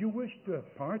este. If you wish to have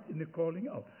part in the calling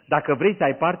out. Dacă vrei să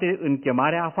ai parte în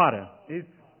chemarea afară. If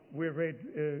we read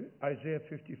Isaiah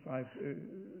 55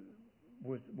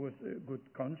 with good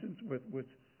conscience, with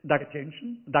Dacă, attention,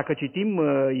 dacă citim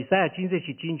Isaia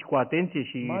 55 cu atenție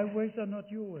și my ways are not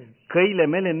your ways, căile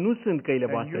mele nu sunt căile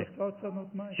and your voastre thoughts are not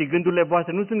mine. și gândurile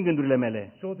voastre nu sunt gândurile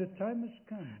mele. So the time has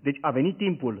come Deci a venit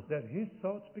timpul that his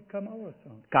thoughts become our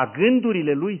thoughts, ca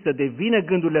gândurile lui să devină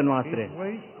gândurile his noastre,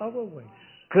 ways our ways.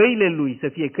 căile lui să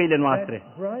fie căile noastre,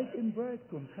 That bride and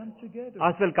bridegroom come together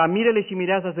astfel ca mirele și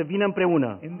mireasa să vină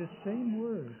împreună, in the same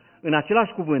word. în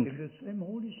același cuvânt, in the same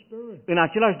Holy Spirit, în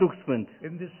același Duh Sfânt,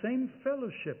 in the same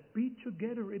fellowship, be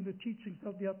together in the teachings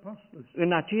of the apostles.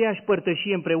 în aceeași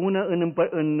părtășie împreună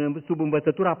sub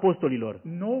învățătura apostolilor.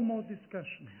 No more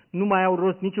discussion. Nu mai au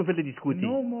rost niciun fel de discuții.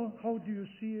 No more, how do you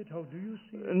see it, how do you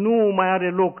see it? Nu mai are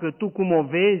loc tu cum o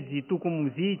vezi, tu cum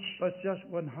zici, But just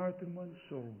one heart and one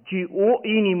soul. ci o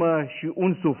inimă și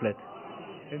un suflet.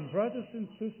 And brothers and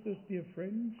sisters, dear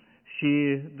friends,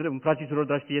 Și, frații și surori,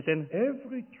 dragi prieteni,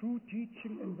 every true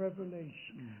teaching and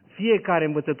revelation fiecare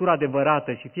învățătură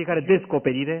adevărată și fiecare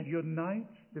descoperire unites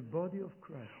the body of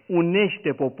Christ.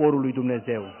 unește poporul lui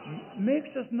Dumnezeu.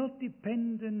 Makes us not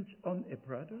dependent on a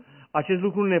brother, Acest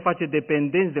lucru nu ne face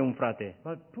dependenți de un frate,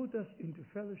 but put us into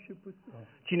fellowship with God.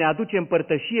 ci ne aduce în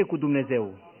părtășie cu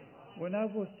Dumnezeu. When I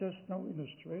was just now in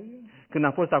Australia, Când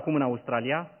am fost acum în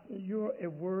Australia, you're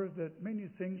aware that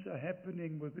many things are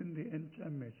happening within the end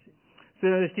time message.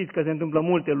 să știți că se întâmplă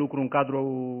multe lucruri în cadrul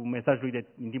mesajului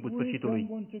în timpul We sfârșitului. don't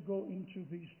want to go into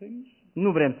these things,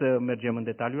 Nu vrem să mergem în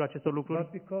detaliu acestor lucruri,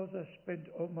 but because I spent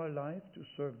all my life to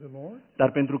serve the Lord,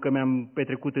 dar pentru că mi-am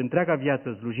petrecut întreaga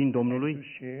viață slujind to Domnului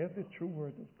share the true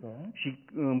word of God, și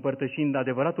împărtășind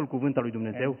adevăratul cuvânt al lui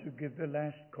Dumnezeu and to give the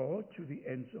last call to the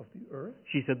ends of the earth,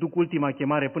 și să duc ultima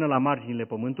chemare până la marginile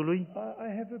pământului,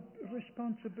 I have a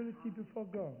responsibility before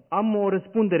God. am o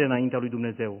răspundere înaintea lui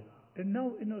Dumnezeu. And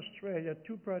now in Australia,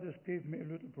 two brothers gave me a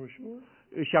little brochure,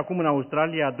 Și acum în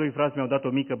Australia, doi frați mi-au dat o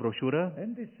mică broșură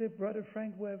and they said, Brother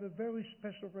Frank, we have a very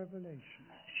special revelation.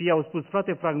 și i-au spus,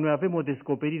 frate Frank, noi avem o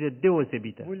descoperire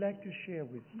deosebită. We'd like to share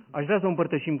with you. Aș vrea să o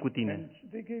împărtășim cu tine. And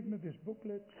they gave me this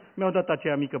booklet, Mi-au dat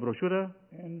acea mică broșură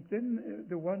and then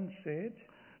the one said,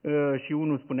 și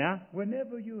unul spunea,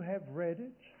 whenever you have read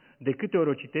it, de câte ori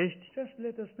o citești, just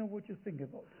let us know what you think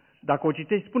about it. dacă o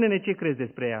citești, spune-ne ce crezi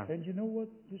despre ea. And you know what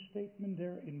the statement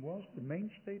therein was, the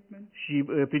main statement? Și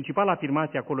principala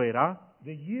afirmație acolo era,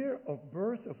 The year of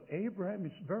birth of Abraham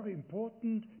is very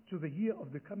important to the year of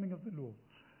the coming of the Lord.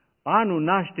 anul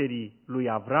nașterii lui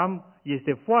Avram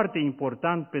este foarte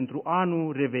important pentru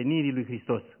anul revenirii lui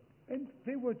Hristos. And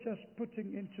they were just putting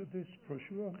into this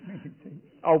brochure many things.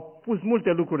 Au pus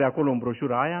multe lucruri acolo în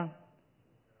broșura aia,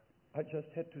 I just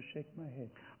had to shake my head.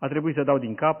 a trebuit să dau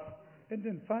din cap And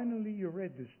then finally you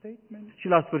read the statement și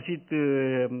la sfârșit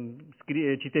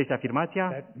citești afirmația,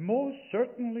 that most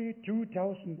certainly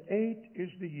 2008 is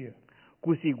the year.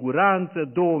 cu siguranță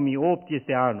 2008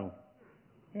 este anul.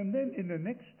 And then in the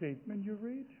next statement you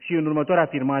read, Și în următoarea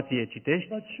afirmație citești,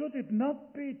 but should it not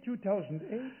be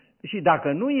 2008, și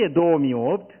dacă nu e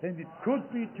 2008, then it could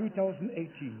be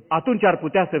 2018. atunci ar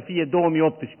putea să fie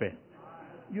 2018.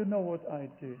 You know what I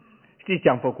did? Știți ce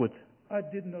am făcut? I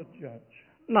did not judge.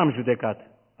 N-am judecat.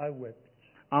 I wept.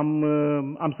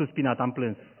 Am suspinat, am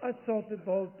plâns. I thought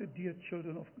about the dear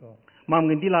children of God. M-am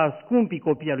gândit la scumpii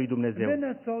copii ai lui And Dumnezeu. then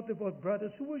I thought about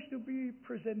brothers who wish to be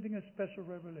presenting a special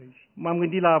revelation. M-am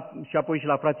gândit și apoi și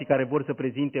la frații care vor să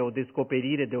prezinte o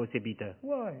descoperire deosebită.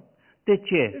 Why? De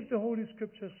ce? If the Holy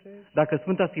Scripture says, Dacă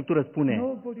Sfânta Scriptură spune,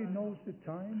 nobody knows the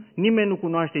time, nimeni nu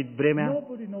cunoaște vremea,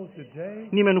 nobody knows the day,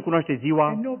 nimeni nu cunoaște and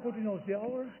ziua, nobody knows the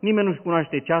hour, nimeni nu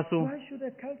cunoaște ceasul, why should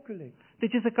I calculate? de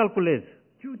ce să calculez?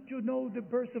 To know the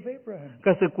birth of Abraham.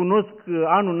 Ca să cunosc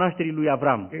anul nașterii lui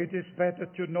Avram. It is better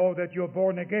to know that you're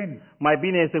born again. Mai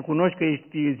bine e să cunoști că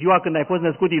ești ziua când ai fost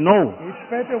născut din nou. It's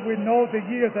better we know the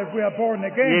year that we are born E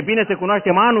again. bine să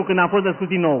cunoaștem anul când am fost născut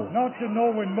din nou. Not to know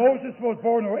when Moses was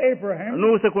born or Abraham,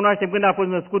 Nu să cunoaștem când a fost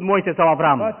născut Moise sau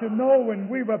Avram, but to know when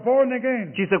we were born again.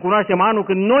 ci să cunoaștem anul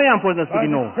când noi am fost născuți By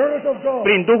din the nou. Spirit of God.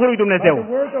 Prin Duhul lui By the Dumnezeu,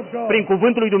 Word of God. prin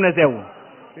cuvântul lui Dumnezeu.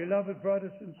 Beloved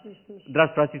brothers and sisters,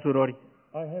 Dragi frați și surori,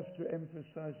 I have to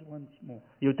emphasize once more.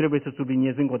 eu trebuie să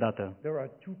subliniez încă o dată. There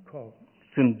are two calls.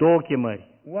 Sunt două chemări.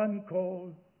 One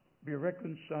call, be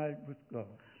reconciled with God.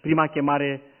 Prima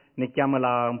chemare ne cheamă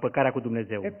la împăcarea cu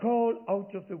Dumnezeu. A call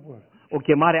out of the world. O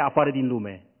chemare afară din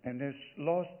lume. And as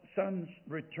lost sons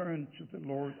return to the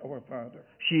Lord our Father.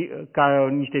 Și ca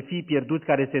niște fii pierduți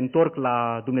care se întorc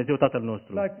la Dumnezeu Tatăl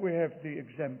nostru. Like we have the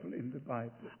example in the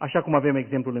Bible Așa cum avem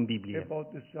exemplul în Biblie. about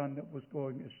the son that was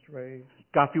going astray.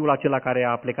 Ca fiul acela care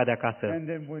a plecat de acasă. And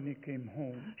then when he came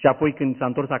home, Și apoi când s-a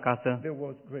întors acasă, there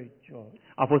was great joy.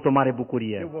 a fost o mare There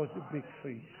bucurie. was a big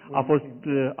feast. A when he fost,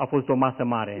 came. a fost o masă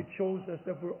mare. It shows us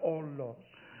that we're all lost,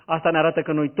 Asta ne arată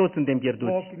că noi toți suntem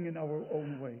pierduți. walking in our own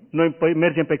way, Noi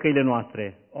mergem pe căile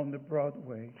noastre, on the broad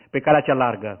way. pe calea cea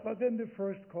largă. But then the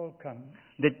first call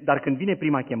comes Dar când vine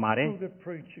prima through chemare, the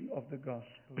preaching of the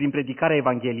gospel. prin predicarea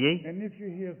Evangheliei, And if you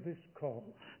hear this call,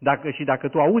 dacă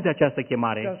tu auzi această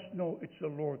chemare, just know it's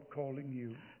the Lord calling you.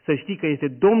 Să știi că este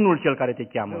Domnul cel care te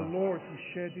The cheamă. Lord who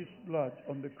shed his blood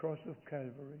on the cross of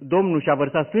Calvary. Domnul și-a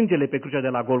vărsat sângele pe crucea de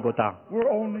la Golgota.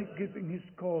 We're only giving his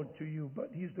call to you, but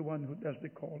he's the one who does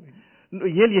the calling.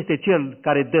 El este cel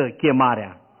care dă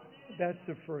chemarea. That's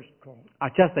the first call.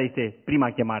 Aceasta este prima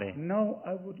chemare. Now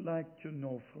I would like to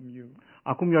know from you,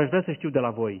 Acum eu aș vrea să știu de la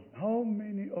voi. how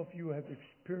many of you have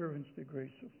experienced the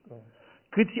grace of God?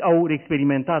 Câți au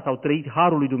experimentat, au trăit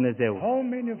harul lui Dumnezeu? How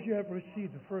many of you have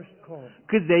received the first call?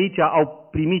 Câți de aici au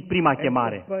primit prima And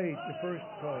chemare obeyed the first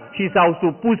call? și s-au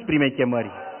supus primei chemări?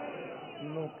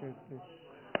 Look at this.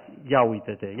 Ia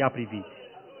uite-te, ia priviți.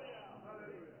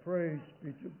 Praise be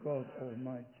to God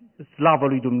Almighty. Slavă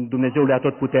lui Dumnezeului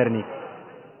Atotputernic.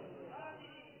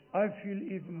 I feel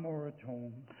even more at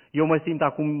home. Eu mă simt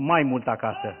acum mai mult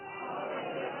acasă.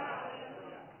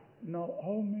 Now,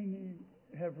 how many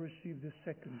have received the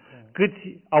second call?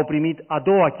 Câți au primit a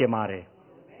doua chemare?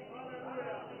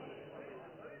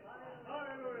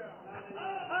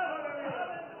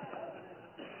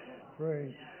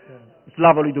 Praise God.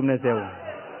 Slavă lui Dumnezeu.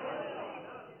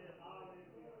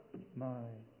 My.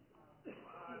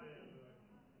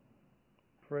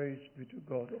 Praise be to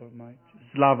God Almighty.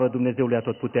 Slavă Dumnezeului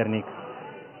Atotputernic.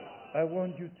 I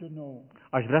want you to know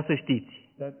Aș vrea să știți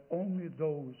that only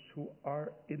those who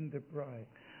are in the bride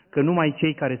că numai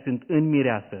cei care sunt în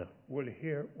mireasă will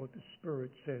hear what the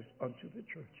Spirit says unto the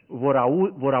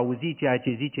churches. vor auzi ceea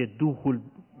ce zice Duhul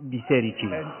Bisericii.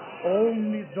 And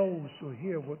only those who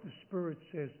hear what the Spirit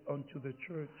says unto the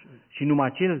churches, Și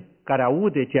numai cel care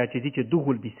aude ceea ce zice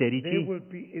Duhul they Bisericii will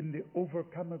be in the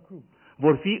overcomer group.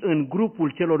 vor fi în grupul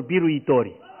celor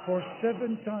biruitori. For 7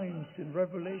 times in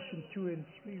Revelation 2 and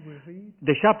 3 we read,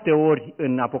 De 7 ori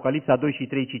în Apocalipsa 2 și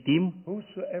 3 citim,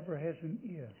 whosoever has an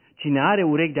ear, cine are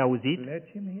urechi de auzit, let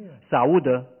him hear să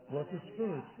audă what the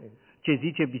Spirit says. ce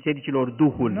zice bisericilor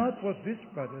Duhul. Not what this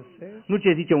brother says, Nu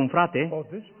ce zice un frate or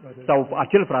this brother sau says,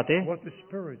 acel frate, what the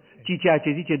Spirit says. ci ceea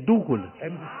ce zice Duhul.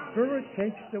 And the Spirit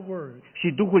takes the word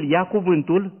Și Duhul ia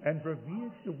cuvântul and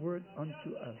reveals the word unto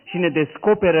us. și ne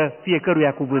descoperă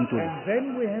fiecăruia cuvântul. And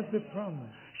then we have the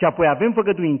promise Și apoi avem that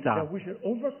făgăduința we shall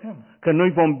overcome că noi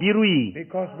vom birui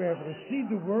because we have received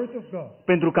the word of God.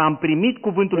 pentru că am primit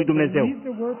cuvântul lui Dumnezeu. Believe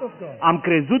the word of God. Am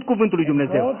crezut cuvântul lui And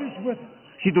Dumnezeu God is with us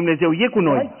și Dumnezeu e cu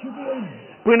noi right to the end.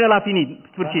 până la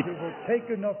sfârșit And he will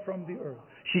take enough from the earth.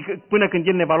 și până când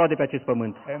El ne va lua de pe acest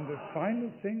pământ. And the final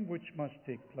thing which must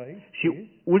take place Și is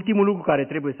ultimul lucru care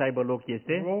trebuie să aibă loc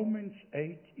este Romans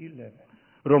 8:11.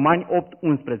 Romani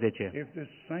 8:11. If the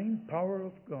same power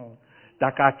of God,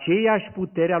 Dacă aceeași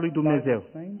putere a lui by the Dumnezeu,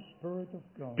 same Spirit of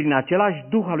God, prin același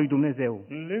Duh al lui Dumnezeu,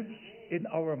 lives in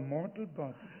our mortal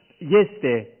bodies,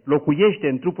 locuiește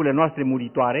în trupurile noastre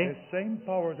muritoare, the same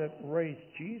power that raised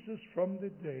Jesus from the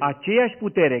dead aceeași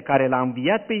putere care l-a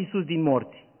înviat pe Iisus din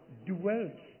morți,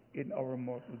 dwells in our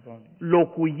mortal bodies.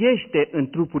 locuiește în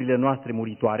trupurile noastre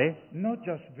muritoare, Not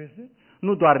just visits,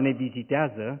 nu doar ne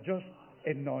vizitează, just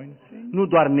anointing, nu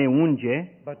doar ne unge,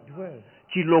 but dwells.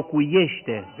 ci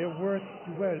locuiește. The word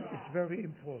dwell is very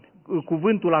important.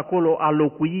 Cuvântul acolo a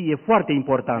locui e foarte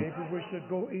important. Maybe we should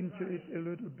go into it a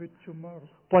little bit tomorrow.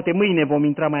 Poate mâine vom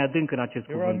intra mai adânc în acest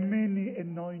There are cuvânt. many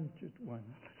anointed ones.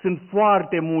 Sunt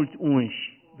foarte mulți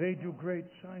unși. They do great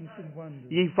signs and wonders.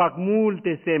 Ei fac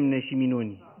multe semne și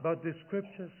minuni. But the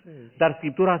scripture says, Dar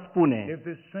Scriptura spune, if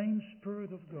the same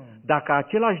Spirit of God dacă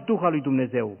același Duh al lui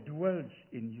Dumnezeu dwells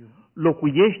in you,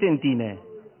 locuiește în tine,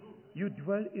 you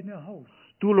dwell in a house.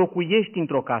 tu locuiești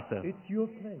într-o casă. It's your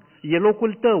place, E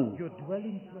locul tău. your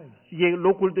dwelling place.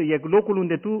 E locul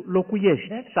unde tu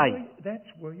locuiești, stai.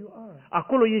 That's where you are.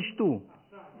 Acolo ești tu.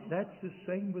 That's the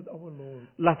same with our Lord.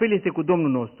 La fel este cu Domnul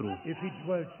nostru. If He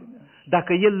dwells in us.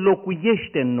 Dacă El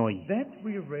locuiește în noi, That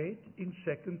we read in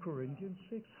 2 Corinthians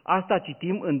 6. asta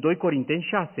citim în 2 Corinteni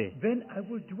 6. Then I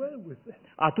will dwell with them.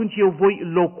 Atunci eu voi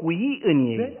locui în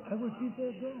Then ei. I will be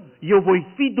their God. Eu voi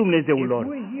fi Dumnezeul If lor.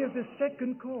 we hear the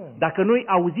second call, Dacă noi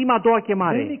auzim a doua then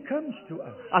chemare, He comes to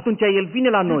us atunci El vine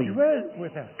la to noi dwell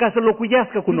with us, ca să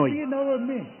locuiască cu to be noi, in our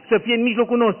midst, să fie în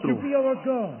mijlocul to nostru, be our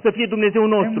God, să fie Dumnezeu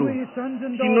and nostru we His sons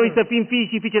and și noi să daughters. fim fii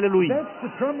și fiicele Lui. That's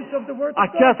the promise of the Word of God.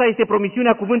 Aceasta este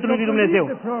promisiunea cuvântului lui Dumnezeu.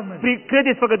 Believe the promise.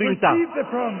 Credeți făgăduința, Receive the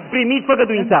promise. primiți And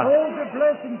făgăduința all the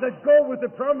blessings that go with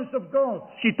the promise of God.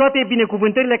 și toate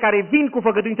binecuvântările care vin cu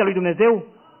făgăduința lui Dumnezeu,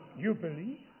 You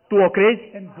believe, tu o crezi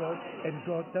and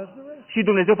God does the rest. și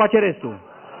Dumnezeu face restul.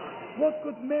 What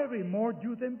could Mary more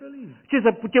do than believe?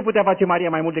 Ce putea face Maria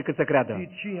mai mult decât să creadă?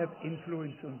 Did she have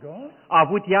influence on God? A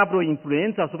avut ea vreo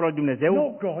influență asupra lui Dumnezeu? No,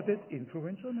 God had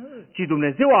influence on her. Ci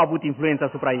Dumnezeu a avut influență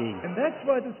asupra ei. And that's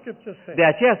why the scripture says, De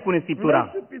aceea spune Scriptura,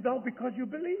 blessed be thou because you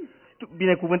believe.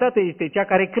 binecuvântată este cea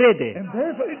care crede, And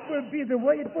therefore it will be the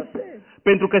way it was said.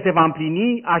 pentru că se va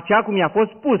împlini așa cum i-a fost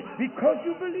spus, Because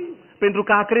you believe. pentru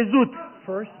că a crezut.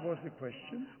 First was the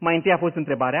question, Mai întâi a fost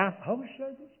întrebarea, how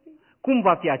shall this be? cum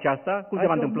va fi aceasta, cum se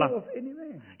va I don't întâmpla? know of any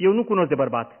man. Eu nu cunosc de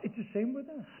bărbat. It's the same with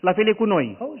us. La fel e cu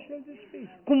noi. How shall this be?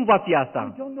 Cum va fi We asta?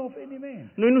 don't know of any man.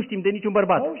 Noi nu știm de niciun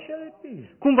bărbat. How shall it be?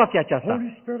 Cum va fi aceasta?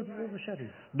 Holy Spirit will overshadow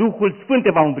you. Duhul Sfânt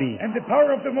te va umbri And the power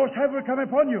of the Most High will come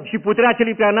upon you. și puterea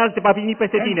celui preanalt te va veni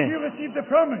peste And tine. she received the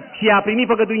promise. Și a primit And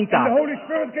the făgăduința. Holy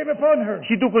Spirit came upon her.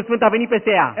 Și Duhul Sfânt a venit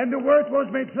peste ea. And the Word was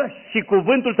made flesh Și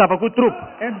cuvântul s-a făcut trup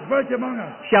and dwelt among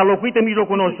us. și a locuit în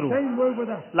mijlocul nostru. Same word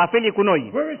with us. La fel e cu noi.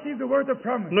 We receive the word of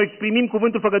promise. Noi primim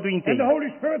cuvântul And făgăduinței. the Holy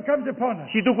Spirit comes upon us.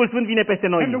 Și Duhul Sfânt vine peste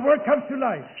And the noi. word comes to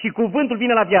life. Și cuvântul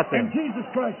vine la viață. And Jesus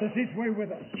Christ has his way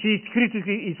with us. Și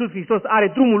Iisus Hristos are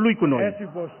drumul lui cu noi. As it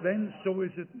was then, so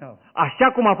is it now.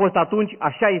 Așa cum a fost atunci,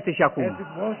 așa este și As acum. it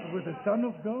was with the Son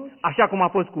of God, Așa cum a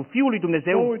fost cu Fiul lui so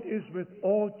Dumnezeu, it is with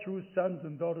all true sons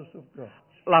and daughters of God.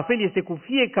 la fel este cu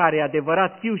fiecare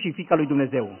adevărat fiu și fiica lui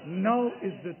Dumnezeu. Now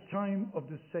is the time of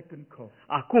the second call.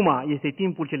 Acum este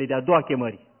timpul celei de-a doua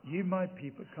chemări. Ye my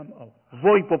people come out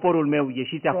Voi, poporul meu,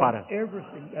 ieșiți from afară.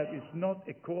 everything that is not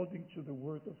according to the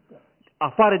word of God.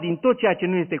 Afară din tot ceea ce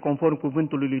nu este conform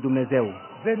cuvântului lui Dumnezeu.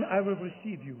 Then I will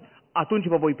receive you. Atunci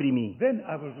vă voi primi. Then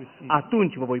I will receive you.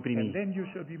 Atunci vă voi And primi. then you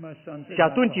shall be my sons and Și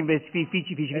atunci my îmi veți fi fiici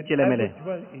și daughters. fiicele And I will mele.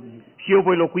 dwell in you. Și eu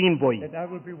voi locui în voi. And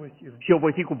I will be with you. Și eu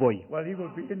voi fi cu voi. While he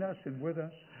will be in us and with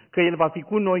us, Că El va fi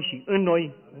cu noi și în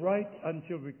noi, right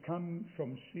until we come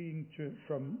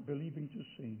from believing to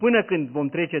seeing. până când vom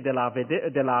trece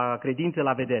de la credință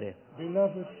la vedere.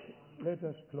 Beloved, let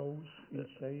us close in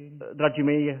saying, Dragii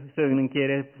mei, să în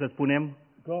încheiere să spunem,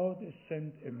 God has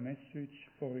sent a message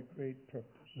for a great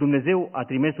purpose, Dumnezeu a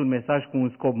trimis un mesaj cu un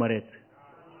scop măreț.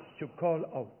 to call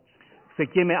out. Să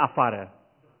cheme afară.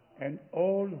 And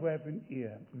all who have an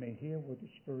ear may hear what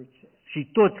the Spirit says. Și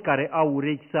toți care au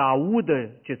urechi să audă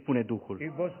ce spune Duhul.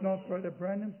 It was not Brother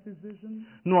Branham's decision.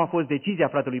 Nu a fost decizia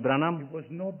fratelui Branham, It was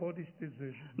nobody's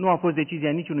decision. nu a fost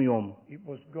decizia niciunui om, It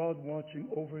was God watching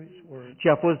over His word, ci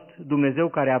a fost Dumnezeu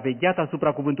care a vegheat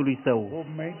asupra cuvântului Său, who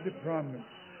made the promise.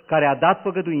 care a dat I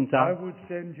făgăduința, would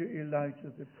send you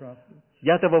Elijah the prophet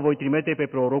iată vă voi trimite pe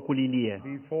prorocul Ilie,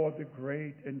 before the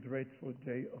great and dreadful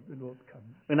day of the Lord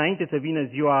comes. înainte să vină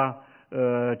ziua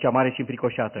cea mare și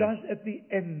înfricoșată. Just at the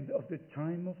end of the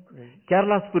time of grace Chiar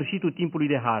la sfârșitul timpului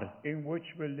de har, in which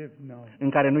we live now. în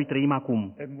care noi trăim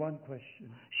acum. And one question,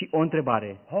 Și o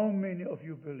întrebare, how many of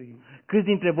you believe câți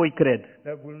dintre voi cred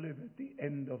that we'll live at the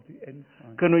end of the end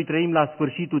time? că noi trăim la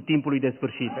sfârșitul timpului de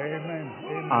sfârșit? Amen.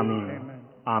 Amin. Amen.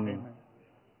 Amin.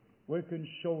 We can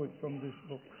show it from this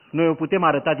book, Noi o putem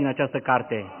arăta din această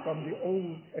carte, from the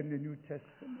Old and the New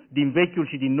Testament, din Vechiul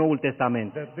și din Noul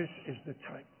Testament, that this is the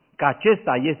time. că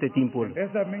acesta este timpul.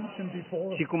 As I mentioned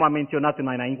before, Și cum am menționat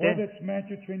mai whether înainte, it's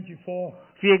Matthew 24,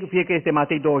 fie că este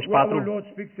Matei where our 24, Lord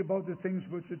speaks about the things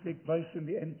which will take place in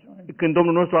the end time, când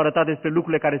Domnul nostru a arătat despre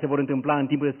lucrurile care se vor întâmpla în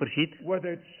timpul de sfârșit,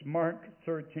 whether it's Mark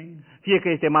 13, fie că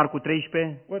este Marcu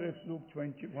 13, whether it's Luke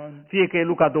 21, fie că e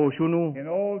Luca 21, in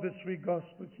all the three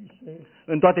Gospels, he says,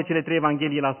 în toate cele trei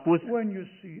evanghelii l-a spus, when you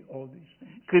see all these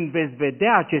things, când veți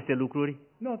vedea aceste lucruri,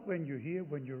 not when you hear,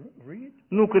 when you read,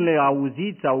 nu când le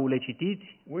auziți sau le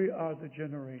citiți, we are the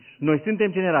generation noi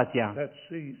suntem generația that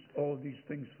sees all these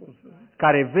things fulfilled.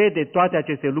 care vede toate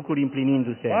aceste lucruri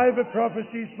împlinindu-se. Bible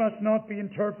prophecies must not be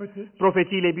interpreted.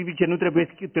 Profețiile biblice nu trebuie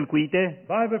tâlcuite,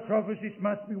 Bible prophecies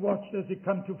must be watched as they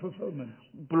come to fulfillment.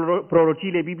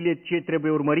 prorociile biblice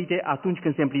trebuie urmărite atunci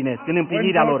când se împlinesc, în When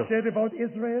împlinirea God lor. said about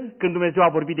Israel, Când Dumnezeu a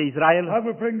vorbit de Israel, I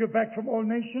will bring you back from all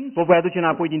nations, vă voi aduce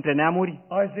înapoi dintre neamuri,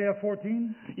 Isaiah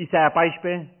 14, Isaia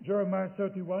 14, Jeremiah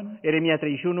 31, Eremia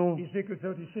 31, Ezekiel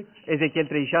 36, Ezechiel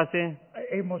 36,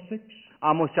 Amos 6,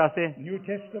 Amos 6, New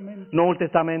Testament. Noul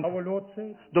Testament, Our Lord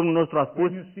said, Domnul nostru a spus,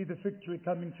 when you see the fig tree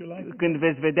coming to life, când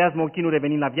veți vedea smochinul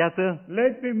revenind la viață,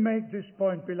 let me make this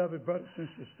point, beloved brothers and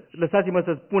sisters. lăsați-mă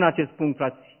să spun acest punct,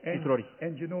 frați și surori.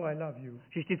 And you know I love you.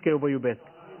 Și știți că eu vă iubesc.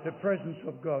 The presence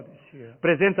of God is here.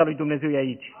 Prezența lui Dumnezeu e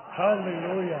aici.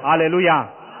 Hallelujah. Aleluia!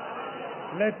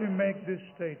 Let me make this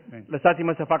statement.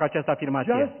 Lăsați-mă să fac această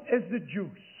afirmație. Just as the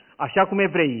Jews Așa cum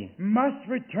evreii must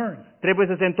return trebuie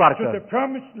să se to the întoarcă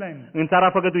promised land în țara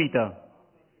făgăduită,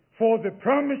 for the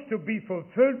promise to be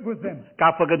fulfilled with them,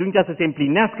 ca făgăduința să se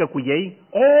împlinească cu ei,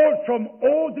 all from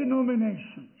all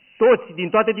denominations, toți din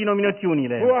toate who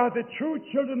denominațiunile are the true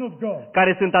children of God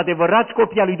care sunt adevărați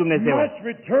copii al lui Dumnezeu must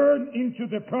return into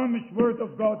the promised word of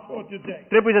God for today.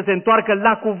 trebuie să se întoarcă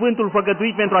la cuvântul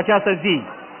făgăduit pentru această zi.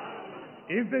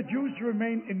 If the Jews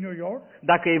remain in New York,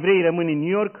 Dacă evreii rămân în New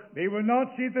York, they will not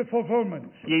see the fulfillment.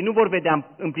 ei nu vor vedea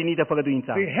împlinită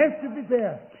făgăduința. They have to be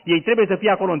there. Ei trebuie să fie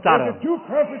acolo în Where țară, the two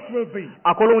prophets will be,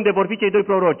 acolo unde vor fi cei doi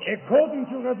proroci, according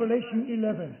to Revelation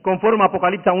 11. conform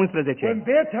Apocalipsa 11. When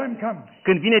their time comes,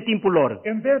 Când vine timpul lor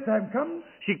and their time comes,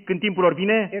 și când timpul lor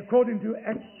vine, according to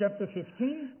Acts chapter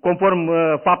 15, conform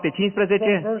Fapte from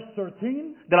 15, verse 13,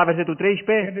 de la versetul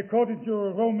 13 and according to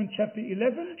Romans chapter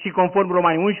 11, și conform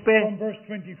Romani 11, from verse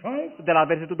 25, de la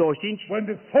versetul 25, when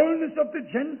the fullness of the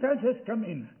Gentiles has come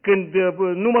in, când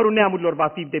numărul neamurilor va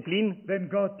fi deplin, then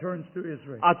God turns to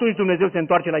Israel. atunci Dumnezeu se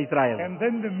întoarce la Israel. And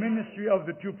then the ministry of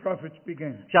the two prophets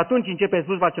begins. Și atunci începe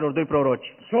slujba celor doi proroci.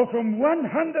 So from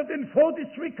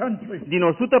 143 countries, Din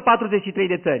 143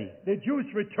 de țări, the Jews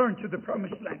return to the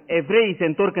promised land. evreii se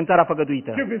întorc în țara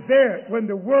făgăduită, To be there when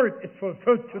the word is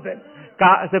fulfilled to them.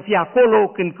 ca să fie acolo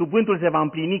când cuvântul se va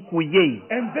împlini cu ei.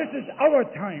 And this is our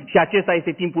time. Și acesta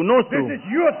este timpul nostru, This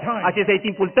is your time acesta e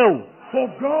timpul tău, for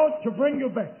God to bring you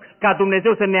back ca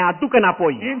Dumnezeu să ne aducă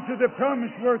înapoi into the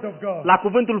promised word of God. la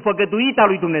cuvântul făgăduit al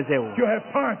lui Dumnezeu, To have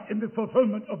part in the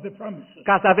fulfillment of the promises.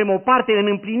 ca să avem o parte în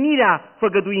împlinirea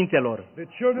făgăduințelor. The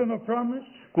children of promise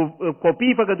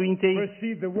Copiii făgăduinței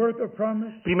receive the word of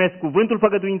promise primesc cuvântul and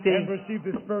făgăduinței receive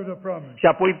the spirit of promise. și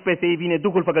apoi peste ei vine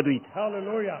Duhul făgăduit.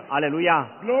 Hallelujah. Aleluia!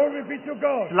 Glory be to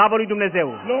God. Slavă lui Dumnezeu!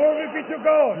 Glory be to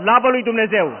God. Slavă lui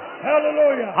Dumnezeu!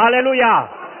 Hallelujah. Aleluia!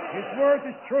 His word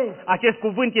is truth. Acest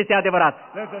cuvânt este adevărat.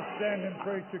 Let us stand and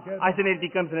pray together. Hai să ne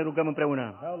ridicăm, să ne rugăm împreună.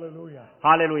 Hallelujah.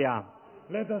 Aleluia!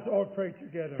 Let us all pray Să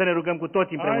together. ne rugăm cu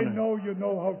toți I împreună. know you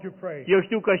know how to pray. Eu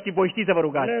știu că voi ști să vă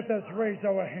rugați. Let us raise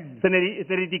our hands Să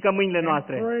ne ridicăm mâinile and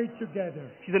noastre pray together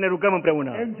și să ne rugăm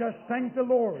împreună. and just thank the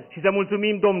Lord Și să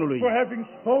mulțumim Domnului for having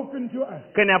spoken to us,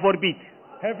 că ne-a vorbit,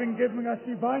 having given us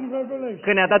divine revelation,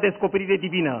 că ne-a dat descoperire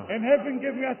divină and having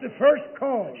given us the first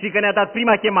call și că ne-a dat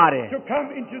prima chemare to come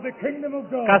into the kingdom of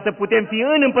God, ca să putem fi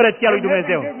în împărăția lui and having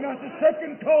Dumnezeu given us the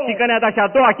second call, și că ne-a dat și a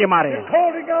doua the chemare,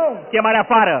 calling out chemarea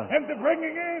afară and the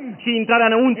bringing in și intrarea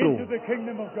înăuntru into the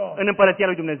kingdom of God. în împărăția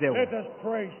lui Dumnezeu. Let us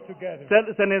praise together.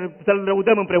 Să-L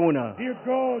lăudăm împreună. Dear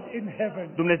God in heaven,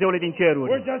 Dumnezeule din we ceruri,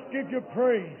 just give you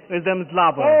praise, îți dăm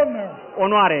slavă, honor,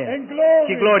 onoare and glory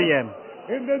și glorie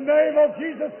in the name of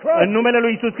Jesus în Christ. numele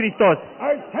lui Isus Hristos.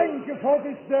 I thank you for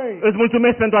this day. Îți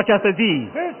mulțumesc pentru această zi.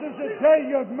 This is the day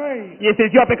you have made, Este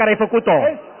ziua pe care ai făcut-o,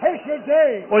 a special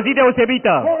day o zi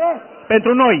deosebită for us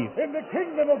pentru noi in the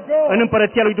kingdom of God, în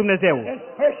împărăția lui Dumnezeu. a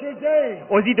special day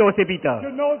O zi deosebită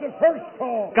to know the first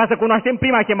call, ca să cunoaștem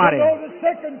prima to chemare, know the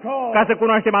second call, ca să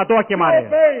cunoaștem a doua to chemare,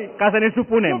 obey, ca să ne to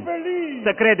supunem, believe,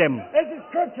 să credem, as the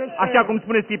scripture așa says, cum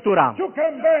spune Scriptura, to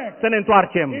come back să ne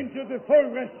întoarcem into the full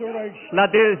restoration. la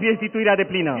restituirea de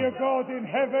plină. Dear God in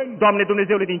heaven, Doamne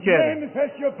Dumnezeule din cer,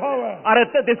 manifest your power.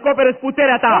 descoperă-ți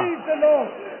puterea ta, Praise the Lord.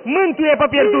 mântuie pe Heal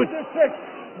pierduți, the sick.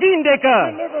 vindecă,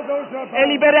 Deliver those who are bound.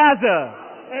 eliberează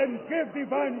And give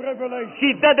divine revelation și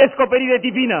dă descoperire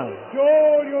divină to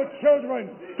all your children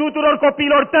tuturor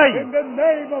copiilor tăi, in the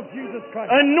name of Jesus Christ.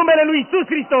 în numele lui Isus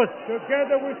Hristos.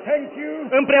 Together we thank you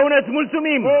Împreună îți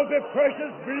mulțumim for the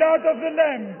precious blood of the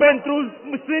Lamb pentru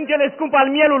sângele scump al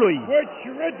mielului, which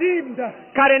redeemed us,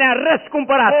 care ne-a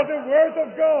răscumpărat, for the word of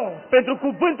God, pentru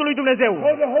cuvântul lui Dumnezeu,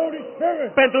 for the Holy Spirit.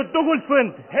 pentru Duhul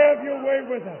Sfânt. Have your way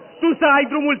with us. Tu să ai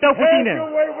drumul tău cu Have tine,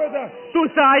 your way with us. tu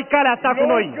să ai calea ta cu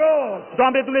noi. Lord God,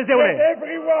 Doamne Dumnezeule, let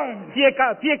everyone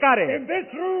fiecare in this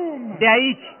room de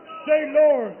aici say,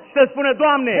 Lord, să spună,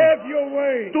 Doamne, have your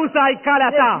way. tu să ai calea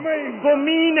ta cu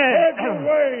mine, Have your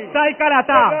way. să ai calea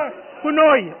ta cu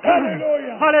noi.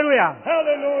 Hallelujah. Aleluia!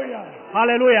 Hallelujah.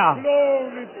 Aleluia!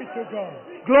 Glory be to God.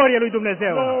 Glorie lui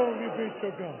Dumnezeu! Glory be to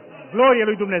God. Glorie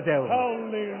lui Dumnezeu!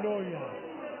 Hallelujah.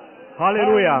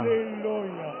 Aleluia!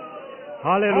 Hallelujah.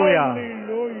 Aleluia!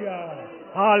 Hallelujah.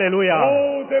 Aleluia!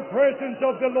 Oh, the presence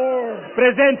of the Lord.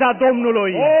 Prezența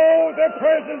Domnului! Oh, the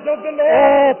presence of the O,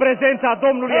 Lord. prezența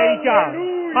Domnului aici!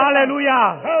 Hallelujah.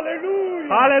 Aleluia!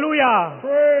 Hallelujah. Aleluia!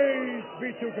 Praise be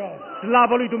to God.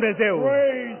 Slavă lui Dumnezeu!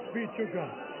 Praise be to God.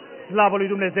 Slavă lui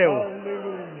Dumnezeu!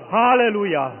 Hallelujah.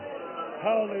 Aleluia!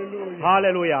 Hallelujah.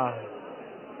 Aleluia!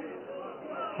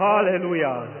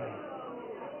 Aleluia!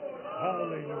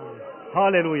 Hallelujah.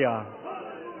 Aleluia!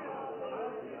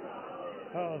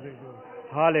 Hallelujah.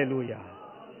 Aleluia!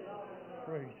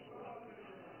 Praise.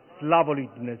 Slavă lui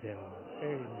Dumnezeu!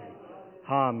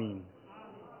 Amen. Amin!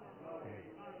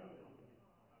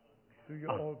 Do you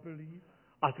all believe?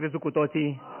 Ați crezut cu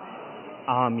toții?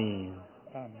 Amin!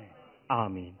 Amen.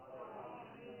 Amin!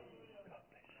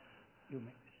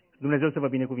 Dumnezeu să vă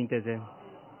binecuvinteze.